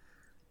like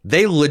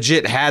they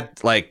legit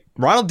had like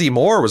Ronald D.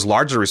 Moore was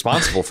largely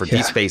responsible for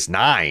Deep Space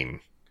Nine.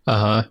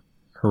 That's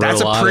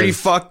a pretty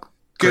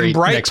fucking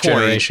bright Next point.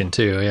 Generation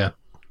too. Yeah.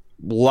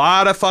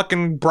 Lot of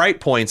fucking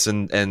bright points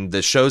and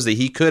the shows that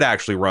he could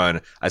actually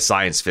run a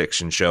science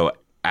fiction show.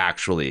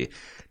 Actually,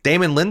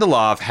 Damon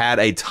Lindelof had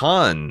a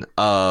ton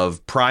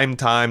of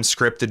primetime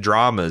scripted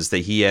dramas that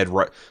he had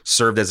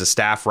served as a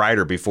staff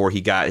writer before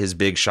he got his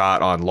big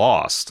shot on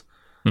Lost.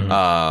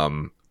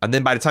 Mm-hmm. And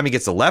then by the time he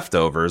gets The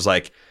Leftovers,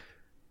 like,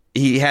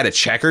 he had a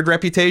checkered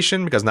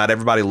reputation because not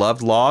everybody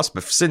loved Lost.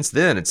 But since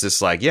then, it's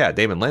just like, yeah,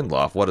 Damon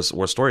Lindelof, what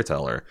a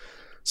storyteller.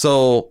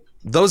 So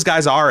those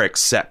guys are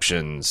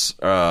exceptions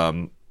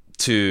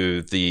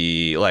to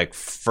the like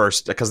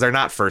first, because they're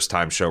not first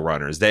time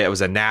showrunners. It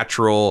was a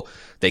natural.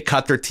 They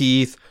cut their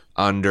teeth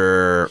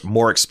under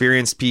more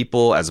experienced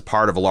people as a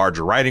part of a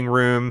larger writing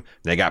room.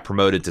 They got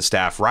promoted to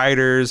staff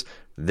writers.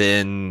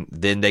 Then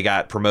they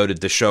got promoted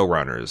to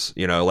showrunners.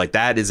 You know, like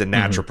that is a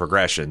natural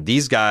progression.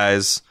 These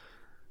guys,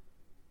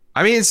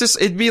 I mean,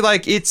 it'd be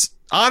like, it's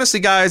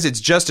honestly, guys,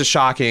 it's just as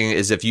shocking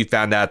as if you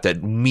found out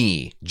that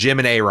me, Jim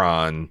and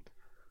Aaron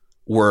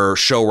were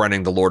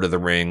showrunning the Lord of the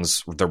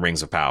Rings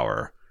of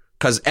Power.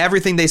 Because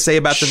everything they say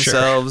about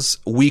themselves,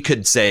 we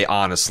could say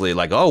honestly,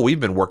 like, oh, we've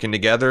been working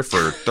together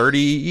for 30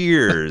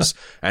 years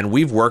and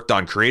we've worked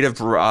on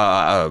creative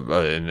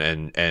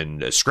and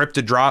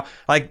scripted draw,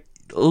 like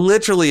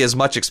literally as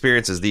much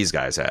experience as these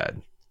guys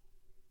had.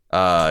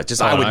 I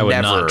would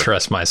never not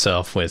trust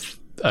myself with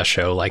a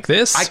show like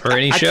this or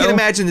any show. I can't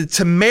imagine the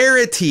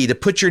temerity to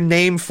put your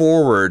name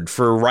forward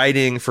for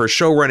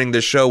show running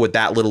this show with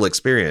that little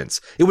experience.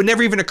 It would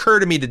never even occur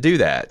to me to do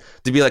that,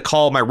 to be like,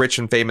 call my rich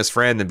and famous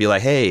friend and be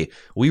like, hey,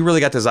 we really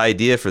got this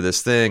idea for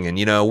this thing. And,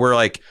 you know, we're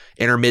like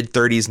in our mid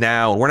 30s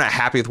now and we're not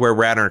happy with where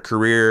we're at in our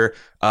career.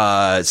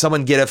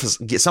 Someone give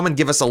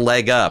us a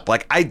leg up.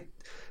 Like, I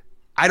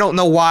don't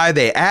know why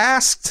they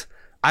asked.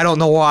 I don't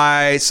know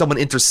why someone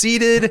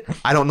interceded.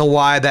 I don't know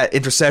why that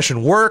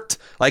intercession worked.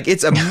 Like,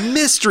 it's a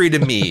mystery to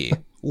me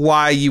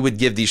why you would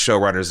give these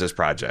showrunners this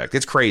project.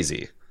 It's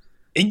crazy.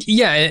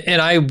 Yeah,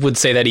 and I would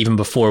say that even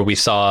before we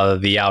saw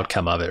the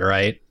outcome of it,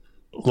 right?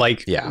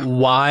 Like,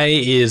 why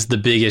is the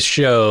biggest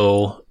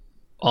show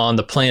on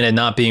the planet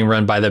not being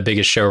run by the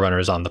biggest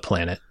showrunners on the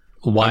planet?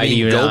 Why do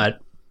you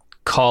not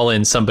call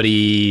in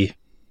somebody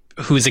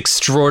who's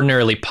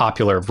extraordinarily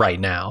popular right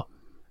now?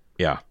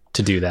 Yeah.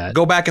 To do that.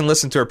 Go back and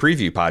listen to our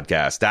preview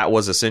podcast. That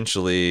was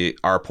essentially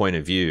our point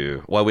of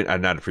view. Well,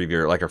 not a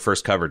preview, like our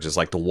first coverage is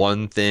like the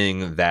one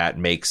thing that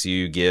makes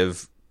you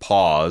give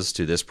pause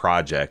to this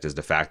project is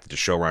the fact that the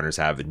showrunners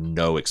have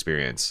no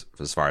experience,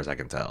 as far as I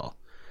can tell.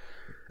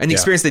 And the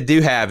experience they do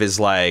have is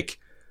like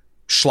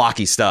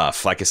schlocky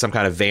stuff, like it's some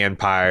kind of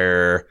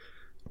vampire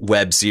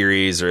web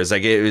series, or it's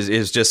like it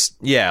was just,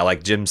 yeah,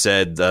 like Jim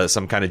said,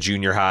 some kind of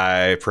junior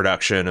high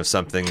production of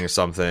something or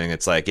something.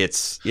 It's like,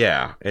 it's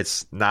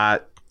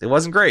not. It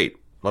wasn't great.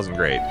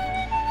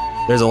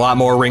 There's a lot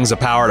more Rings of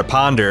Power to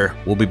ponder.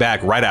 We'll be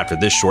back right after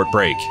this short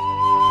break.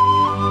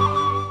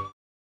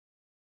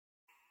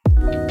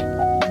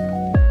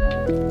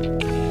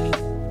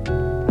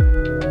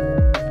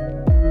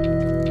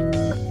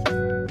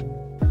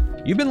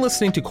 You've been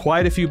listening to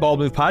quite a few Bald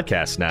Move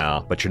podcasts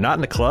now, but you're not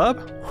in the club?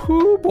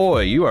 Whoo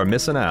boy, you are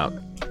missing out.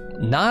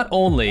 Not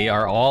only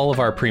are all of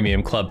our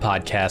premium club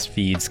podcast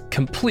feeds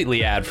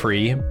completely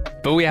ad-free,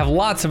 but we have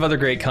lots of other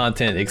great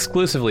content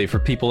exclusively for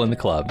people in the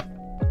club.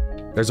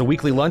 There's a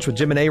weekly lunch with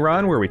Jim and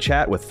Aaron where we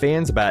chat with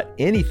fans about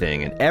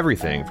anything and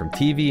everything from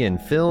TV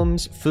and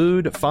films,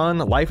 food, fun,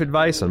 life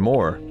advice, and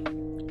more.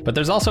 But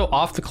there's also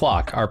Off the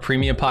Clock, our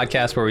premium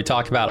podcast where we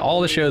talk about all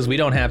the shows we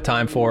don't have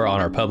time for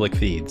on our public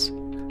feeds.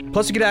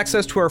 Plus, you get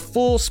access to our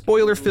full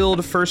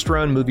spoiler-filled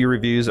first-run movie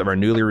reviews of our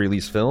newly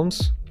released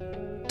films.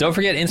 Don't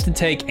forget Instant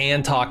Take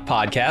and Talk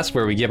podcasts,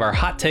 where we give our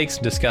hot takes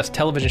and discuss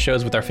television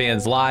shows with our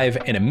fans live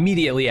and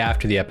immediately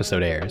after the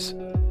episode airs.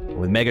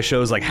 With mega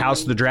shows like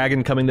House of the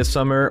Dragon coming this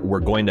summer, we're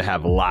going to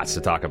have lots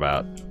to talk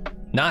about.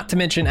 Not to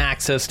mention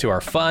access to our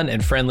fun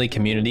and friendly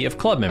community of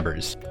club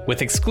members,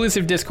 with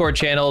exclusive Discord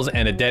channels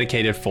and a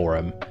dedicated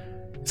forum.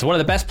 It's one of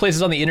the best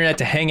places on the internet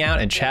to hang out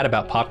and chat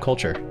about pop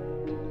culture.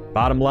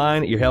 Bottom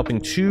line, you're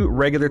helping two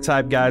regular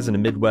type guys in the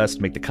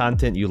Midwest make the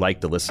content you like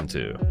to listen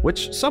to,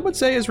 which some would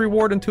say is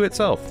reward unto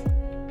itself.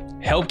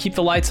 Help keep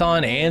the lights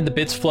on and the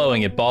bits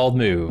flowing at Bald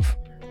Move.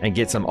 And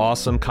get some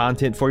awesome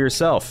content for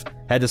yourself.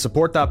 Head to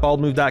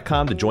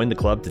support.baldmove.com to join the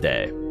club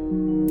today.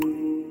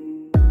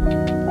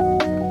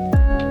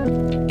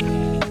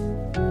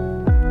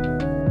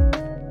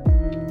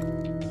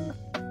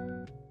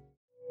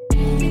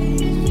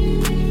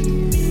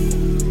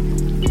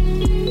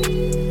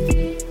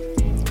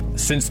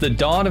 Since the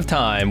dawn of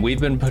time, we've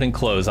been putting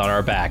clothes on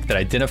our back that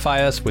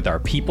identify us with our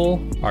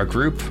people, our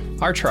group,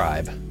 our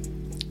tribe.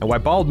 And while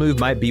Bald Move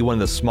might be one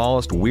of the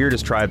smallest,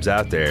 weirdest tribes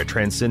out there,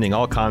 transcending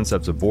all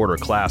concepts of border,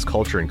 class,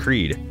 culture, and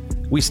creed,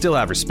 we still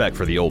have respect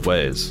for the old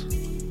ways.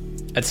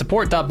 At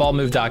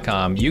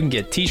support.baldmove.com, you can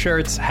get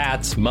t-shirts,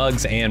 hats,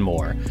 mugs, and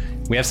more.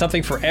 We have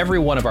something for every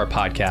one of our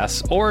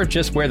podcasts, or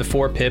just wear the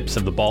 4 pips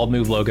of the Bald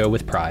Move logo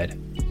with pride.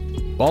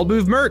 Bald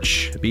Move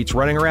merch beats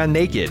running around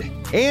naked,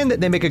 and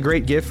they make a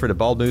great gift for the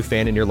Bald Move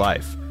fan in your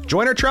life.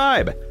 Join our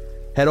tribe.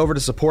 Head over to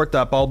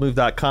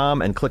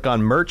support.baldmove.com and click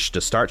on merch to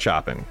start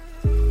shopping.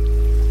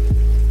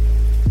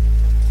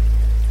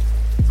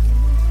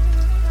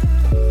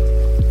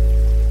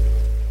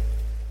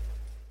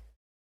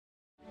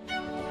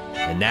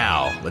 And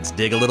now, let's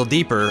dig a little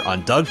deeper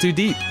on Dug Too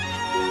Deep.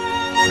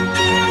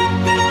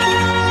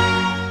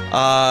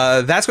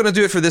 That's going to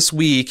do it for this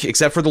week,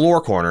 except for the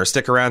lore corner.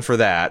 Stick around for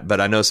that.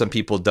 But I know some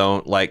people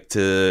don't like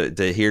to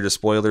hear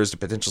the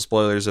potential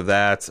spoilers of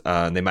that.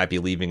 They might be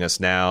leaving us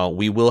now.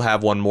 We will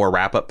have one more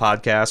wrap-up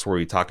podcast where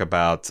we talk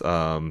about,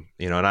 and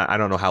I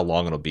don't know how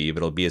long it'll be, but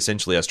it'll be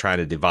essentially us trying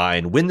to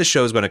divine when the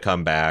show's going to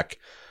come back.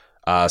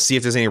 See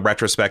if there's any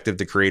retrospective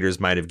the creators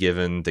might have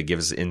given to give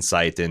us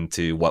insight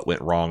into what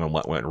went wrong and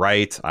what went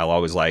right. I'll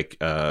always like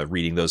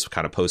reading those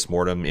kind of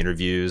post-mortem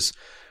interviews.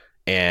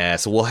 And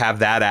so we'll have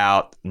that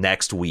out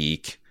next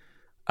week.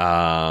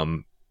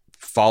 Follow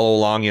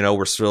along.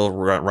 We're still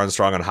run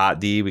strong on Hot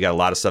D. We got a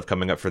lot of stuff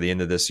coming up for the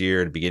end of this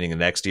year and beginning of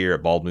next year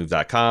at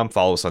baldmove.com.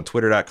 Follow us on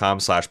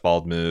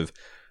twitter.com/baldmove.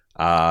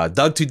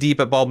 Dug Too Deep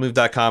at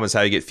baldmove.com is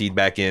how you get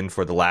feedback in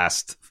for the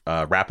last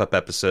wrap-up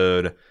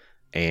episode.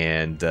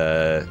 And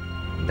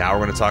now we're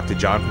going to talk to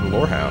John from the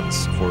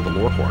Lorehounds for the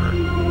Lore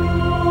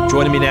Corner.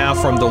 Joining me now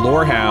from the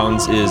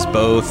Lorehounds is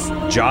both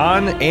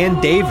John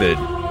and David,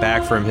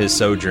 back from his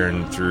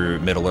sojourn through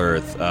Middle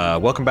Earth.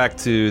 Welcome back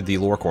to the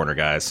Lore Corner,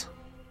 guys.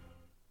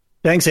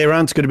 Thanks,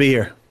 Aaron. It's good to be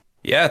here.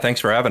 Yeah, thanks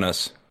for having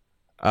us.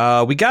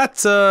 We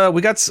got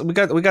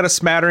a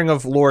smattering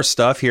of lore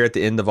stuff here at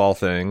the end of all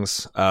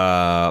things.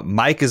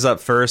 Mike is up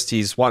first.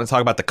 He's wanting to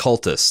talk about the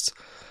Cultists.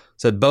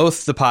 Said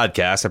both the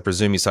podcasts, I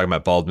presume he's talking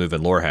about Bald Move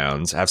and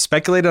Lorehounds, have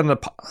speculated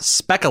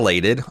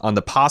on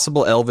the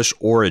possible elvish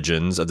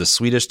origins of the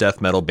Swedish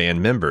death metal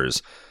band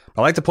members.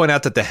 I like to point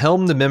out that the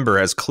Helm, the member,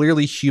 has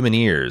clearly human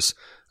ears.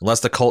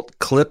 Unless the cult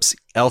clips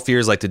elf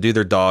ears like to do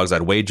their dogs,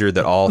 I'd wager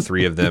that all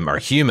three of them are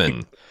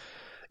human.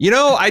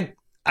 I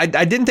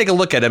didn't take a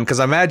look at them because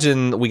I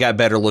imagine we got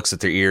better looks at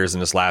their ears in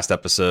this last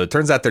episode.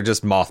 Turns out they're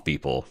just moth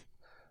people.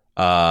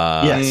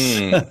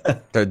 Yes.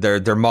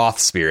 they're moth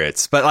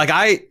spirits. But like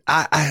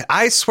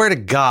I swear to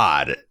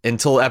God,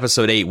 until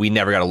episode 8, we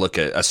never got a look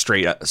at a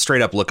straight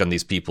up look on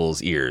these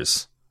people's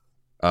ears.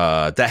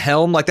 The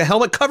helmet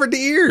covered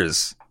the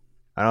ears.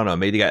 I don't know.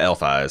 Maybe they got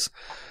elf eyes.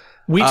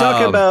 We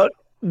talk about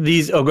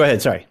these. Oh, go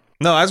ahead. Sorry.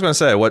 No, I was going to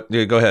say what.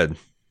 Go ahead.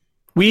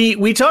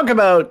 We talk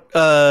about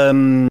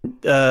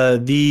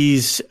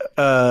these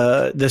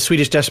the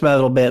Swedish death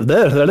metal band,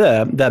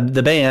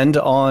 the band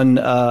on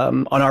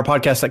our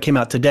podcast that came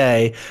out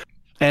today,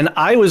 and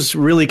I was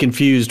really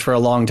confused for a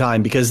long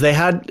time because they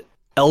had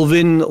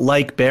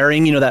elven-like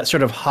bearing, that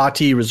sort of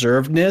haughty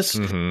reservedness,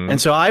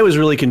 and so I was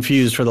really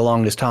confused for the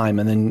longest time,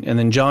 and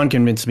then John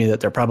convinced me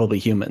that they're probably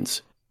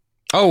humans.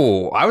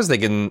 Oh, I was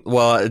thinking,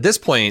 well, at this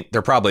point,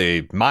 they're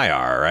probably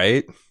Maiar,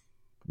 right?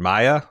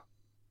 Maya?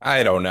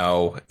 I don't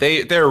know.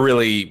 They're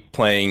really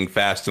playing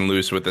fast and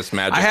loose with this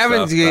magic I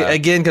haven't, stuff.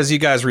 Again, because you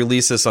guys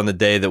release this on the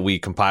day that we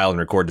compile and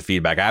record the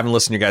feedback. I haven't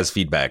listened to your guys'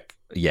 feedback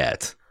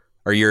yet,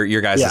 or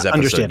your guys'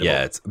 episode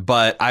yet.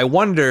 But I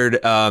wondered,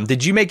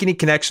 did you make any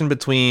connection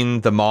between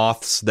the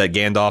moths that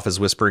Gandalf is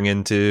whispering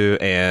into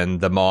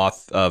and the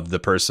moth of the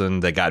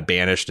person that got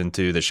banished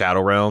into the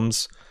Shadow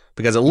Realms?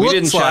 Because it looks like... We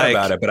didn't chat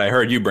about it, but I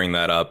heard you bring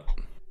that up.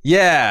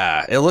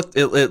 Yeah, it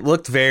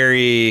looked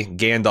very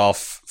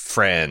Gandalf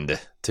friend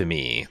to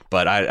me,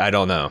 but I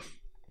don't know.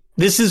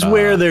 This is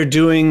where they're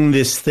doing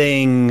this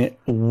thing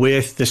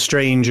with the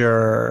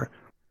stranger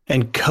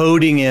and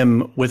coding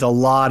him with a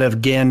lot of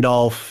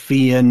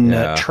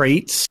Gandalfian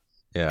traits.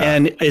 Yeah.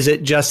 And is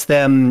it just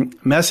them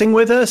messing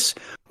with us,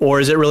 or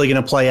is it really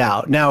going to play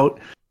out? Now,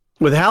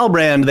 with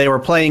Halbrand, they were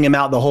playing him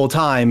out the whole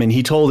time, and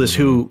he told us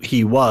who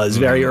he was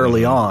very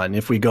early on,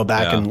 if we go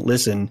back and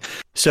listen.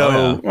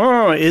 So,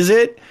 is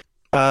it?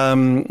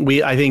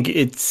 I think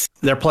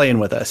they're playing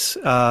with us,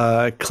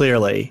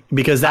 clearly,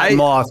 because that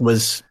moth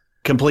was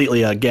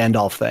completely a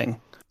Gandalf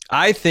thing.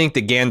 I think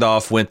that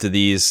Gandalf went to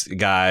these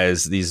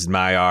guys, these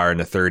Maiar in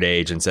the Third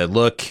Age, and said,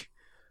 look,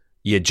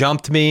 you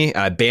jumped me,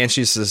 I banished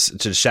you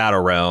to the Shadow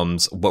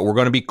Realms, but we're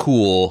going to be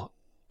cool.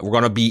 We're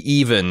going to be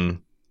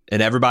even in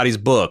everybody's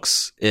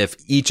books if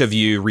each of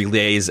you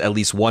relays at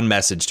least one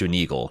message to an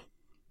eagle.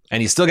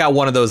 And he's still got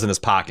one of those in his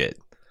pocket.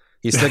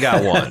 He's still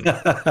got one.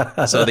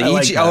 So they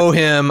each owe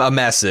him a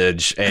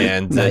message,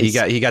 and nice.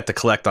 he got to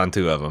collect on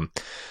 2 of them.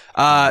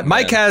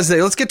 Mike has.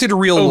 Let's get to the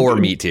real lore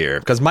meat here,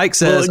 because Mike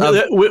says,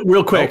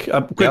 real quick,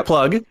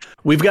 plug.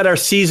 We've got our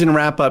season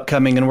wrap up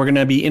coming, and we're going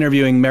to be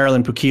interviewing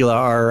Marilyn Pukila,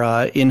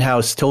 our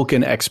in-house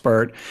Tolkien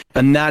expert,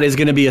 and that is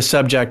going to be a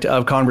subject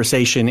of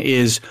conversation.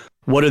 Is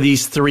what do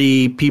these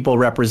 3 people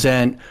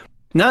represent?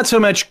 Not so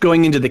much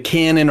going into the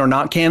canon or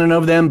not canon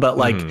of them, but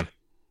like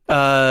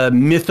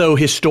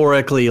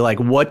mytho-historically, like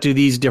what do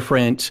these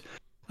different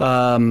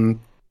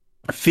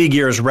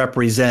figures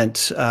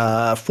represent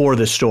for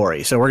the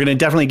story? So we're going to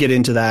definitely get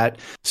into that.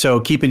 So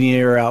keep an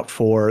ear out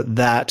for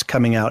that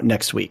coming out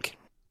next week.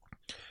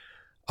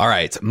 All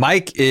right.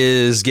 Mike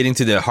is getting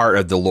to the heart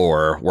of the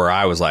lore where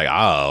I was like,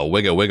 oh,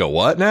 wigga,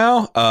 what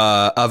now?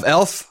 Of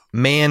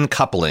elf-man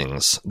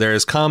couplings.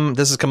 This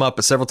has come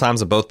up several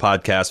times on both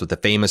podcasts with the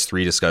famous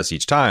 3 discussed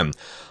each time.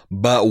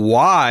 But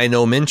why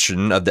no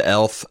mention of the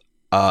elf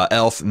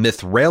elf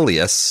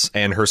Mithrilius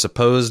and her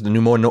supposed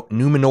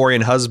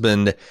Numenorian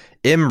husband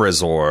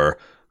Imrazor,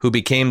 who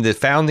became the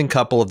founding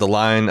couple of the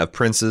line of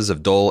princes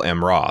of Dol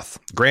Amroth.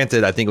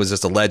 Granted, I think it was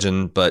just a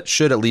legend, but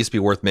should at least be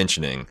worth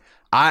mentioning.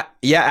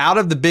 Out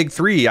of the big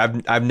three,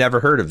 I've never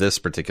heard of this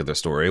particular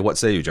story. What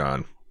say you,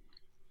 John?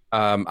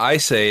 I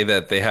say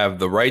that they have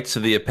the rights to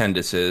the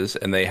appendices,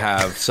 and they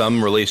have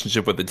some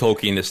relationship with the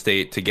Tolkien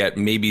estate to get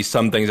maybe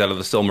some things out of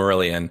the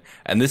Silmarillion.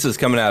 And this is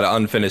coming out of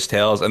Unfinished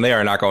Tales, and they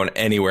are not going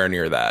anywhere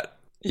near that.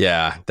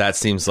 Yeah, that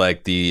seems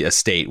like the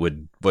estate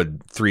would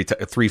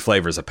three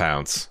flavors a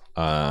pounce.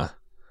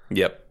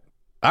 Yep.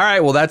 All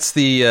right, well that's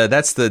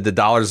the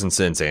dollars and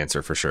cents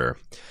answer for sure.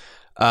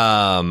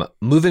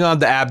 Moving on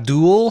to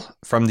Abdul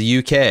from the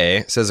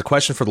UK says, a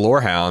question for the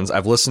Lorehounds.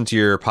 I've listened to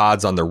your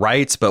pods on the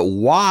rights, but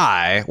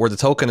why were the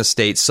Tolkien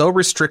estates so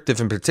restrictive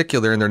in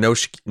particular in their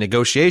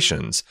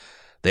negotiations?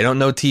 They don't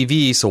know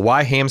TV, so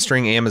why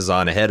hamstring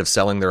Amazon ahead of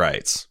selling the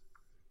rights?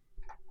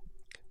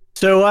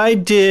 So I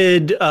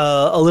did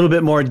a little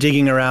bit more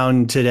digging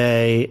around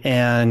today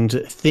and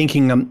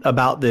thinking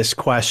about this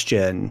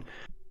question.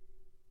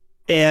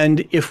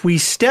 And if we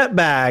step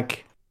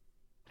back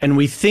and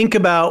we think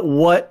about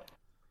what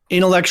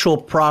intellectual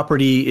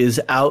property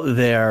is out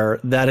there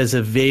that is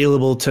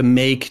available to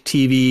make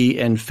TV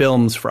and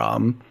films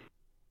from,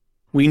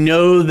 we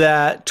know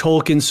that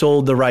Tolkien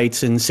sold the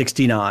rights in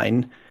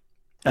 1969,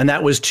 and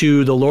that was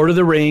to The Lord of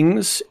the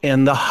Rings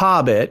and The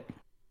Hobbit,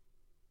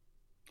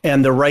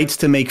 and the rights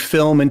to make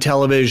film and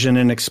television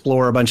and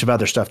explore a bunch of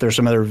other stuff. There's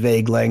some other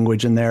vague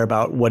language in there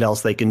about what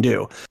else they can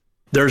do.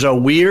 There's a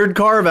weird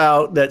carve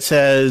out that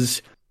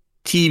says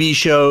TV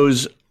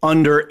shows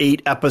under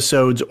 8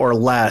 episodes or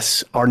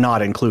less are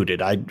not included.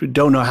 I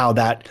don't know how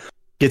that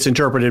gets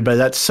interpreted, but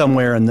that's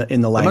somewhere in the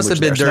language. It must have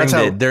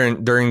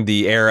been during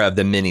the era of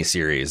the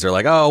miniseries. They're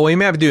like, oh, well, you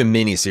may have to do a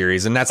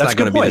miniseries, and that's not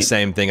going to be the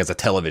same thing as a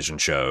television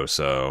show.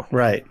 So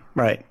right.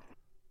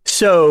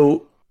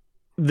 So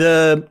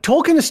the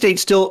Tolkien estate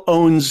still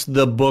owns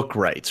the book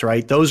rights,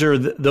 right? Those are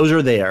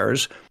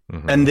theirs,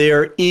 and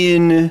they're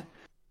in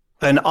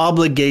an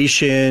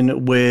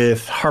obligation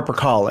with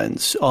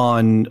HarperCollins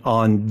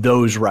on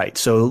those rights.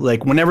 So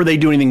like whenever they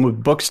do anything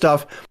with book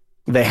stuff,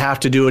 they have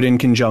to do it in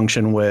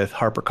conjunction with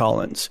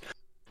HarperCollins.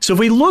 So if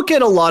we look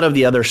at a lot of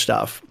the other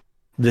stuff,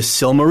 the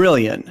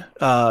Silmarillion,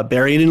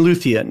 Berion and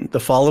Luthien, The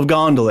Fall of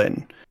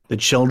Gondolin, The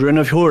Children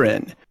of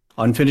Hurin,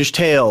 Unfinished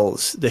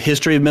Tales, The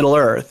History of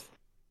Middle-earth,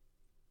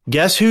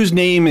 guess whose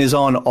name is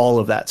on all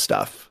of that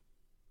stuff?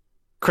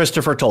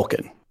 Christopher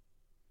Tolkien.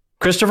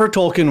 Christopher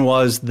Tolkien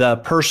was the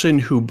person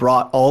who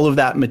brought all of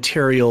that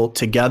material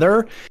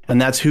together, and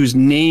that's whose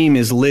name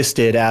is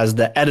listed as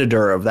the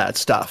editor of that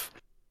stuff.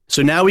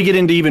 So now we get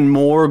into even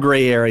more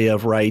gray area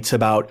of rights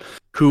about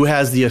who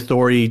has the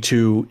authority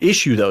to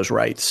issue those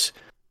rights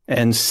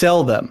and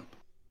sell them.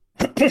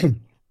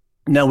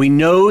 Now we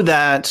know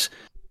that,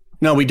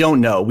 no, we don't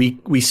know.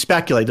 We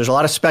speculate. There's a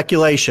lot of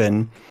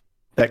speculation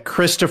that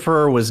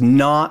Christopher was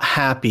not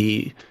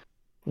happy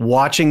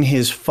watching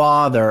his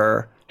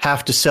father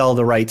have to sell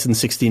the rights in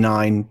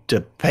 1969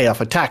 to pay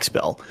off a tax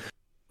bill.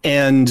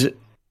 And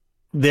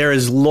there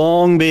has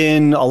long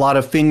been a lot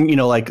of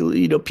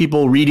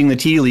people reading the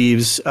tea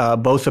leaves,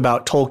 both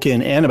about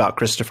Tolkien and about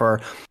Christopher,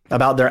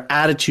 about their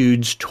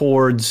attitudes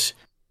towards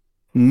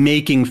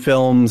making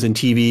films and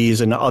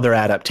TVs and other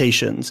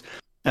adaptations.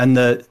 And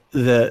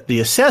the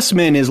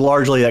assessment is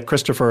largely that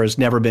Christopher has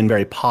never been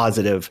very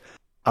positive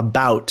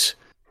about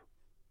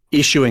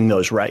issuing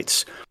those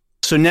rights.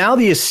 So now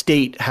the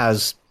estate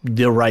has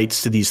the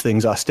rights to these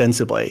things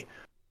ostensibly.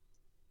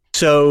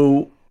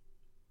 So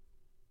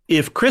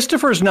if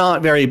Christopher's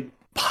not very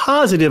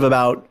positive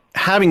about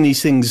having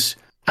these things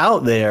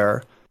out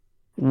there,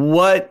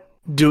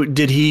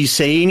 did he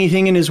say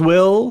anything in his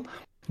will?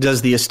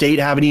 Does the estate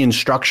have any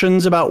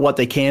instructions about what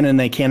they can and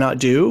they cannot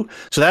do?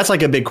 So that's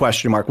like a big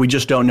question mark. We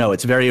just don't know.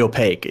 It's very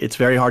opaque. It's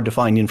very hard to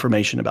find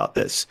information about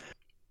this.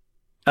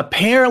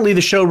 Apparently,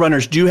 the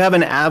showrunners do have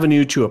an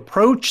avenue to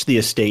approach the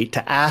estate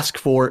to ask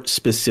for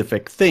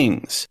specific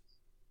things.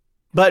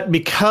 But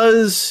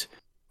because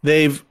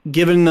they've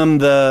given them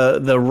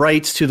the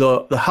rights to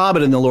the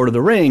Hobbit and the Lord of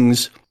the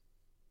Rings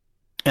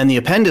and the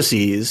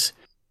appendices,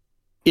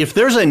 if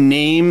there's a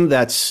name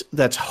that's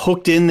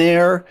hooked in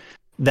there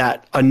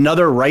that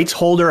another rights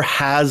holder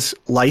has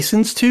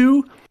license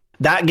to,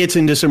 that gets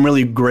into some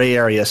really gray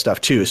area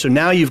stuff too. So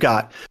now you've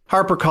got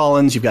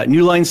HarperCollins, you've got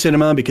New Line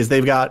Cinema because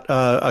they've got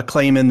a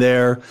claim in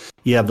there.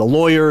 You have the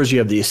lawyers, you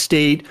have the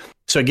estate.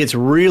 So it gets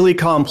really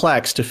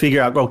complex to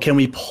figure out, can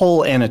we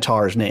pull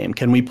Anatar's name?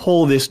 Can we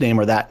pull this name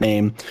or that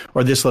name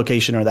or this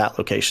location or that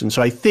location?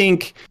 So I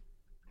think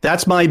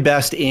that's my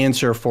best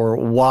answer for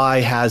why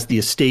has the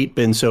estate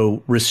been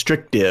so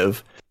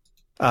restrictive.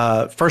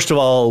 First of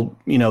all,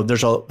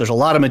 there's a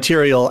lot of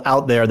material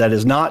out there that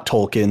is not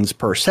Tolkien's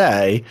per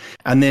se,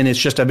 and then it's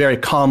just a very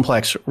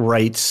complex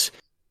rights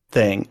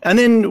thing. And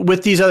then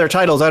with these other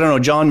titles, I don't know,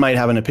 John might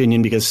have an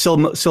opinion because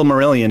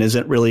Silmarillion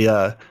isn't really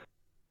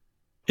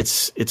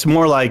it's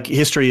more like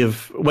history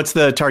of, what's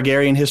the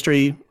Targaryen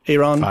history,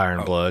 Aaron? Fire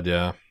and Blood,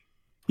 yeah.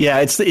 Yeah,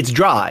 it's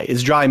dry.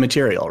 It's dry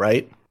material,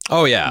 right?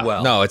 Oh yeah.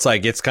 Well, no, it's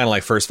kind of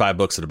like first 5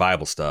 books of the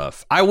Bible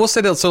stuff. I will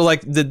say that. So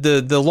like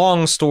the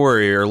long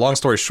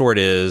story short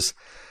is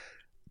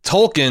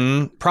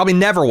Tolkien probably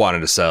never wanted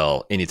to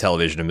sell any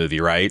television and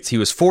movie rights. He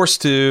was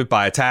forced to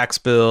by a tax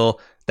bill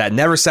that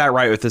never sat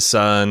right with his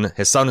son.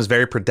 His son was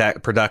very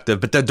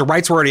productive, but the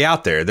rights were already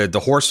out there. The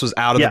horse was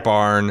out of the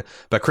barn,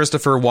 but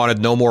Christopher wanted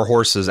no more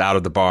horses out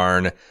of the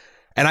barn.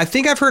 And I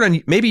think I've heard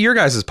on maybe your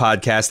guys'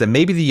 podcast that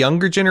maybe the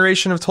younger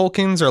generation of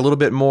Tolkiens are a little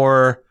bit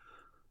more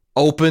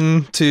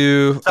open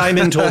to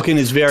Simon Tolkien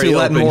is very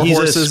open. He's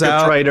a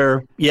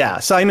scriptwriter. Yeah,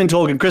 Simon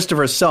Tolkien,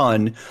 Christopher's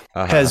son,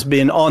 has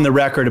been on the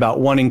record about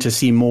wanting to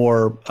see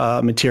more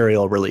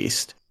material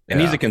released.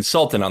 And he's a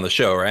consultant on the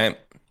show, right?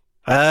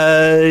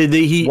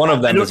 One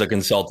of them is a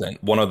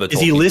consultant. One of the is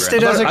he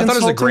listed as a consultant? I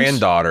thought it was a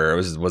granddaughter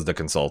was the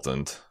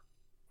consultant.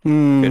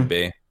 Could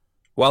be.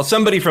 Well,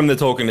 somebody from the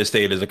Tolkien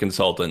estate is a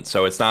consultant,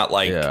 so it's not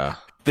like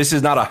this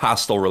is not a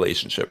hostile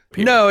relationship.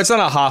 Here. No, it's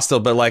not a hostile,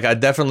 but like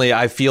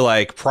I feel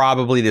like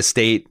probably the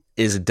state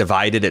is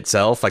divided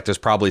itself. Like there's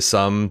probably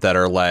some that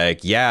are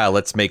like, yeah,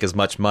 let's make as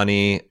much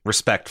money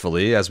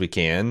respectfully as we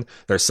can.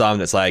 There's some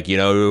that's like,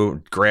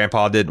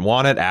 grandpa didn't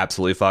want it.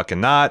 Absolutely fucking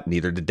not.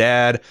 Neither did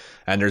dad.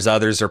 And there's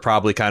others that are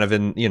probably kind of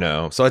in,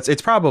 so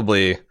it's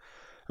probably,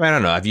 I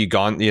don't know. Have you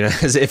gone,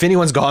 if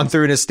anyone's gone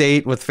through an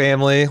estate with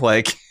family,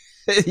 like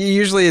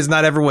usually is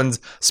not everyone's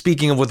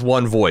speaking with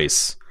one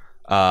voice.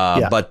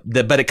 But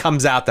it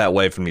comes out that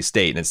way from the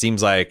state, and it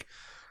seems like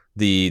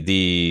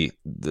the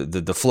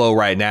flow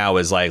right now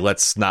is like,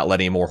 let's not let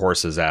any more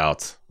horses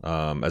out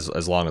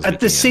as long as we can.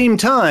 At the same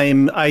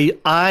time,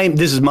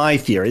 this is my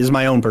theory, this is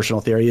my own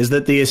personal theory, is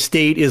that the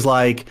estate is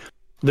like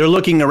they're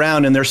looking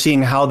around and they're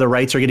seeing how the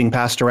rights are getting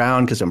passed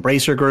around because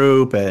Embracer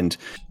Group and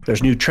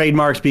there's new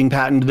trademarks being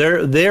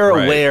patented. They're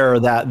aware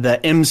that the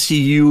MCU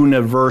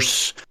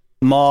universe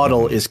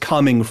model is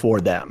coming for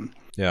them.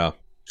 Yeah.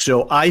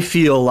 So I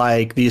feel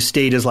like the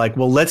estate is like,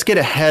 well, let's get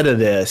ahead of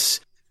this.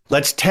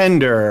 Let's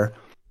tender.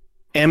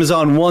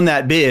 Amazon won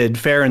that bid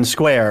fair and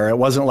square. It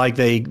wasn't like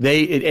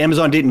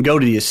Amazon didn't go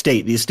to the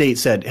estate. The estate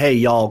said, hey,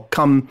 y'all,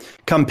 come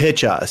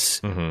pitch us.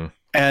 Mm-hmm.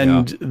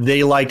 And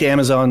they liked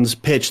Amazon's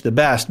pitch the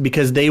best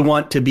because they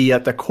want to be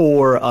at the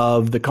core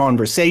of the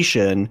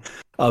conversation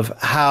of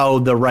how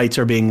the rights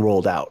are being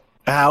rolled out,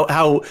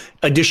 how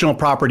additional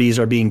properties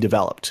are being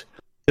developed.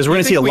 Because we're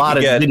going to see a lot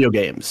of video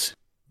games.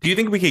 Do you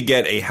think we could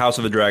get a House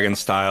of the Dragon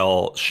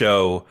style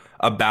show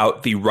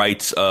about the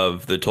rights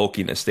of the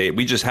Tolkien estate?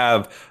 We just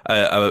have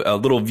a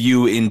little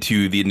view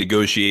into the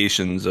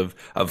negotiations of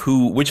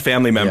which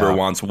family member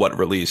wants what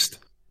released.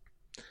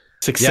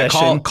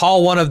 Succession. Yeah,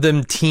 call one of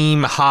them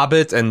Team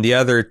Hobbit and the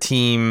other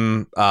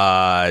Team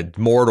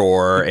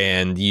Mordor,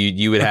 and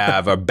you would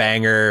have a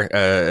banger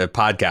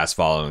podcast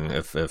following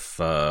if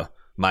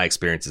my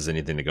experience is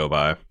anything to go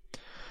by.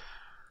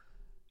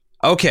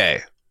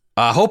 Okay.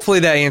 Hopefully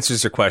that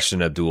answers your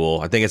question,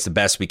 Abdul. I think it's the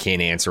best we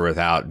can answer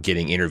without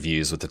getting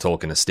interviews with the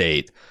Tolkien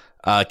estate.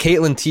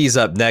 Caitlin T's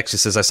up next. She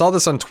says, I saw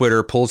this on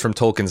Twitter, pulled from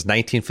Tolkien's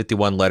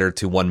 1951 letter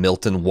to one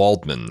Milton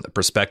Waldman, a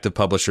prospective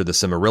publisher of the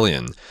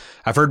Silmarillion.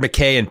 I've heard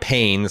McKay and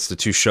Payne, that's the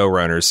two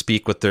showrunners,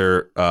 speak with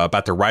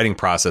about their writing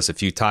process a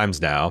few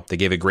times now. They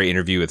gave a great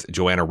interview with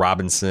Joanna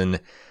Robinson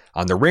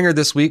on The Ringer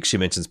this week. She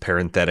mentions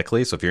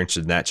parenthetically, so if you're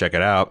interested in that, check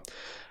it out.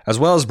 As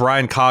well as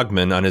Brian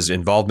Cogman on his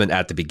involvement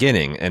at the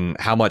beginning and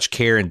how much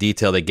care and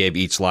detail they gave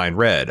each line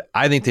read.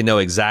 I think they know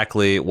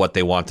exactly what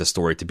they want the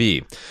story to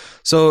be.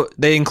 So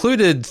they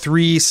included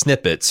 3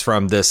 snippets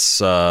from this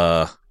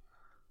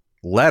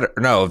letter.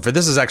 No,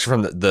 this is actually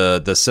from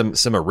the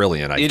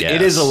Silmarillion, I guess.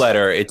 It is a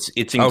letter. It's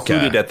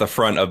included at the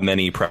front of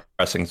many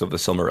pressings of the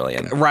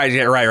Silmarillion.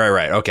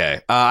 Right.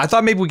 Okay. I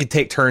thought maybe we could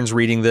take turns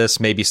reading this,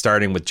 maybe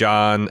starting with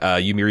John.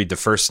 You read the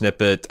first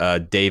snippet.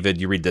 David,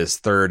 you read this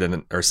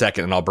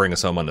second, and I'll bring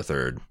us home on the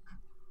third.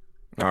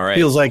 All right.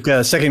 Feels like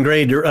a second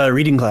grade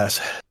reading class.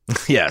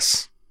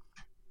 Yes.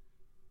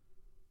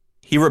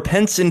 He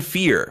repents in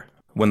fear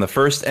when the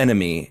first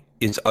enemy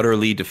is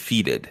utterly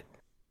defeated,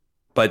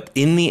 but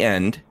in the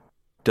end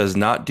does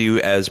not do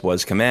as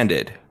was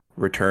commanded,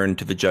 return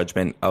to the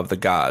judgment of the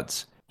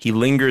gods. He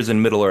lingers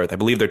in Middle-earth. I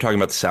believe they're talking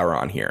about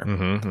Sauron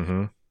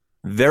here.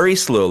 Very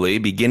slowly,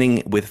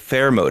 beginning with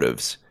fair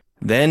motives,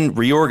 then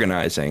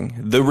reorganizing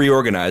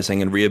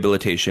and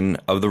rehabilitation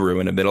of the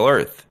ruin of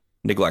Middle-earth,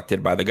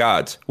 neglected by the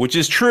gods, which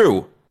is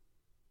true.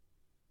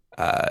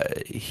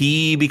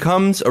 He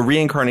becomes a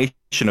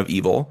reincarnation of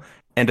evil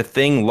and a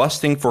thing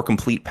lusting for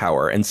complete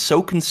power, and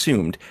so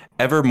consumed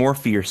ever more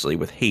fiercely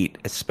with hate,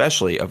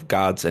 especially of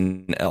gods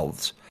and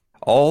elves.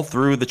 All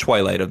through the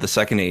twilight of the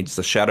Second Age,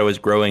 the shadow is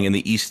growing in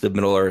the east of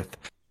Middle-earth,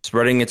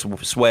 spreading its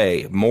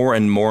sway more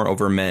and more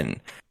over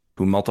men,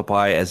 who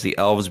multiply as the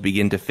elves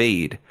begin to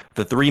fade.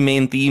 The 3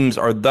 main themes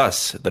are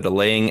thus the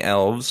delaying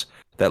elves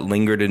that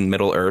lingered in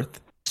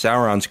Middle-earth,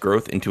 Sauron's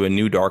growth into a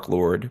new Dark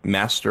Lord,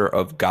 master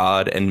of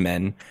God and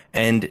men,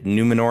 and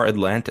Numenor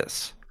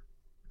Atlantis.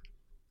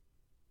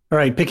 All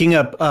right, picking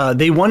up,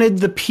 they wanted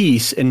the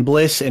peace and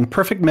bliss and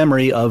perfect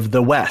memory of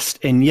the West,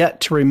 and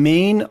yet to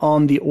remain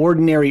on the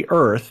ordinary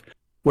earth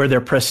where their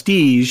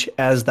prestige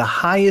as the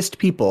highest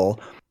people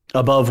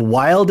above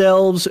wild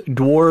elves,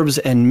 dwarves,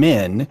 and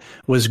men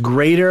was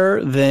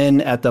greater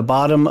than at the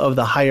bottom of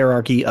the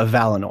hierarchy of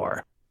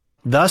Valinor.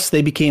 Thus,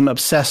 they became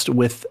obsessed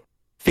with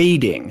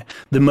fading,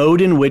 the mode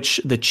in which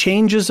the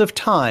changes of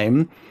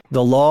time,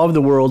 the law of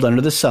the world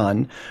under the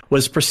sun,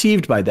 was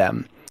perceived by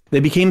them. They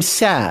became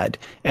sad,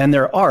 and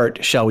their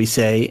art, shall we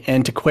say,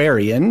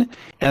 antiquarian,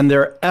 and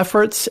their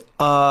efforts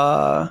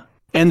all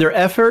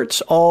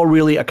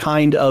really a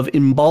kind of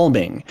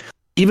embalming,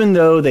 even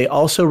though they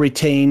also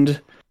retained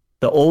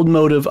the old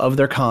motive of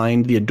their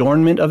kind, the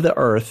adornment of the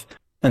earth,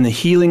 and the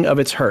healing of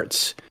its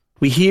hurts.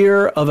 We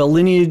hear of a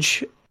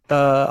lineage,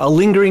 a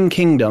lingering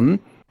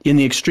kingdom in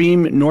the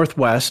extreme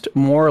northwest,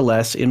 more or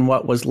less in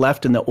what was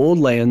left in the old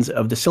lands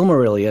of the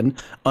Silmarillion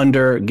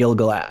under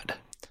Gil-galad.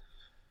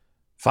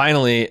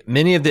 Finally,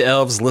 many of the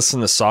elves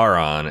listened to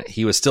Sauron.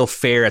 He was still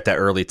fair at that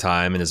early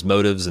time, and his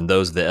motives and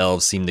those of the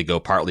elves seemed to go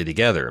partly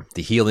together.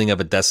 The healing of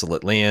a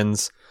desolate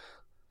lands.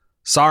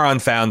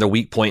 Sauron found a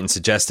weak point in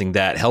suggesting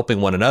that,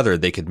 helping one another,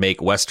 they could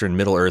make Western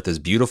Middle-earth as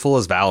beautiful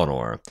as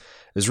Valinor. It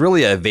was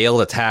really a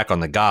veiled attack on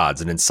the gods,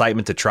 an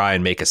incitement to try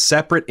and make a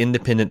separate,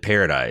 independent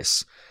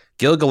paradise.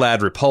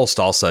 Gil-galad repulsed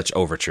all such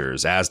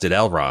overtures, as did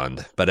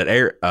Elrond, but at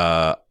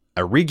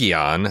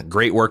Eregion,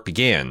 great work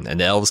began, and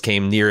the elves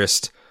came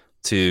nearest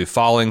to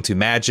falling to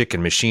magic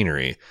and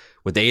machinery.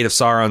 With the aid of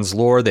Sauron's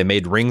lore, they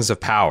made rings of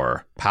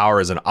power.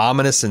 Power is an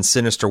ominous and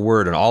sinister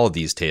word in all of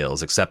these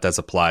tales, except as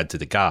applied to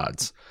the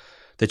gods.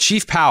 The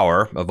chief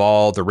power of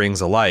all the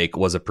rings alike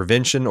was a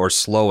prevention or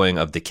slowing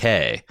of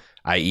decay,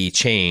 i.e.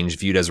 change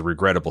viewed as a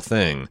regrettable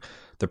thing,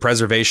 the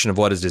preservation of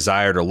what is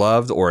desired or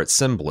loved, or its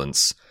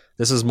semblance.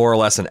 This is more or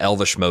less an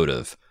elvish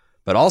motive.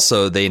 But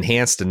also, they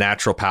enhanced the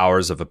natural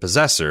powers of a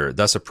possessor,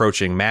 thus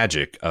approaching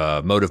magic,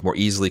 a motive more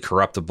easily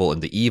corruptible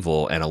into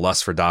evil and a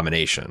lust for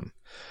domination.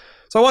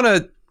 So I want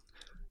to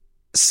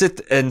sit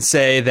and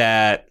say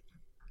that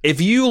if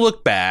you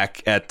look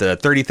back at the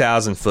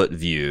 30,000-foot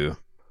view,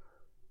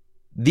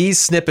 these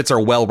snippets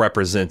are well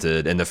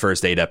represented in the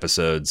first 8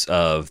 episodes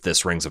of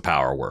this Rings of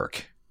Power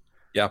work.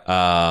 Yeah.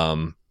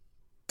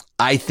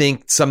 I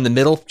think some of the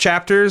middle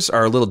chapters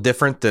are a little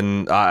different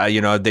than,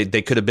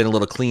 they could have been a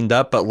little cleaned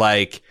up, but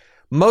like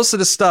most of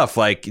the stuff,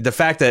 like the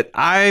fact that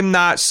I'm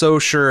not so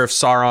sure if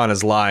Sauron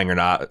is lying or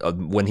not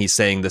when he's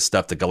saying this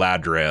stuff to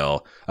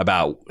Galadriel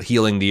about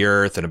healing the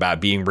earth and about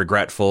being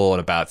regretful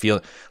and about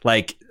feeling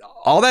like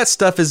all that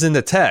stuff is in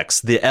the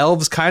text. The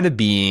elves kind of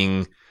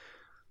being,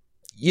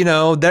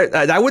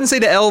 I wouldn't say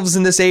the elves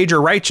in this age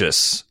are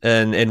righteous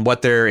and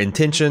what their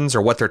intentions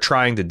or what they're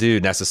trying to do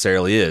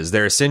necessarily is.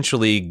 They're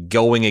essentially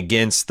going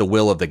against the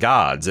will of the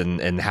gods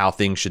and how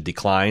things should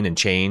decline and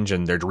change,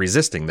 and they're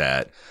resisting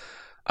that.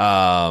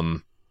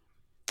 I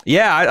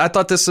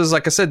thought this is,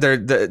 like I said,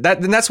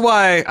 that's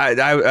why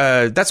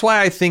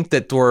I think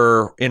that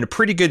we're in a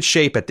pretty good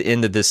shape at the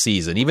end of this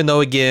season. Even though,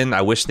 again,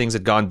 I wish things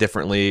had gone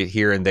differently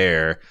here and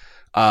there.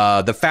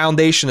 The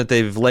foundation that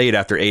they've laid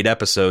after 8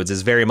 episodes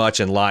is very much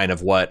in line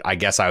of what I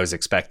guess I was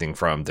expecting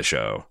from the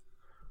show.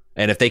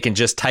 And if they can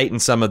just tighten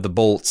some of the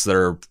bolts that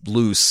are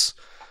loose,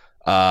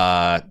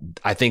 I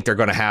think they're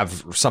going to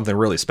have something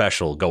really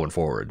special going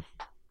forward.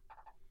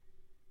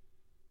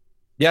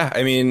 Yeah,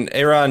 I mean,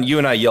 Aaron, you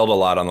and I yelled a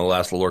lot on the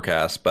last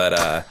Lorecast,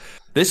 but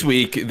this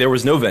week there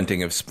was no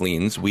venting of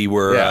spleens. We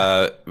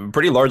were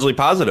pretty largely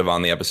positive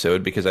on the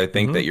episode because I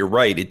think that you're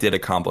right. It did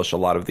accomplish a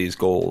lot of these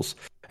goals,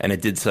 and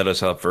it did set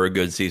us up for a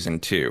good season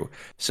 2.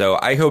 So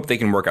I hope they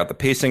can work out the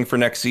pacing for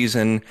next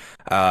season.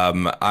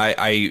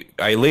 I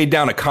laid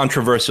down a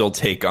controversial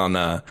take on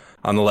the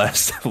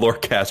last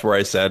Lorecast where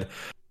I said,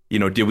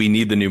 do we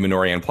need the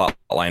Númenórean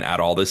plotline at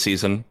all this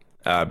season?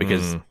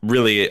 Because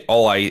really,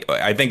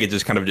 I think it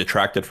just kind of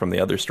detracted from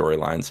the other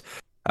storylines.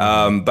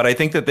 But I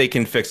think that they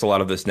can fix a lot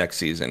of this next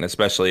season,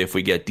 especially if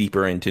we get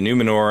deeper into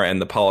Númenor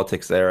and the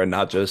politics there, and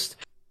not just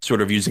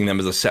sort of using them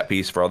as a set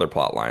piece for other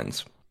plot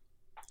lines.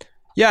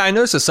 Yeah, I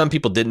noticed that some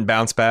people didn't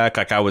bounce back.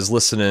 Like I was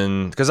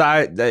listening because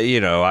I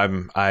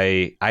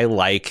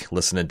like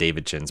listening to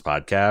David Chin's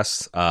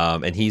podcast,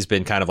 and he's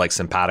been kind of like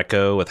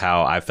simpatico with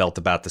how I felt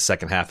about the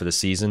second half of the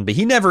season, but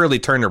he never really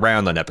turned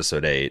around on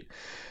episode 8.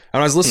 And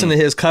when I was listening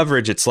to his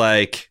coverage, it's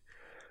like,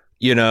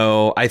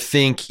 I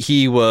think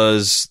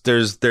there's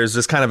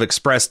this kind of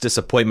expressed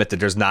disappointment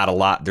that there's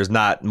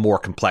not more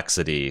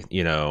complexity,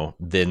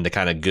 than the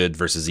kind of good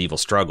versus evil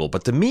struggle.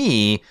 But to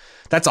me,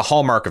 that's a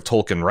hallmark of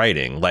Tolkien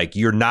writing. Like,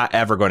 you're not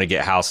ever going to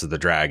get House of the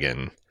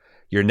Dragon.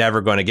 You're never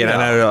going to get.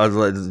 No. I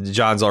know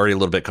John's already a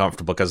little bit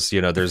comfortable because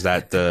there's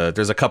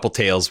there's a couple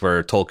tales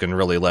where Tolkien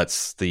really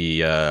lets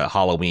the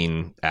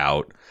Halloween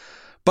out,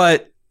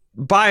 but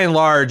by and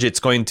large,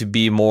 it's going to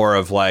be more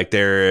of like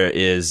there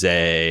is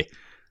a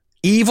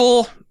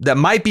evil that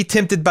might be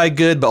tempted by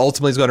good, but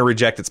ultimately is going to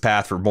reject its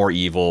path for more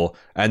evil.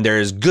 And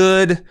there's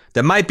good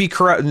that might be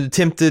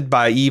tempted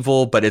by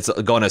evil, but it's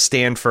going to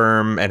stand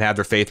firm and have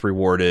their faith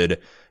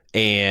rewarded.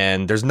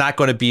 and there's not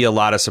going to be a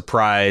lot of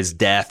surprise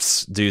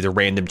deaths due to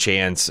random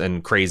chance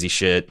and crazy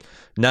shit.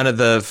 None of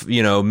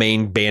the,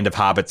 main band of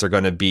hobbits are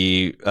going to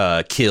be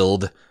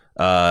killed.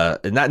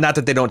 Not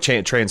that they don't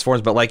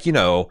transform, but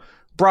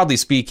broadly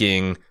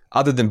speaking,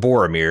 other than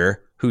Boromir,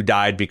 who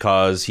died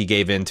because he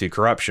gave in to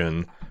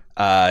corruption,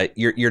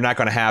 you're not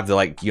going to have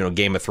the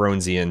Game of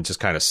Thronesian just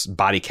kind of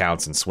body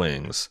counts and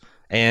swings.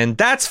 And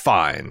that's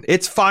fine.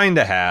 It's fine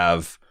to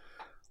have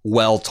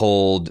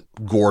well-told,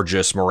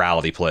 gorgeous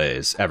morality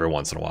plays every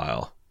once in a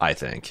while, I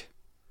think.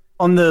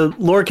 On the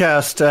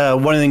Lorecast,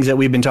 one of the things that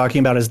we've been talking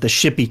about is the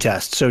Shippey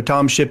test. So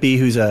Tom Shippey,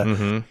 who's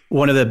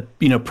one of the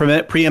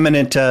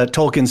preeminent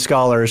Tolkien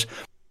scholars,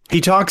 he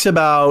talks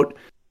about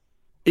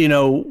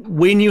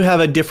when you have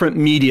a different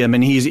medium,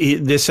 and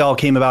this all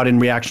came about in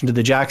reaction to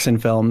the Jackson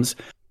films.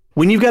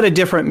 When you've got a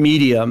different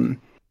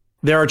medium,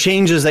 there are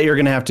changes that you're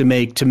going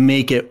to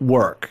make it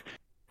work,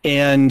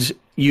 and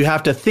you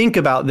have to think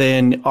about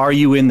then, are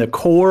you in the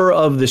core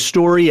of the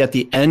story at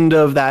the end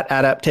of that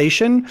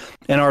adaptation?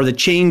 And are the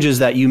changes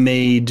that you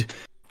made,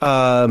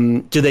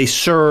 do they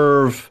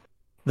serve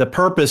the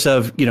purpose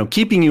of,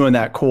 keeping you in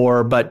that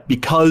core, but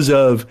because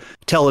of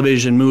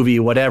television, movie,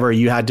 whatever,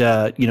 you had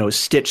to,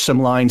 stitch some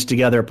lines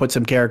together, put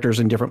some characters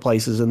in different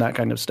places and that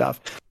kind of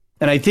stuff.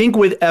 And I think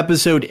with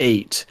episode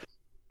 8,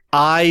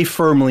 I'm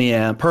firmly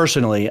in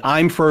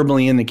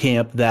the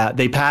camp that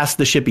they passed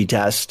the Shippey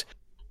test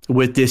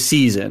with this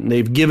season.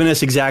 They've given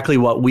us exactly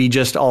what we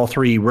just all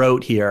three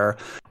wrote here,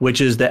 which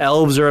is the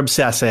elves are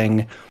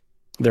obsessing,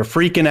 they're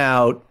freaking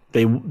out,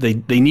 they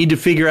need to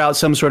figure out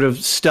some sort of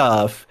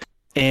stuff,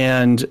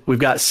 and we've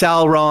got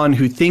Sauron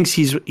who thinks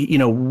he's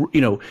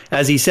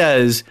as he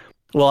says,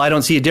 well, I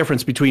don't see a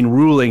difference between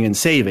ruling and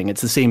saving,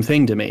 it's the same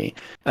thing to me,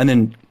 and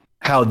then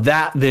how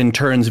that then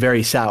turns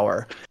very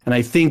sour. And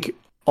I think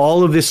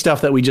all of this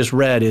stuff that we just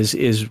read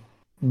is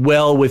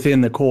well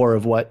within the core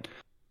of what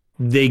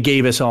they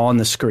gave us on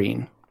the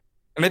screen.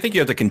 And I think you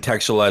have to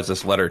contextualize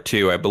this letter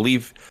too. I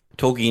believe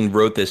Tolkien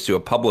wrote this to a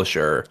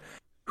publisher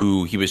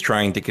who he was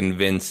trying to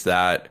convince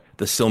that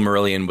the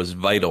Silmarillion was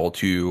vital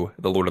to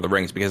the Lord of the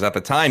Rings, because at the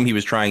time he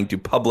was trying to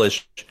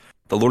publish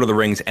the Lord of the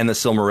Rings and the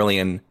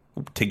Silmarillion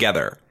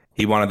together.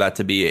 He wanted that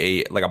to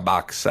be a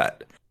box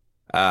set.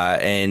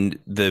 And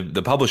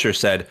the publisher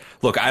said,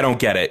 look, I don't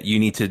get it. You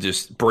need to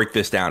just break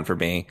this down for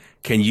me.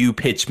 Can you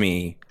pitch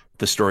me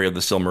the story of the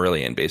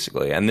Silmarillion,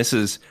 basically? And this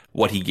is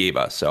what he gave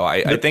us. So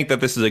I think that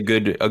this is a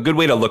good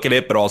way to look at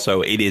it, but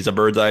also it is a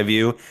bird's eye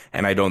view,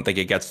 and I don't think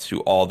it gets to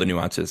all the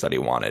nuances that he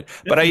wanted.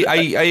 But I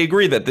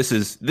agree that this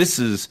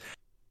is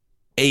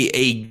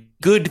a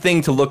good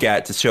thing to look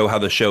at to show how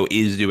the show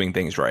is doing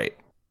things right.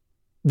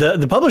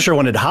 The publisher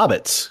wanted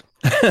hobbits.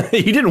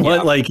 He didn't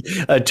want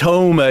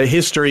a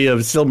history of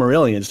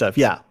Silmarillion stuff.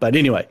 Yeah, but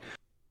anyway.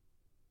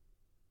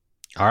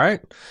 All right.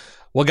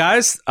 Well,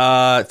 guys,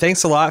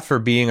 thanks a lot for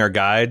being our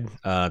guide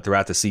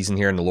throughout the season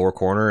here in the Lore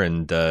Corner,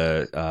 and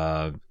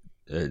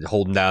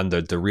holding down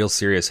the real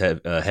serious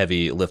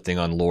heavy lifting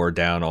on lore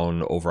down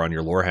over on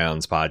your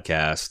Lorehounds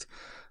podcast.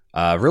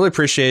 Really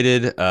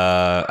appreciated.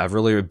 I've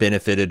really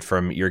benefited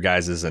from your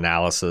guys'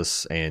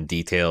 analysis and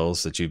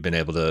details that you've been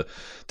able to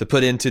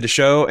put into the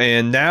show.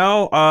 And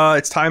now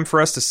it's time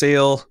for us to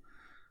sail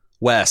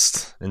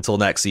west until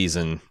next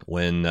season,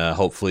 when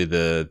hopefully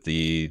the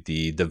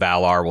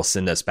Valar will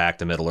send us back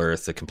to Middle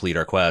Earth to complete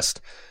our quest.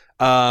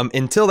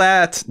 Until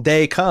that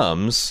day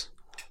comes,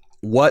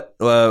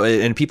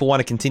 and people want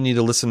to continue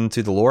to listen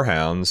to the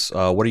Lorehounds,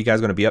 what are you guys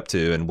going to be up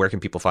to, and where can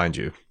people find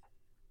you?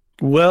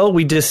 Well,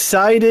 we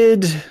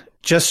decided,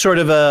 just sort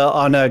of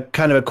on a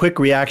kind of a quick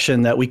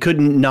reaction, that we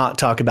couldn't not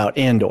talk about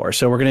Andor.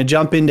 So we're going to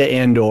jump into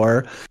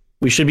Andor.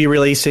 We should be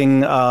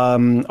releasing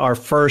our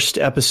first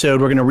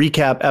episode. We're going to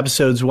recap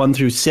episodes 1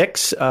 through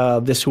 6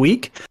 this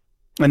week.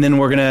 And then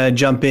we're going to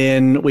jump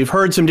in. We've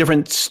heard some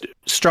different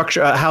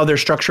structure, how they're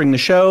structuring the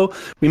show.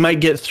 We might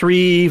get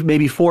 3,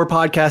 maybe 4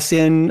 podcasts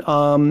in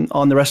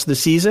on the rest of the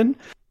season.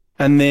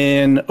 And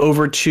then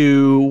over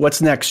to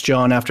what's next,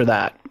 John, after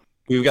that?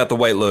 We've got the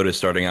White Lotus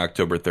starting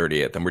October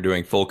 30th, and we're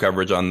doing full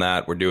coverage on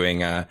that. We're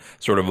doing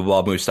sort of a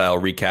Bob Moose style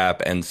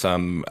recap and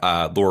some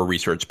lore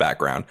research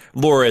background.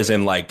 Lore is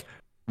in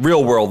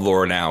real world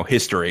lore now,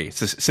 history,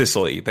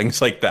 Sicily,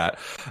 things like that.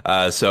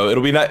 So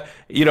it'll be not,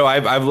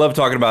 I've loved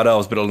talking about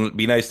elves, but it'll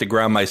be nice to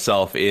ground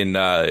myself in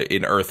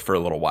Earth for a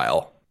little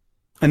while.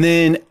 And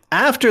then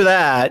after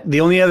that,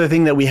 the only other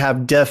thing that we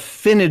have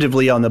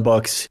definitively on the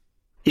books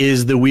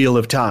is the Wheel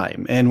of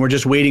Time, and we're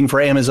just waiting for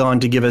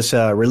Amazon to give us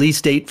a release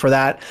date for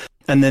that.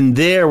 And then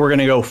we're going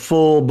to go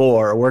full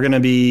bore. We're going to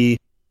be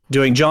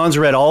doing, John's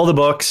read all the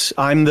books.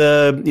 I'm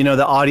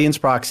the audience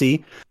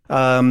proxy,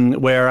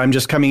 where I'm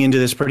just coming into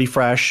this pretty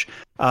fresh.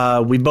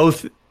 We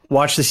both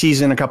watched the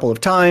season a couple of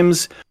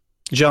times.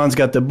 John's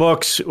got the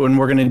books, and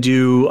we're going to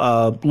do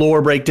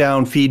lore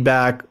breakdown,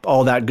 feedback,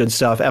 all that good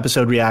stuff,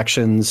 episode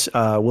reactions.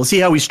 We'll see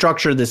how we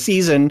structure the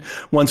season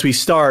once we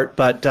start,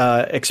 but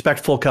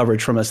expect full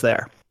coverage from us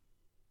there.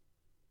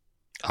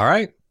 All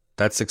right.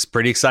 That's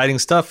pretty exciting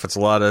stuff. It's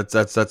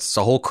that's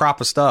a whole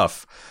crop of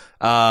stuff.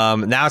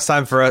 Now it's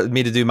time for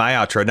me to do my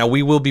outro. Now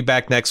we will be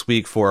back next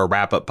week for a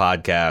wrap-up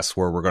podcast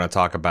where we're going to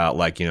talk about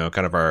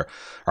kind of our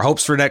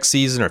hopes for next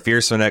season, our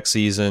fears for next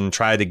season,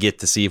 try to get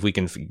to see if we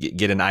can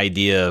get an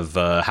idea of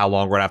how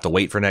long we're going to have to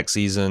wait for next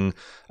season.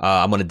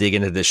 I'm going to dig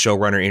into this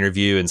showrunner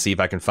interview and see if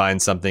I can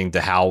find something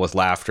to howl with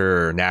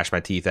laughter or gnash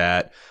my teeth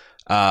at.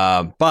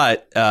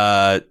 But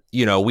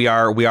we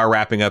are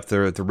wrapping up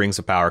the Rings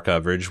of Power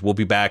coverage. We'll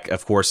be back,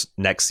 of course,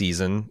 next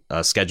season,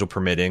 schedule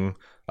permitting.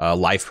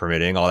 Life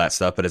permitting, all that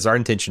stuff, but it's our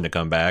intention to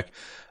come back.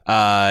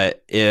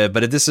 But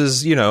if this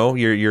is,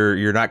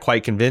 you're not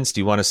quite convinced,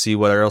 you want to see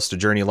where else the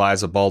journey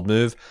lies of Bald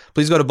Move,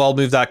 please go to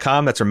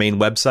baldmove.com. That's our main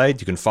website.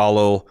 You can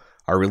follow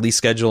our release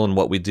schedule and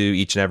what we do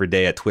each and every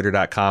day at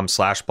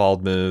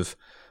twitter.com/baldmove.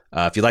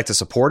 If you'd like to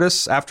support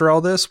us after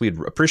all this,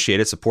 we'd appreciate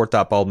it.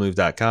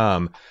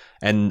 Support.baldmove.com.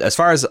 And as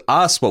far as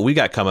us, what we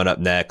got coming up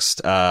next,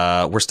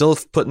 we're still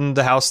putting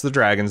the House of the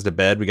Dragons to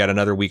bed. We got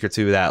another week or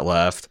two of that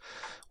left.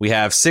 We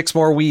have 6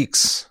 more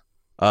weeks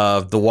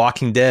of The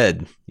Walking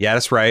Dead. Yeah,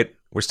 that's right.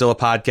 We're still a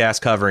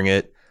podcast covering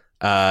it.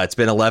 It's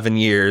been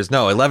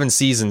 11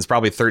 seasons,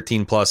 probably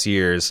 13 plus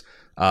years.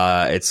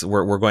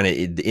 We're going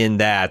to end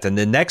that. And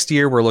then next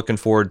year, we're looking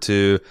forward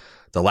to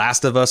The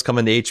Last of Us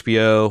coming to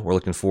HBO. We're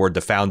looking forward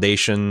to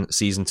Foundation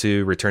Season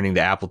 2 returning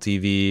to Apple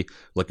TV.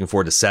 Looking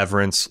forward to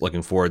Severance.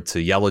 Looking forward to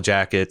Yellow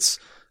Jackets.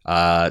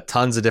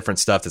 Tons of different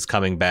stuff that's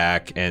coming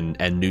back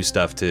and new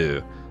stuff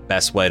too.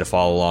 Best way to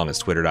follow along is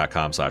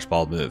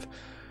twitter.com/baldmove.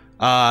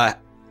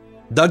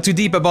 Dug too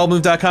deep at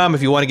baldmove.com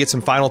if you want to get some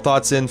final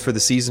thoughts in for the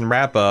season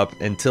wrap up.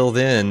 Until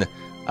then,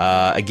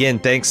 again,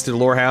 thanks to the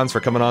Lorehounds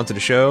for coming on to the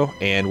show,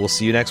 and we'll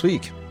see you next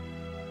week.